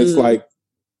 And it's like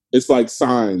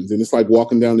signs, and it's like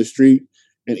walking down the street,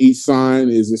 and each sign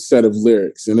is a set of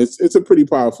lyrics. And it's a pretty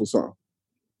powerful song.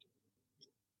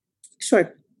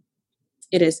 Sure.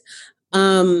 It is.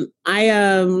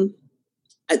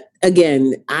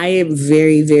 Again, I am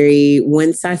very, very,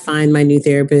 once I find my new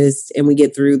therapist and we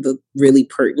get through the really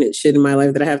pertinent shit in my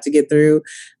life that I have to get through,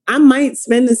 I might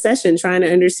spend the session trying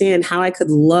to understand how I could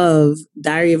love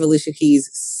Diary of Alicia Keys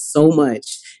so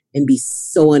much and be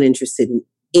so uninterested in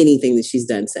anything that she's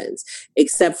done since,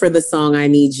 except for the song I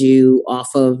Need You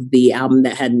off of the album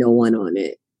that had no one on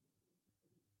it.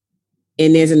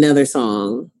 And there's another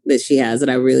song that she has that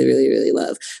I really, really, really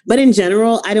love. But in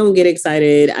general, I don't get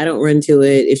excited. I don't run to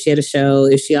it. If she had a show,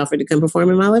 if she offered to come perform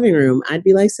in my living room, I'd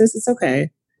be like, sis, it's okay.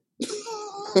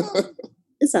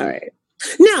 It's all right.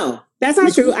 No, that's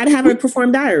not true. I'd have her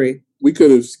perform Diary. We could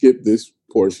have skipped this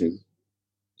portion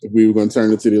if we were going to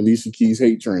turn it to the Alicia Keys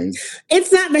hate train.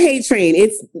 It's not the hate train.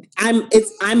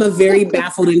 I'm a very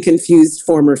baffled and confused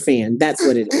former fan. That's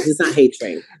what it is. It's not hate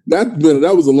train. That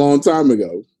was a long time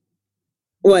ago.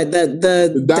 What,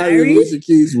 the Diary? Of Alicia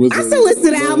Keys was. I still listen to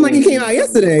the album like it came out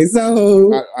yesterday.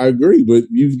 So I agree, but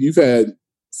you've had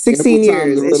 16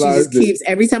 years, and she just keeps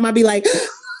every time I be like,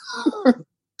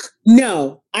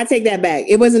 no, I take that back.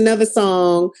 It was another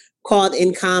song called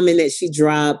In Common that she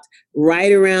dropped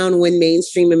right around when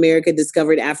mainstream America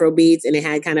discovered Afrobeats, and it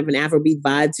had kind of an Afrobeat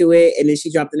vibe to it. And then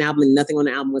she dropped an album, and nothing on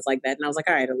the album was like that. And I was like,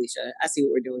 all right, Alicia, I see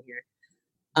what we're doing here.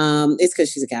 It's because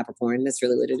she's a Capricorn. That's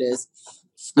really what it is.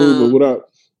 What up?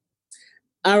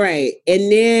 All right.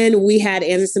 And then we had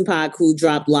Anderson .Paak, who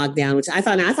dropped Lockdown, which I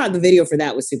thought the video for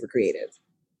that was super creative,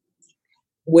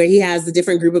 where he has the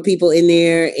different group of people in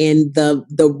there, and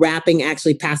the rapping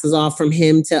actually passes off from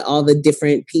him to all the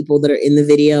different people that are in the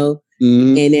video.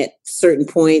 Mm-hmm. And at certain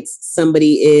points,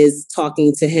 somebody is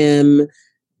talking to him,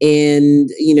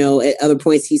 and, at other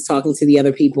points, he's talking to the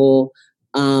other people.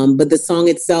 But the song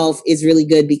itself is really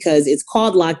good because it's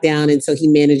called Lockdown. And so he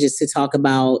manages to talk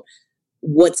about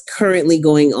what's currently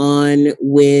going on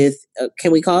with,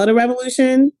 can we call it a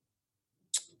revolution?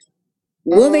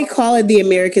 Will they call it the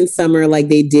American summer like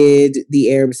they did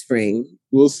the Arab Spring?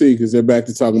 We'll see, because they're back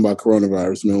to talking about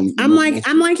coronavirus.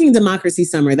 I'm liking democracy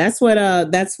summer. That's what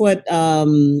Rock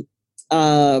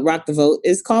the Vote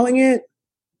is calling it.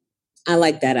 I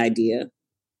like that idea.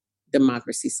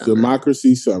 Democracy summer.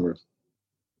 Democracy summer.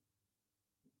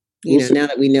 Now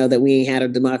that we know that we ain't had a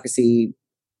democracy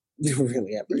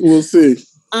really ever. We'll see.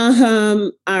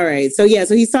 All right. So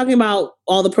he's talking about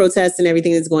all the protests and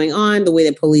everything that's going on, the way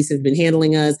that police have been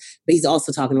handling us, but he's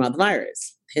also talking about the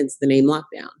virus, hence the name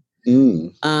Lockdown.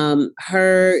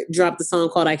 Her dropped the song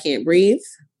called I Can't Breathe.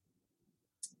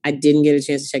 I didn't get a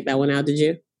chance to check that one out. Did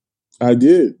you? I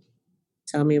did.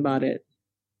 Tell me about it.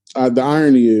 The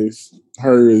irony is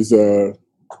her is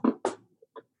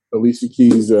Alicia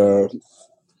Keys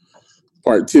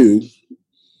part 2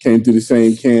 came through the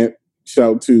same camp.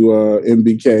 Shout to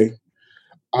MBK.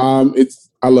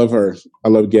 I love her. I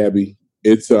love Gabby.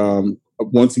 It's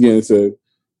once again, it's a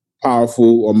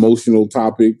powerful, emotional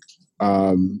topic,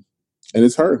 and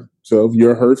it's her. So if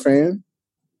you're her fan,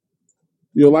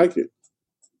 you'll like it.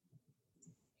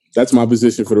 That's my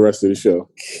position for the rest of the show.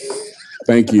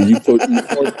 Thank you. You pushed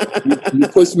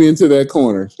me into that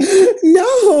corner.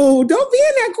 No, don't be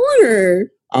in that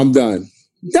corner. I'm done.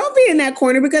 Don't be in that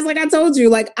corner because, like I told you,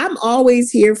 like I'm always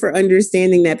here for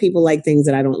understanding that people like things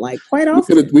that I don't like quite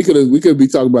often. We could be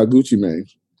talking about Gucci Mane.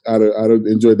 I'd have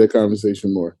enjoyed that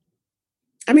conversation more.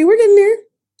 I mean, we're getting there.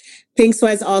 Pink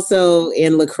Sweats also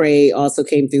and Lecrae also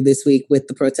came through this week with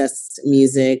the protest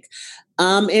music.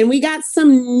 And we got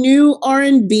some new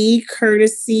R&B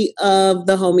courtesy of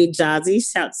the homie Jazzy.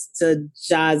 Shouts to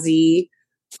Jazzy,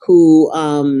 who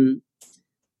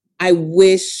I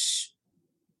wish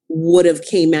would have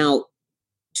came out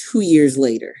 2 years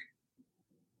later.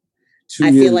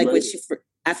 I feel like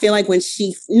when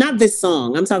she, not this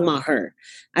song, I'm talking about her.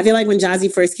 I feel like when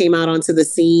Jazzy first came out onto the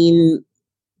scene,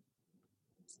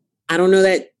 I don't know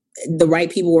that the right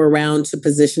people were around to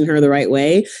position her the right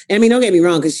way. And I mean, don't get me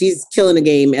wrong, because she's killing the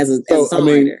game as a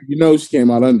songwriter. I mean, she came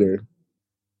out under.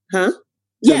 Huh?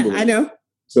 Yeah, I know.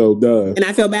 So, duh. And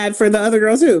I feel bad for the other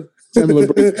girl, too.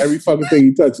 Timbaland breaks every fucking thing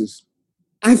he touches.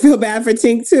 I feel bad for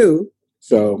Tink, too.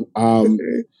 So,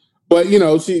 but,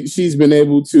 she's been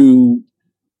able to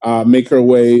make her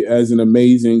way as an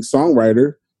amazing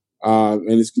songwriter and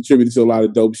it's contributed to a lot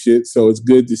of dope shit. So it's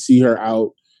good to see her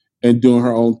out and doing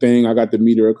her own thing. I got to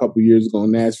meet her a couple years ago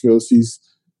in Nashville. She's,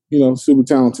 super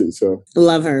talented. So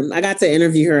love her. I got to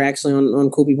interview her actually on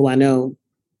Cool People I Know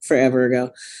forever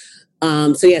ago.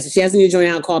 So she has a new joint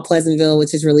out called Pleasantville,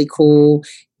 which is really cool.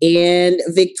 And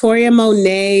Victoria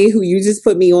Monet, who you just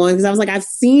put me on, because I was like, I've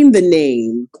seen the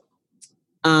name.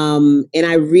 And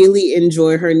I really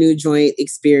enjoy her new joint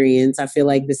Experience. I feel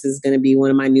like this is going to be one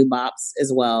of my new bops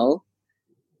as well.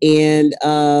 And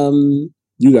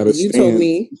you told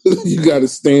me you got to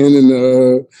stand in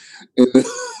the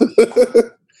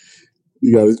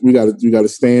we got to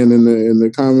stand in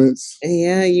the comments.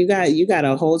 Yeah, you got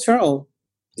a whole troll.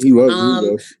 He loves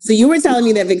you. So you were telling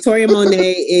me that Victoria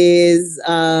Monet is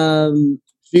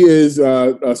she is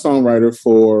a songwriter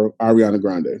for Ariana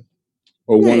Grande.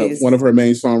 Or nice. one of her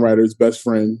main songwriters, best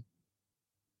friend.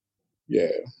 Yeah.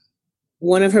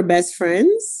 One of her best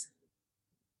friends?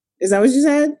 Is that what you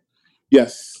said?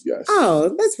 Yes.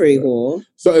 Oh, that's pretty cool.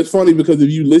 So it's funny because if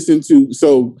you listen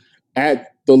to, at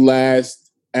the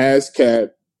last ASCAP,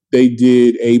 they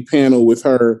did a panel with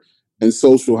her and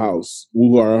Social House,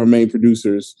 who are her main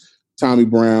producers, Tommy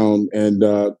Brown and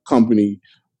company.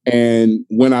 And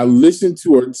when I listened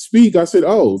to her speak, I said,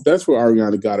 oh, that's where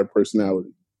Ariana got her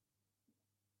personality.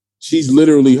 She's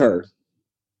literally her.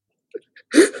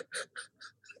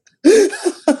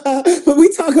 But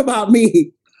we talk about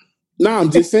me. No,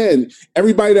 I'm just saying,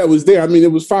 everybody that was there, I mean,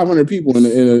 it was 500 people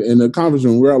in a conference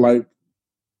room. We're all like,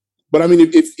 but I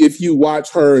mean, if you watch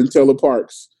her and Taylor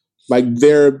Parks, like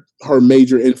they're her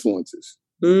major influences.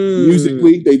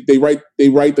 Musically, they write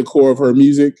the core of her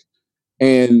music,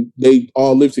 and they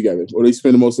all live together, or they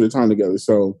spend most of the time together.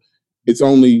 So it's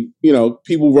only,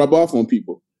 people rub off on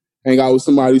people. Hang out with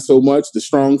somebody so much, the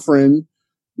strong friend,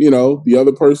 the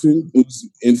other person who's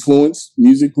influenced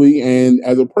musically and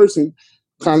as a person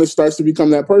kind of starts to become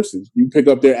that person. You pick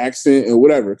up their accent and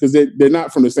whatever, because they're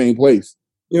not from the same place.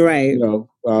 You're right.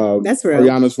 That's real.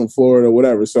 Ariana's from Florida or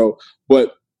whatever. So,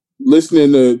 but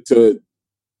listening to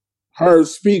her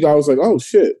speak, I was like, oh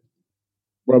shit,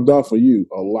 rubbed off on you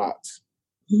a lot.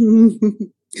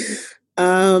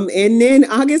 And then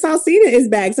August Alsina is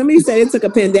back. Somebody said it took a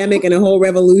pandemic and a whole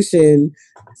revolution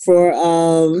for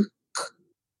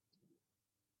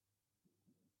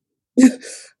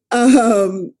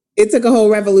it took a whole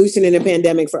revolution in a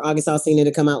pandemic for August Alsina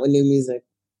to come out with new music.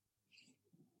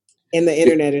 And the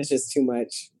internet is just too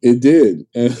much. It did.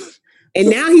 And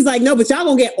now he's like, no, but y'all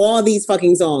gonna get all these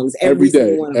fucking songs every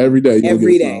day. Every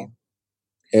day.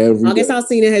 August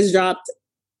Alsina has dropped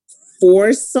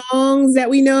 4 songs that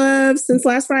we know of since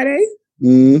last Friday.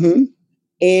 Mm-hmm.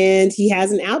 And he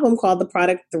has an album called The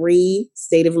Product 3,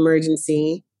 State of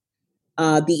Emergency.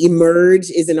 The Emerge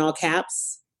is in all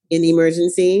caps in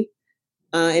Emergency.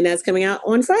 And that's coming out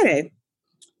on Friday.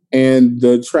 And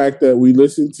the track that we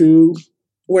listened to,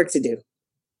 Work to Do.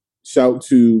 Shout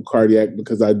to Cardiac,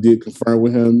 because I did confirm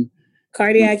with him.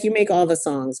 Cardiac, you make all the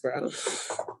songs, bro.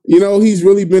 He's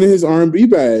really been in his R&B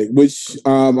bag, which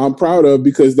I'm proud of,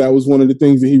 because that was one of the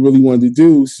things that he really wanted to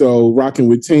do. So rocking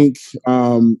with Tank,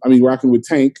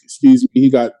 excuse me, he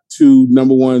got 2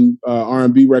 number 1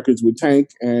 R&B records with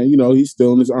Tank, and he's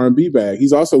still in his R&B bag.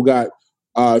 He's also got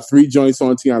 3 joints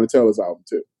on Tiana Taylor's album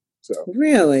too. So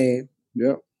really,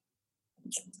 yeah.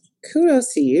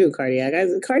 Kudos to you, Cardiac.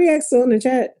 Cardiac's still in the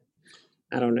chat.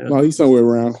 I don't know. No, he's somewhere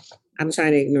around. I'm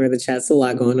trying to ignore the chat. It's a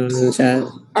lot going on in the chat.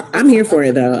 I'm here for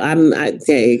it though.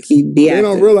 Keep be active. They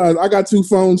don't realize I got 2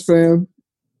 phones, fam.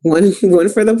 One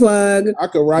for the plug. I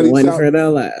karate one chop, for the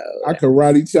loud. I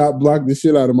karate chop block the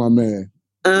shit out of my man.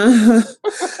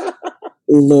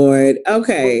 Lord.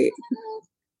 Okay.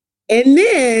 And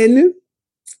then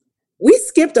we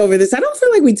skipped over this. I don't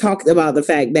feel like we talked about the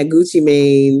fact that Gucci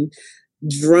Mane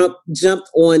jumped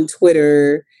on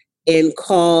Twitter and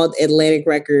called Atlantic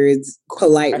Records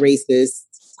polite racist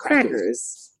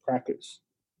crackers.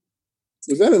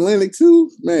 Was that Atlantic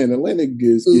too? Man, Atlantic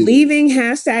is leaving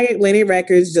hashtag Atlantic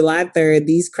Records July 3rd.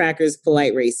 These crackers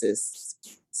polite racists.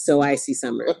 So icy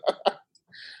summer.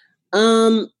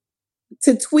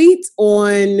 To tweet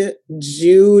on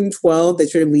June 12th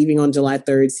that you're leaving on July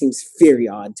 3rd seems very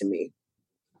odd to me.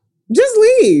 Just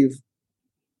leave.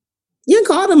 You can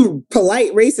call them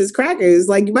polite racist crackers.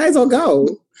 Like, you might as well go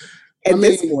at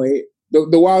this point.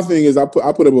 The wild thing is I put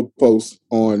up a post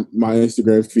on my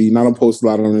Instagram feed, and I don't post a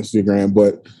lot on Instagram,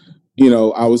 but, you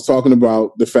know, I was talking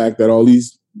about the fact that all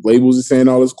these labels are saying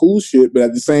all this cool shit, but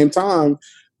at the same time,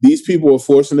 these people are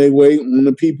forcing their way on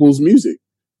the people's music.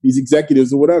 These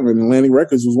executives or whatever, and Atlantic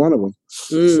Records was one of them.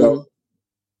 So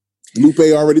Lupe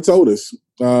already told us.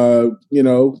 Metro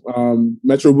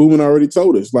Boomin already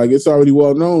told us. Like, it's already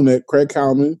well known that Craig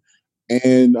Cowman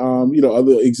and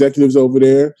other executives over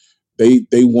there, they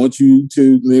want you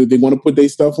to they want to put their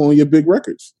stuff on your big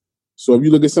records. So if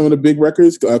you look at some of the big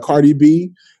records, Cardi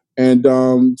B and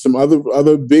some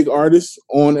other big artists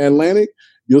on Atlantic,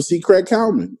 you'll see Craig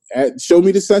Cowman. Show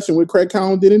me the session where Craig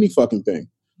Cowman did any fucking thing.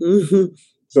 Mm-hmm.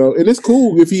 So, and it's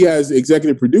cool if he has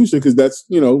executive producer because that's,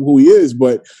 who he is.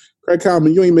 But Craig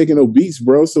Cowman, you ain't making no beats,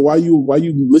 bro. So why you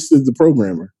listed the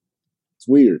programmer? It's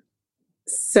weird.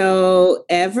 So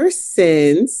ever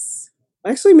since,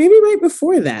 actually, maybe right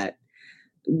before that,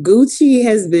 Gucci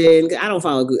has been. I don't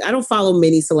follow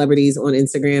many celebrities on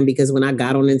Instagram because when I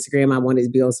got on Instagram, I wanted to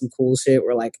be on some cool shit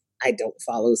where like I don't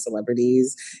follow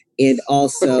celebrities, and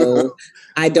also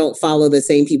I don't follow the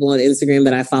same people on Instagram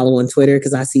that I follow on Twitter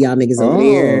because I see y'all niggas over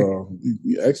there.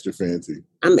 You're extra fancy.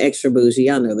 I'm extra bougie.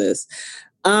 Y'all know this.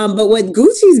 But what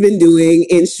Gucci's been doing,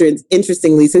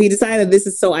 interestingly, so he decided this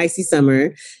is so icy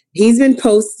summer. He's been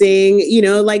posting,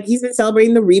 he's been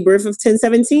celebrating the rebirth of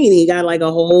 1017. He got like a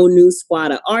whole new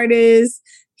squad of artists.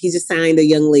 He just signed a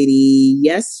young lady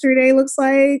yesterday, looks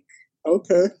like.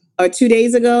 Okay. Or 2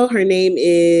 days ago. Her name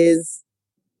is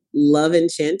Love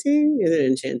Enchanting. Is it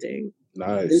Enchanting?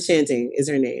 Nice. Enchanting is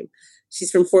her name. She's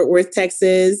from Fort Worth,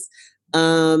 Texas.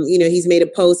 He's made a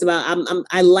post about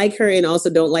I like her and also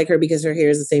don't like her because her hair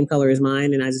is the same color as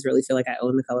mine, and I just really feel like I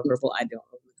own the color purple. I don't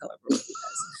own the color purple.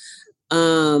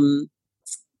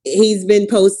 He's been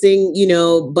posting,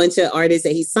 a bunch of artists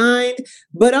that he signed,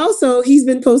 but also he's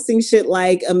been posting shit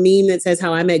like a meme that says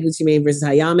how I met Gucci Mane versus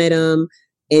how y'all met him.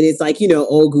 And it's like,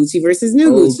 old Gucci versus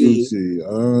new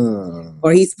Gucci.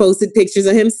 Or he's posted pictures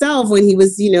of himself when he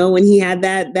was, when he had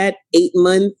that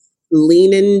 8-month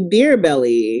lean and beer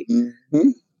belly. Mm-hmm.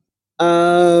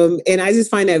 And I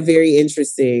just find that very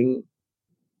interesting.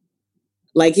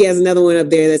 Like, he has another one up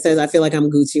there that says, I feel like I'm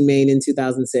Gucci Mane in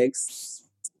 2006.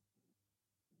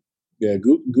 Yeah,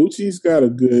 Gucci's got a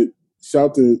good,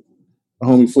 shout to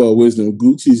homie Flo of Wisdom.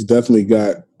 Gucci's definitely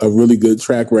got a really good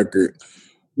track record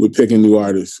with picking new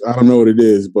artists. I don't know what it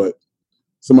is, but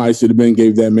somebody should have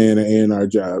gave that man an A&R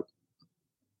job.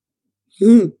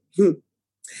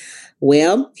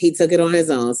 Well, he took it on his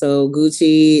own. So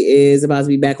Gucci is about to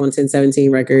be back on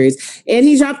 1017 Records, and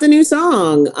he dropped a new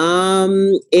song.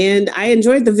 And I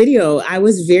enjoyed the video. I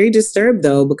was very disturbed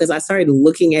though because I started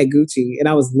looking at Gucci, and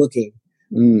I was looking.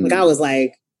 Like I was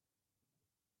like,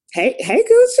 "Hey,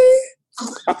 Gucci."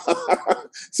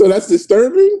 So that's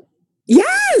disturbing.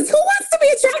 Yes, who wants to be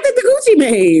attracted to Gucci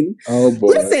Mane? Oh boy!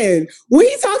 Listen, when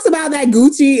he talks about that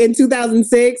Gucci in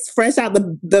 2006, fresh out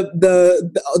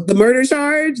the murder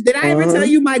charge, did I ever tell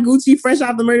you my Gucci fresh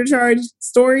out the murder charge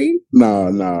story?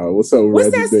 No. What's up?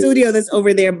 What's that studio that's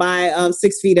over there by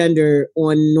 6 Feet Under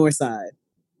on Northside?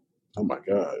 Oh my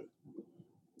god!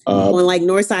 On like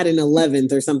Northside and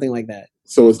 11th or something like that.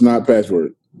 So it's not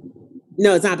Patchwork.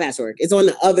 No, it's not Patchwork. It's on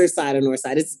the other side of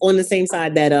Northside. It's on the same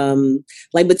side that,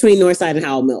 like between Northside and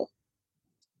Howell Mill.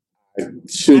 I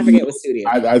forget what studio.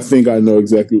 I think I know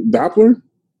exactly. Doppler?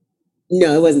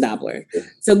 No, it wasn't Doppler.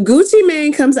 So Gucci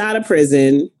Mane comes out of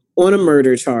prison on a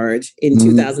murder charge in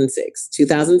 2006.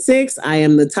 2006, I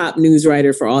am the top news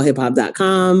writer for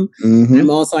allhiphop.com. I'm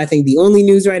also, I think, the only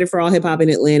news writer for All Hip Hop in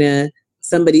Atlanta.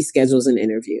 Somebody schedules an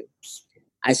interview.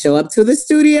 I show up to the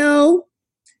studio.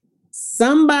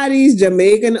 Somebody's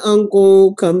Jamaican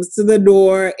uncle comes to the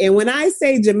door. And when I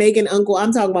say Jamaican uncle,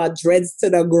 I'm talking about dreads to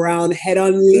the ground, head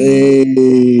on lead.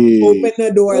 Hey, open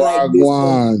the door like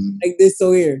this.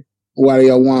 So here. What do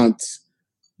you want?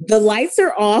 The lights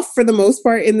are off for the most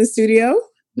part in the studio.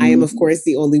 I am, of course,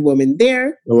 the only woman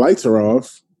there. The lights are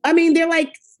off. I mean, they're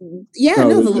like Yeah,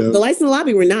 No, the lights in the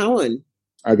lobby were not on.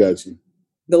 I got you.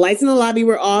 The lights in the lobby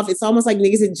were off. It's almost like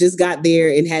niggas had just got there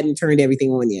and hadn't turned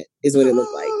everything on yet, is what it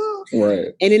looked like. Right.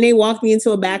 And then they walked me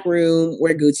into a back room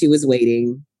where Gucci was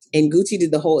waiting. And Gucci did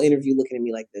the whole interview looking at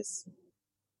me like this.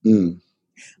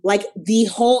 Like the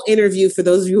whole interview, for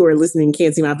those of you who are listening,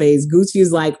 can't see my face. Gucci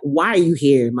is like, why are you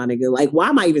here, my nigga? Like, why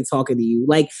am I even talking to you?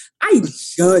 Like, I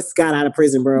just got out of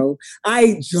prison, bro.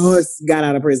 I just got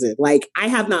out of prison. Like, I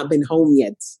have not been home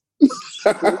yet.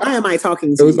 Why am I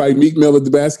talking to you? It was like Meek Mill at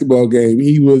the basketball game.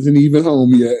 He wasn't even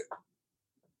home yet.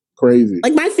 Crazy.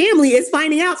 Like, my family is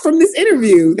finding out from this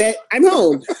interview that I'm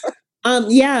home.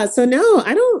 Yeah, so no,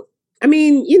 I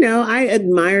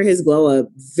admire his glow up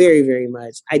very, very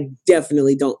much. I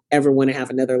definitely don't ever want to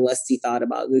have another lusty thought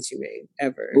about Gucci Mane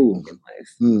ever in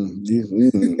life.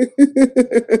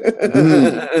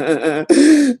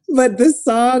 But the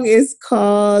song is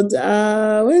called,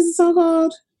 what is the song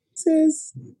called?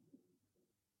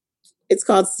 It's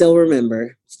called Still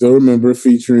Remember. Still Remember,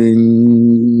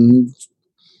 featuring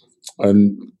a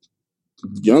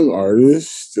young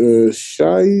artist, Pooh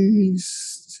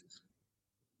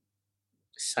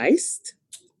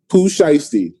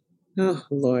Shiesty. Oh,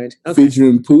 Lord. Okay.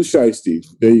 Featuring Pooh Shiesty.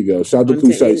 There you go. Shout out to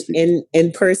Pooh Shiesty.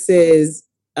 And Purse's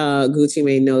Gucci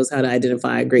Mane knows how to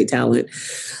identify great talent.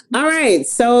 All right.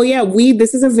 So, yeah,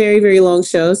 this is a very, very long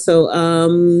show. So,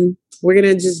 we're going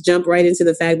to just jump right into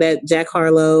the fact that Jack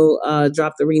Harlow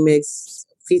dropped the remix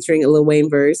featuring a Lil Wayne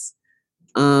verse.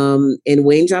 And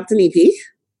Wayne dropped an EP.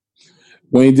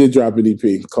 Wayne did drop an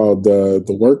EP called the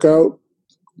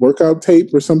Workout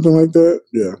Tape or something like that.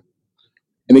 Yeah.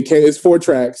 And it's 4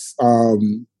 tracks.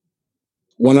 One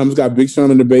of them's got Big Sean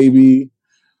and the Baby.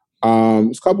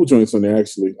 There's a couple joints on there,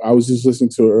 actually. I was just listening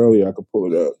to it earlier. I could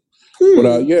pull it up.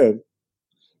 But yeah.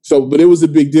 So, but it was a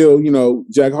big deal. You know,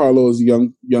 Jack Harlow is a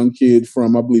young kid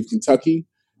from, I believe, Kentucky.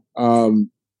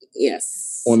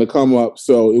 Yes. On the come up.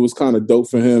 So it was kind of dope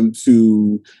for him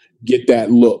to get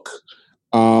that look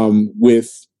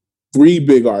with 3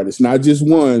 big artists, not just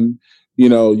one. You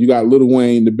know, you got Lil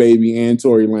Wayne, the Baby, and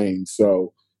Tory Lanez.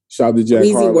 So shout out to Jack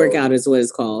Harlow. Wheezy Workout is what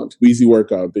it's called. Wheezy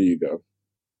Workout. There you go.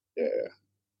 Yeah.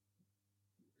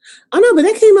 Oh, no, but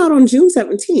that came out on June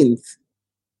 17th,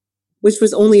 which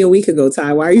was only a week ago,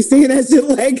 Ty. Why are you saying that shit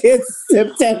like it's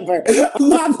September?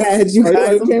 My bad, you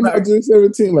guys. It came out June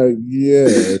 17th. Like, yeah.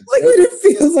 Like, it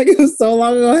feels like it was so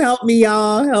long ago. Help me,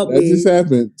 y'all. Help me. That just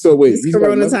happened. So, wait. It's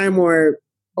Corona time warp.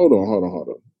 Hold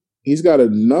on. He's got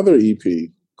another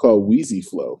EP called Wheezy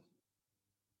Flow.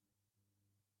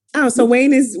 Oh, so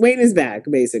Wayne is back,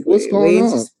 basically. What's going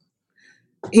on?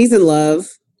 He's in love.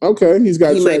 Okay. He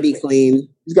might be clean.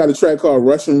 He's got a track called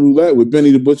Russian Roulette with Benny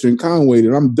the Butcher and Conway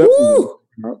that I'm definitely...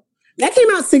 That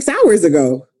came out 6 hours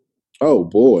ago. Oh,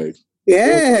 boy.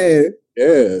 Yeah.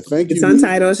 Yeah, thank you. It's on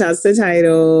Tidal. Shouts to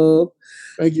Tidal.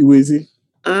 Thank you, Weezy.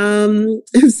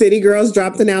 City Girls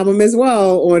dropped an album as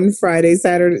well on Friday,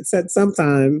 Saturday,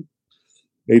 sometime.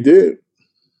 They did.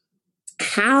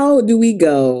 How do we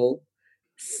go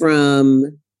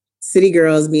from City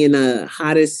Girls being the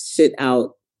hottest shit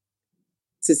out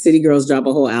to City Girls drop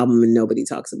a whole album and nobody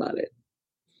talks about it?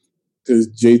 Because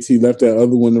JT left that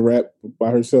other one to rap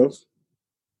by herself.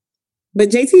 But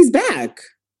JT's back.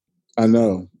 I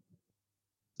know.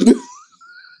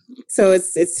 So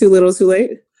it's too little, too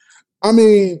late? I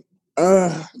mean,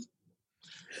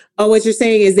 what you're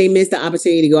saying is they missed the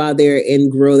opportunity to go out there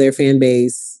and grow their fan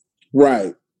base.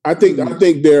 Right. I think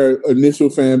their initial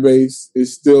fan base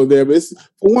is still there, but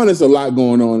for one, it's a lot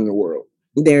going on in the world.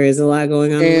 There is a lot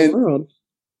going on in the world.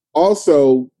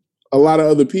 Also, a lot of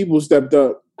other people stepped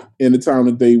up in the time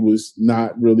that they was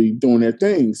not really doing their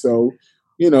thing. So,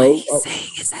 you know, what he's saying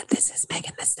is that this is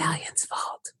Megan Thee Stallion's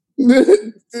fault.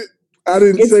 I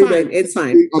didn't say that. It's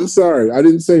fine. I'm sorry. I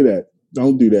didn't say that.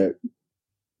 Don't do that.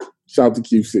 Shout out to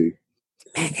QC.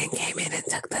 Megan came in and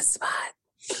took the spot.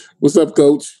 What's up,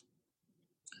 Coach?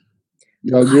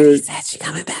 Y'all good? She said she's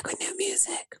coming back with new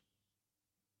music.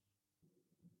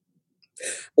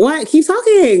 What? Keep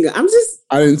talking.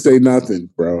 I didn't say nothing,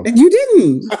 bro. You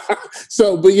didn't.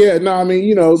 But yeah, no, I mean,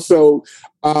 you know, so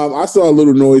I saw a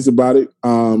little noise about it.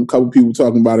 A couple people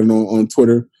talking about it on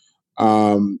Twitter.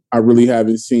 I really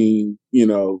haven't seen, you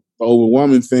know, the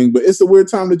overwhelming thing, but it's a weird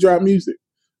time to drop music,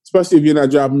 especially if you're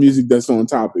not dropping music that's on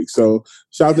topic. So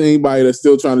shout out to anybody that's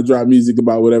still trying to drop music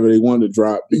about whatever they want to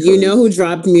drop. You know who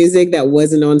dropped music that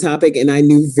wasn't on topic and I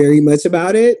knew very much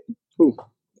about it? Who?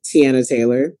 Tiana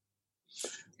Taylor.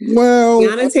 Well,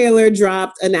 Tiana Taylor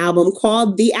dropped an album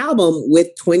called The Album with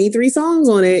 23 songs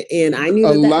on it, and I knew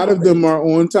a lot of them are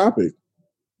on topic.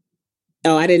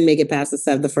 Oh, I didn't make it past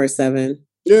the first 7.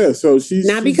 Yeah, so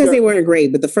not because they weren't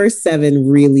great, but the first 7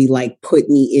 really like put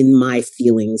me in my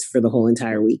feelings for the whole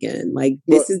entire weekend. Like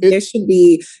there should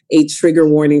be a trigger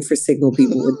warning for Signal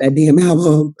people with that damn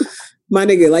album. My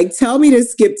nigga, like tell me to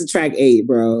skip to track 8,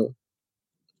 bro.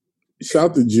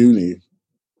 Shout to Junie,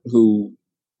 who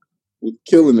was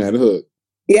killing that hook.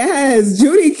 Yes,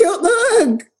 Junie killed the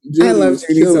hook. I love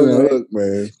Junie so much. Hook,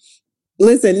 man.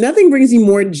 Listen, nothing brings you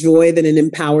more joy than an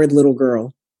empowered little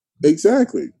girl.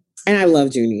 Exactly. And I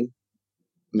love Junie.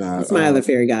 Nah, it's my other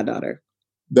fairy goddaughter.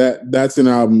 That's an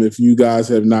album. If you guys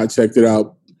have not checked it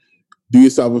out, do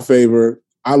yourself a favor.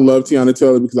 I love Tiana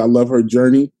Taylor because I love her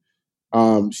journey.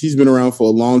 She's been around for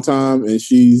a long time, and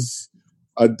she's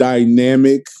a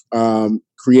dynamic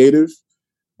creative.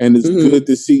 And it's good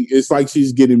to see. It's like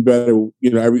she's getting better,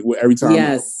 every time.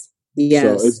 Yes.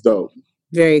 So it's dope.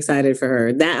 Very excited for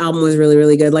her. That album was really,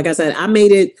 really good. Like I said, I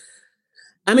made it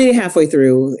halfway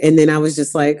through, and then I was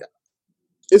just like,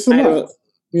 it's a lot.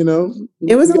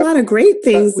 It was a lot of great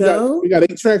things, though. We got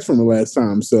 8 tracks from the last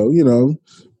time, so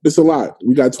it's a lot.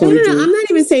 We got 20. No, I'm not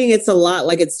even saying it's a lot,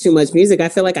 like it's too much music. I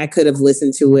feel like I could have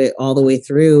listened to it all the way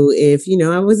through if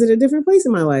I was at a different place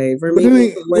in my life. Or but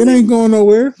it ain't going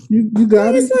nowhere. You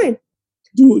got it. It's fine.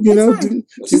 Do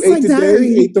just 8 like today,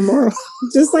 Diary, 8 tomorrow.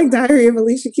 Just like Diary of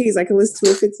Alicia Keys, I can listen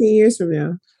to it 15 years from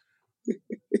now.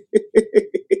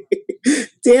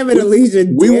 Damn it, Alicia.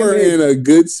 We were in a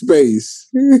good space.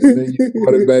 And then you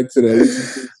brought it back to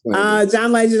that.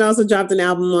 John Legend also dropped an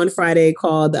album on Friday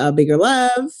called Bigger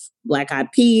Love. Black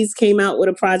Eyed Peas came out with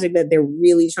a project that they're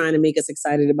really trying to make us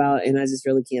excited about, and I just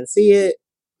really can't see it.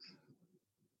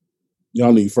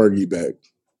 Y'all need Fergie back.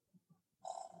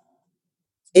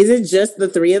 Is it just the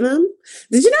 3 of them?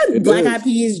 Did you know Black Eyed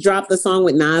Peas dropped the song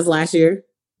with Nas last year?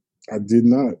 I did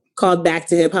not. Called Back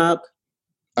to Hip Hop.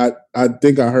 I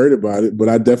think I heard about it, but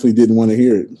I definitely didn't want to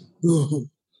hear it.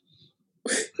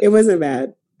 It wasn't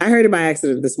bad. I heard it by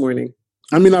accident this morning.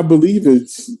 I mean, I believe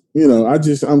it's,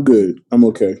 I'm good. I'm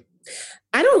okay.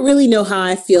 I don't really know how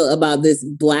I feel about this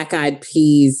Black Eyed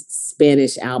Peas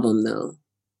Spanish album, though.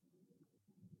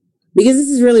 Because this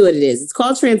is really what it is. It's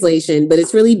called Translation, but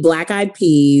it's really Black Eyed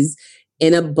Peas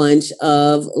and a bunch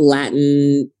of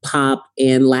Latin pop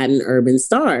and Latin urban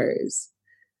stars.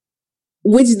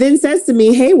 Which then says to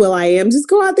me, hey, will.i.am, just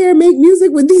go out there and make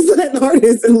music with these Latin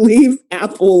artists and leave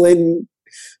Apple and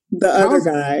the other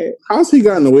guy. How's he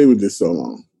gotten away with this so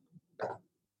long?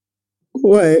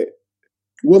 What?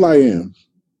 will.i.am.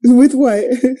 With what?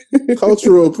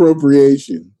 Cultural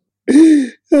appropriation.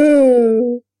 Is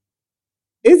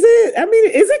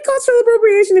it cultural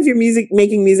appropriation if you're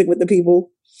making music with the people?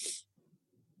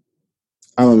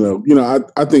 I don't know.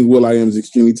 I think will.i.am is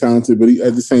extremely talented, but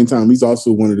at the same time, he's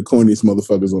also one of the corniest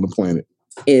motherfuckers on the planet.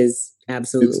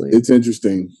 Absolutely. It's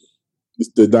interesting.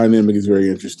 The dynamic is very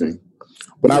interesting.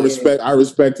 But I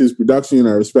respect his production.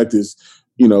 I respect his,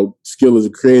 skill as a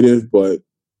creative. But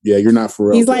yeah, you're not for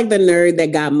real. He's like the nerd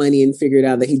that got money and figured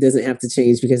out that he doesn't have to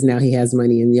change because now he has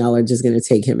money and y'all are just going to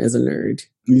take him as a nerd.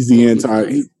 He's the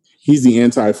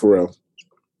anti-Pharrell.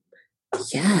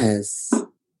 Yes,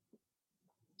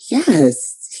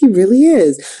 he really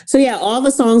is. So yeah, all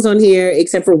the songs on here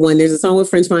except for one. There's a song with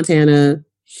French Montana.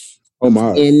 Oh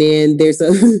my! And then there's they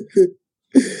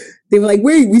were like,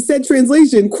 "Wait, we said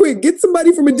translation. Quick, get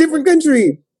somebody from a different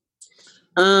country."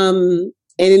 And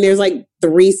then there's like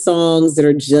 4 songs that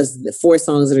are just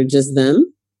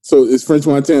them. So is French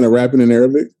Montana rapping in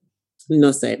Arabic? No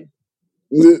sé.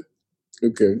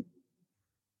 Okay.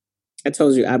 I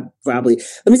told you. Let me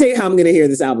tell you how I'm going to hear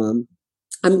this album.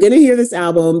 I'm going to hear this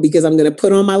album because I'm going to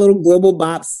put on my little Global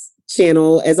Bops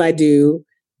channel as I do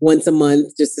once a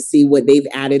month just to see what they've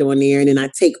added on there. And then I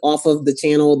take off of the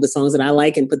channel the songs that I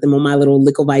like and put them on my little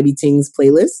Lickle Vibey Tings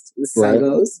playlist. This is how it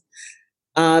goes.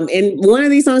 And one of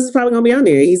these songs is probably going to be on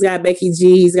there. He's got Becky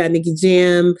G. He's got Nicky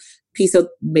Jam. Piso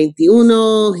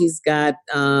 21. He's got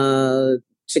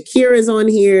Shakira's on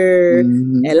here.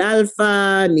 Mm-hmm. El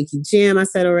Alfa. Nicky Jam, I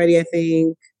said already, I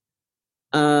think.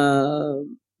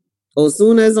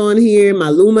 Osuna's on here,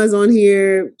 Maluma's on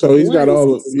here. So he's got all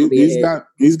the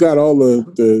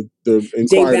J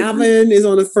Balvin is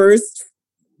on the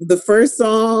first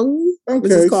song,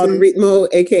 which is called Ritmo,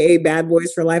 aka Bad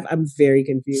Boys for Life. I'm very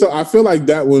confused. So I feel like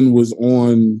that one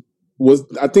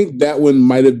I think that one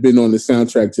might have been on the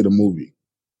soundtrack to the movie.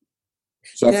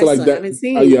 So I feel like that. I haven't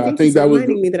seen. I think that was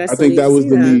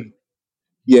the lead.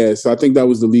 Yeah, so I think that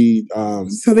was the lead.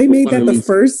 So they made that the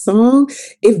first song?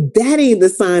 If that ain't the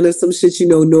sign of some shit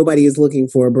nobody is looking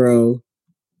for, bro.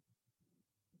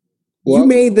 Well, you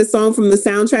made the song from the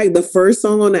soundtrack, the first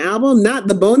song on the album, not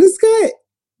the bonus cut?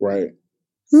 Right.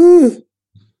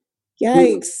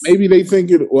 Yikes. Maybe they think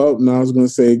it. Well, no, I was going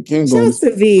to say it can't go. Shouts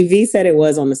to V. V said it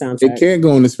was on the soundtrack. It can't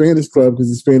go in the Spanish club because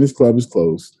the Spanish club is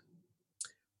closed.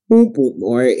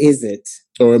 Or is it?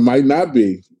 Or it might not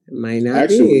be. It might not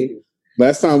be.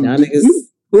 Last time,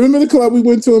 remember the club we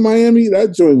went to in Miami?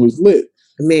 That joint was lit.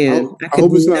 Man, I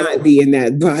could not be in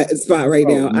that spot right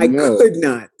now. I could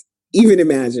not even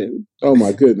imagine. Oh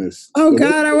my goodness. Oh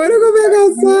God, I want to go back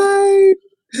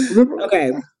outside.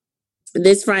 Okay.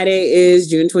 This Friday is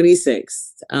June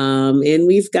 26th. And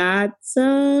we've got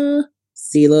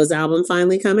CeeLo's album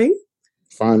finally coming.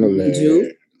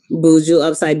 Finally. Buju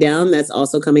Upside Down, that's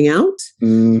also coming out.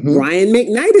 Mm-hmm. Brian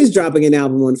McKnight is dropping an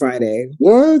album on Friday.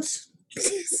 What?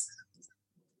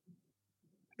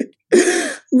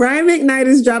 Brian McKnight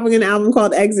is dropping an album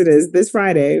called Exodus this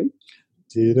Friday.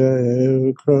 Did I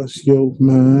ever cross your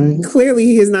mind? Clearly,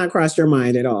 he has not crossed your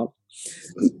mind at all.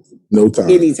 No time.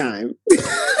 Anytime.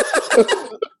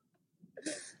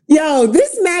 Yo,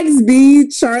 this Max B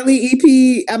Charlie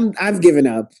EP, I've given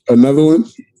up. Another one?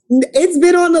 It's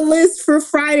been on the list for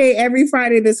Friday, every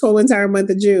Friday this whole entire month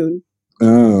of June.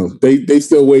 They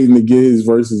still waiting to get his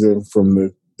verses in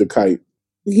from the kite.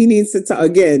 He needs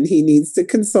to he needs to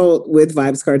consult with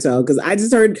Vibes Cartel, because I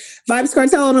just heard Vibes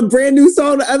Cartel on a brand new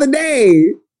song the other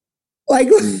day. Like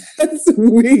last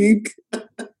week.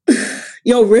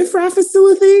 Yo, Riff Raff is still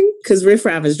a thing? Because Riff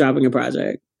Raff is dropping a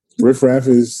project. Riff Raff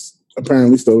is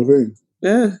apparently still a thing.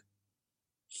 Yeah.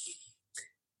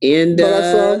 And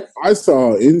I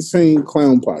saw Insane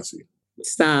Clown Posse.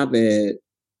 Stop it.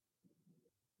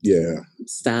 Yeah.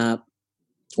 Stop.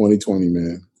 2020,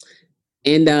 man.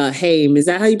 And Haim, is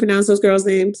that how you pronounce those girls'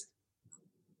 names?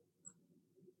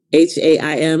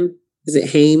 Haim? Is it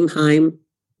Haim?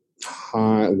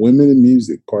 Women in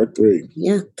Music, Part 3.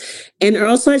 Yeah. And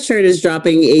Earl Sweatshirt is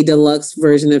dropping a deluxe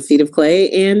version of Feet of Clay,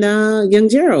 and Young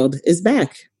Gerald is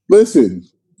back. Listen,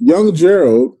 Young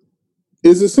Gerald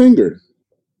is a singer.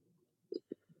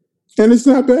 And it's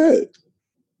not bad.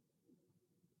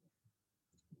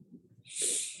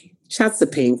 Shouts to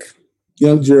Pink.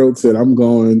 Young Gerald said, I'm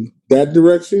going that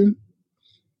direction.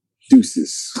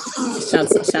 Deuces.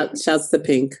 Shouts to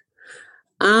Pink.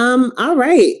 All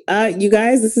right. You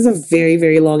guys, this is a very,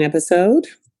 very long episode.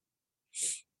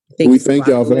 We thank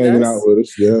y'all for hanging out with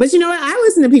us. Yeah. But you know what? I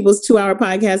listen to people's 2-hour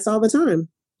podcasts all the time.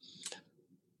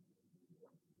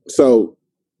 So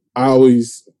I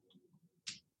always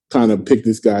kind of pick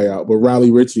this guy out, but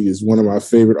Riley Ritchie is one of my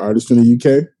favorite artists from the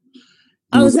UK.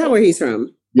 Is that where he's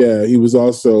from? Yeah, he was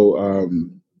also,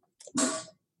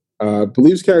 I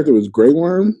believe his character was Grey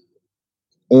Worm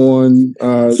on...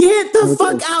 Get the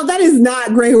fuck out. That is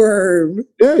not Grey Worm.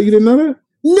 Yeah, you didn't know that?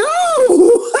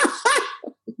 No!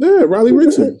 Yeah, Riley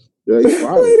Ritchie.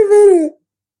 Yeah,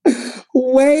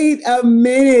 Wait a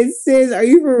minute, sis. Are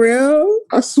you for real?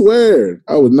 I swear.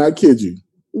 I would not kid you.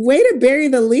 Way to bury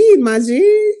the lead, my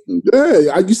G.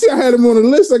 Yeah, you see I had him on the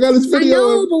list. I got his video. I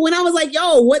know, but when I was like,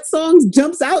 yo, what songs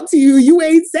jumps out to you? You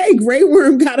ain't say Grey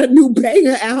Worm got a new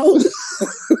banger out.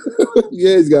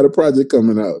 Yeah, he's got a project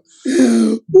coming out.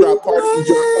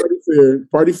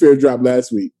 Party Fair dropped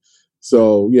last week.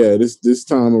 So yeah, this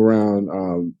time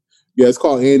around, it's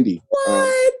called Andy.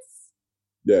 What?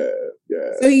 Yeah.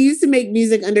 So he used to make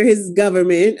music under his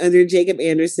government, under Jacob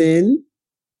Anderson.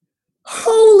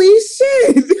 Holy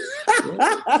shit!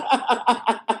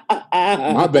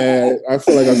 My bad. I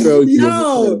feel like I failed you.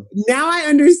 No, now I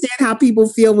understand how people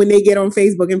feel when they get on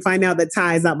Facebook and find out that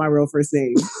Ty is not my real first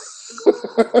name.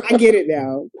 I get it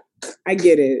now. I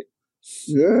get it.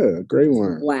 Yeah, great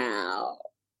one. Wow.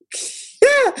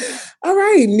 All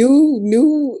right,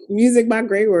 new music by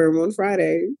Grey Worm on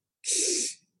Friday.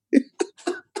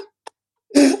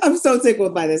 I'm so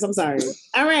tickled by this. I'm sorry.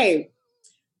 All right.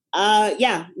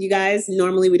 You guys,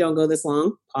 normally we don't go this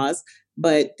long, pause,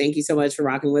 but thank you so much for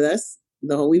rocking with us.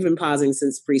 We've been pausing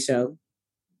since pre-show,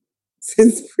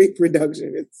 since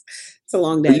pre-production. It's a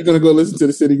long day. Are you going to go listen to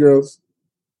the City Girls?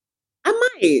 I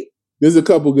might. There's a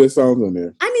couple good songs on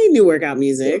there. I need new workout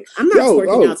music. I'm not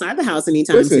twerking outside the house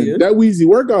anytime soon. That Wheezy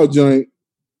workout joint.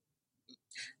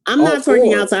 I'm not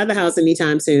twerking outside the house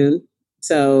anytime soon.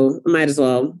 So I might as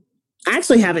well. I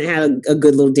actually haven't had a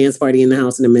good little dance party in the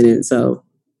house in a minute. So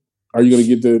are you going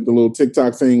to get the little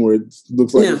TikTok thing where it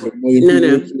looks like a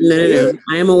million people? No.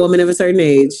 I am a woman of a certain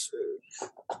age.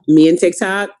 Me and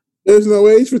TikTok. There's no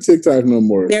age for TikTok no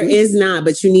more. There is not,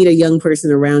 but you need a young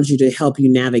person around you to help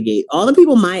you navigate. All the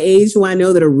people my age who I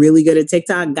know that are really good at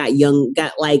TikTok got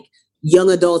like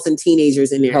young adults and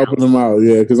teenagers in there. Helping them out,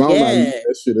 yeah, because I don't like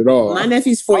that shit at all. My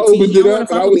nephew's 14. You don't want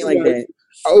to fuck with me like that.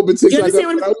 I opened TikTok. You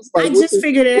understand I just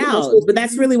figured it out, but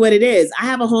that's really what it is. I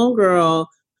have a homegirl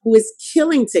who is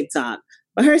killing TikTok.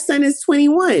 But her son is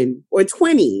 21 or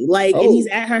 20, like, and he's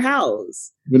at her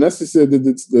house. Vanessa said that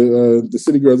the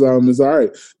City Girls album is all right.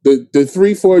 The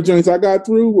 3-4 joints I got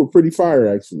through were pretty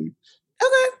fire, actually.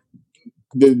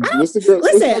 Okay. What's the girl?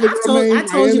 Listen, I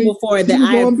told you before that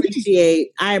I appreciate.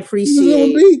 She was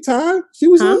on beat, Ty. She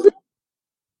was on beat.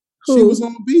 Who? She was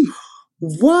on beat.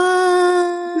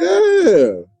 What?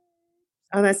 Yeah.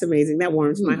 Oh, that's amazing. That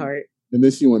warms my heart. And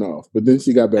then she went off, but then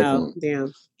she got back on. Oh,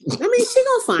 damn. I mean, she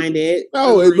gonna find it.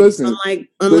 Listen. Unlike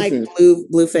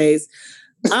Blueface.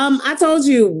 I told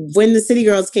you when the City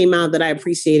Girls came out that I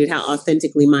appreciated how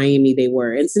authentically Miami they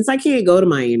were. And since I can't go to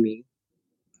Miami,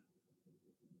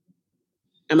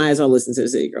 I might as well listen to the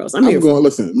City Girls.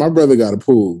 Listen, my brother got a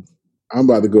pool. I'm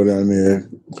about to go down there.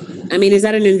 I mean, is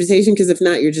that an invitation? Because if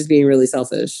not, you're just being really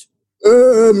selfish.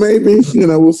 Maybe.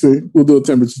 We'll see. We'll do a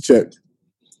temperature check.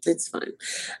 It's fine.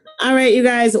 All right, you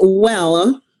guys.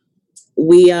 Well,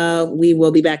 we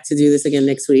will be back to do this again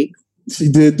next week. She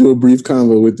did do a brief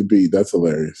convo with the beat. That's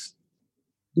hilarious.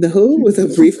 The who? With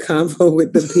a brief convo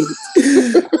with the beat.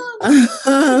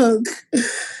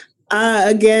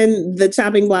 Again, the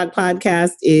Chopping Block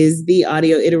podcast is the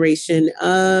audio iteration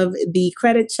of the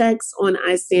credit checks on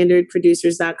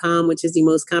iStandardProducers.com, which is the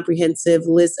most comprehensive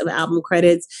list of album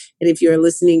credits. And if you're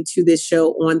listening to this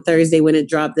show on Thursday when it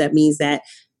dropped, that means that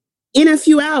in a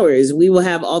few hours, we will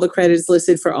have all the credits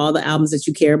listed for all the albums that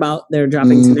you care about that are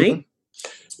dropping tonight.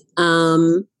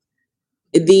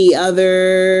 The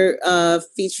other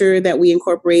feature that we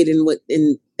incorporate in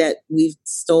that we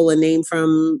stole a name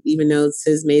from, even though it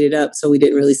says made it up, so we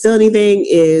didn't really steal anything,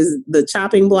 is the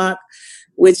Chopping Block,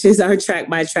 which is our track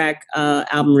by track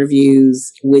album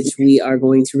reviews, which we are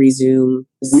going to resume.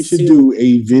 We should do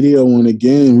a video on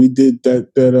again. We did that.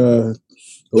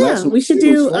 Yeah, we should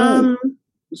do.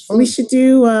 We should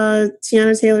do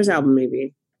Tiana Taylor's album,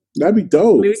 maybe. That'd be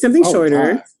dope. Maybe something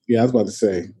shorter. God. Yeah, I was about to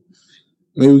say.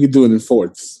 Maybe we could do it in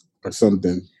fourths or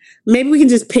something. Maybe we can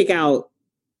just pick out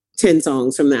 10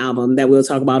 songs from the album that we'll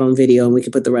talk about on video, and we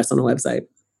can put the rest on the website.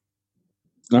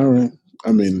 All right.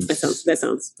 I mean, that sounds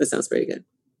pretty good.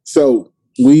 So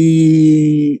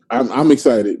I'm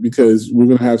excited because we're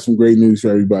gonna have some great news for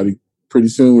everybody pretty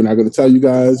soon. We're not gonna tell you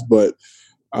guys, but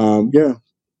yeah,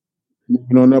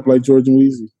 moving on up like George and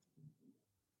Weezy.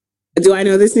 Do I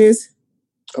know this news?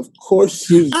 Of course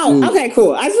you do. Okay,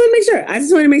 cool. I just want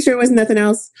to make sure it wasn't nothing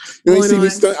else. You see me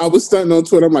I was stunting on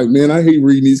Twitter. I'm like, man, I hate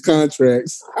reading these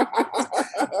contracts.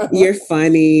 You're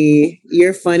funny.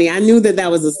 I knew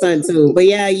that was a stunt too. But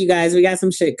yeah, you guys, we got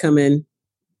some shit coming.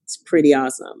 It's pretty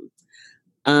awesome.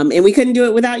 And we couldn't do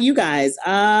it without you guys.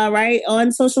 Right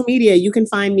on social media, you can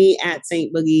find me at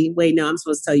Saint Boogie. Wait, no, I'm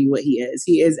supposed to tell you what he is.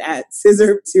 He is at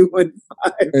Scissor215.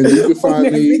 And you can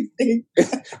find me.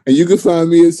 And you can find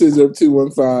me at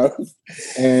Scissor215.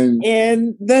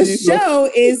 And the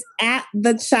show is at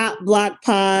the Chop Block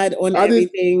Pod on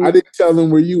everything. I didn't tell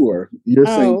them where you were. You're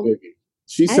Saint Boogie.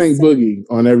 She's Saint Boogie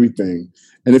on everything.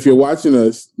 And if you're watching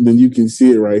us, then you can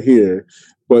see it right here.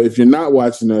 But if you're not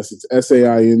watching us, it's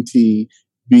SAINT.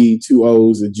 B, 2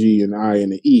 O's, a G, an I,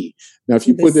 and an E. Now, if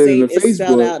you put that in the Facebook,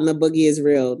 spelled out and the boogie is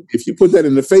real. If you put that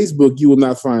in the Facebook, you will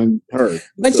not find her.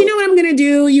 But you know what I'm gonna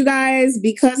do, you guys,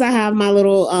 because I have my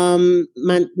little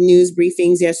my news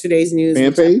briefings, yesterday's news,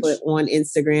 which I put on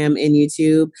Instagram and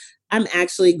YouTube. I'm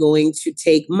actually going to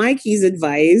take Mikey's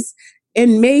advice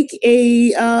and make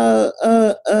a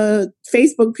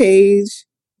Facebook page.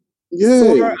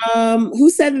 Yeah. For who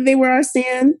said that they were our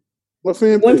stan? What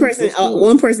fan one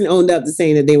person owned up to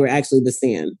saying that they were actually the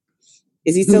stan.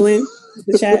 Is he still in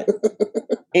the chat?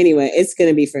 Anyway, it's going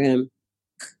to be for him.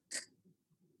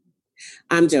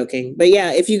 I'm joking. But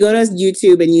yeah, if you go to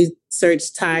YouTube and you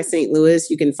search Ty St. Louis,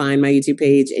 you can find my YouTube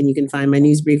page and you can find my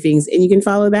news briefings and you can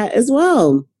follow that as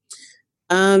well.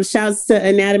 Shouts to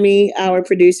Anatomy, our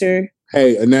producer.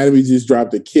 Hey, Anatomy just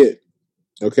dropped a kit.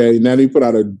 Okay, Anatomy put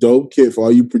out a dope kit for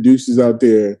all you producers out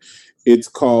there. It's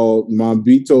called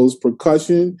Mambito's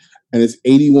Percussion, and it's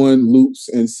 81 loops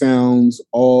and sounds,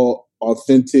 all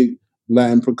authentic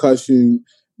Latin percussion.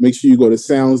 Make sure you go to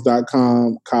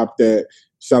sounds.com, cop that.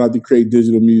 Shout out to Create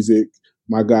Digital Music,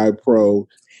 my guy Pro,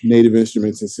 Native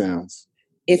Instruments and Sounds.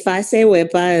 If I say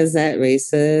whippa, is that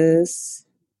racist?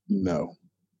 No.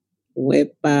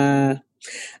 Whippa.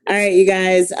 All right, you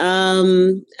guys.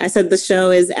 I said the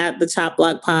show is at the Chop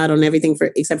Block Pod on everything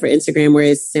except for Instagram, where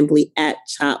it's simply at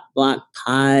Chop Block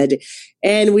Pod.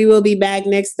 And we will be back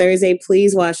next Thursday.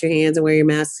 Please wash your hands and wear your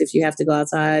masks if you have to go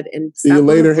outside. And see you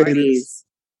later, haters.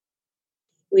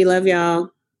 We love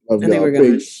y'all. Love y'all. I think we're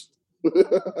going.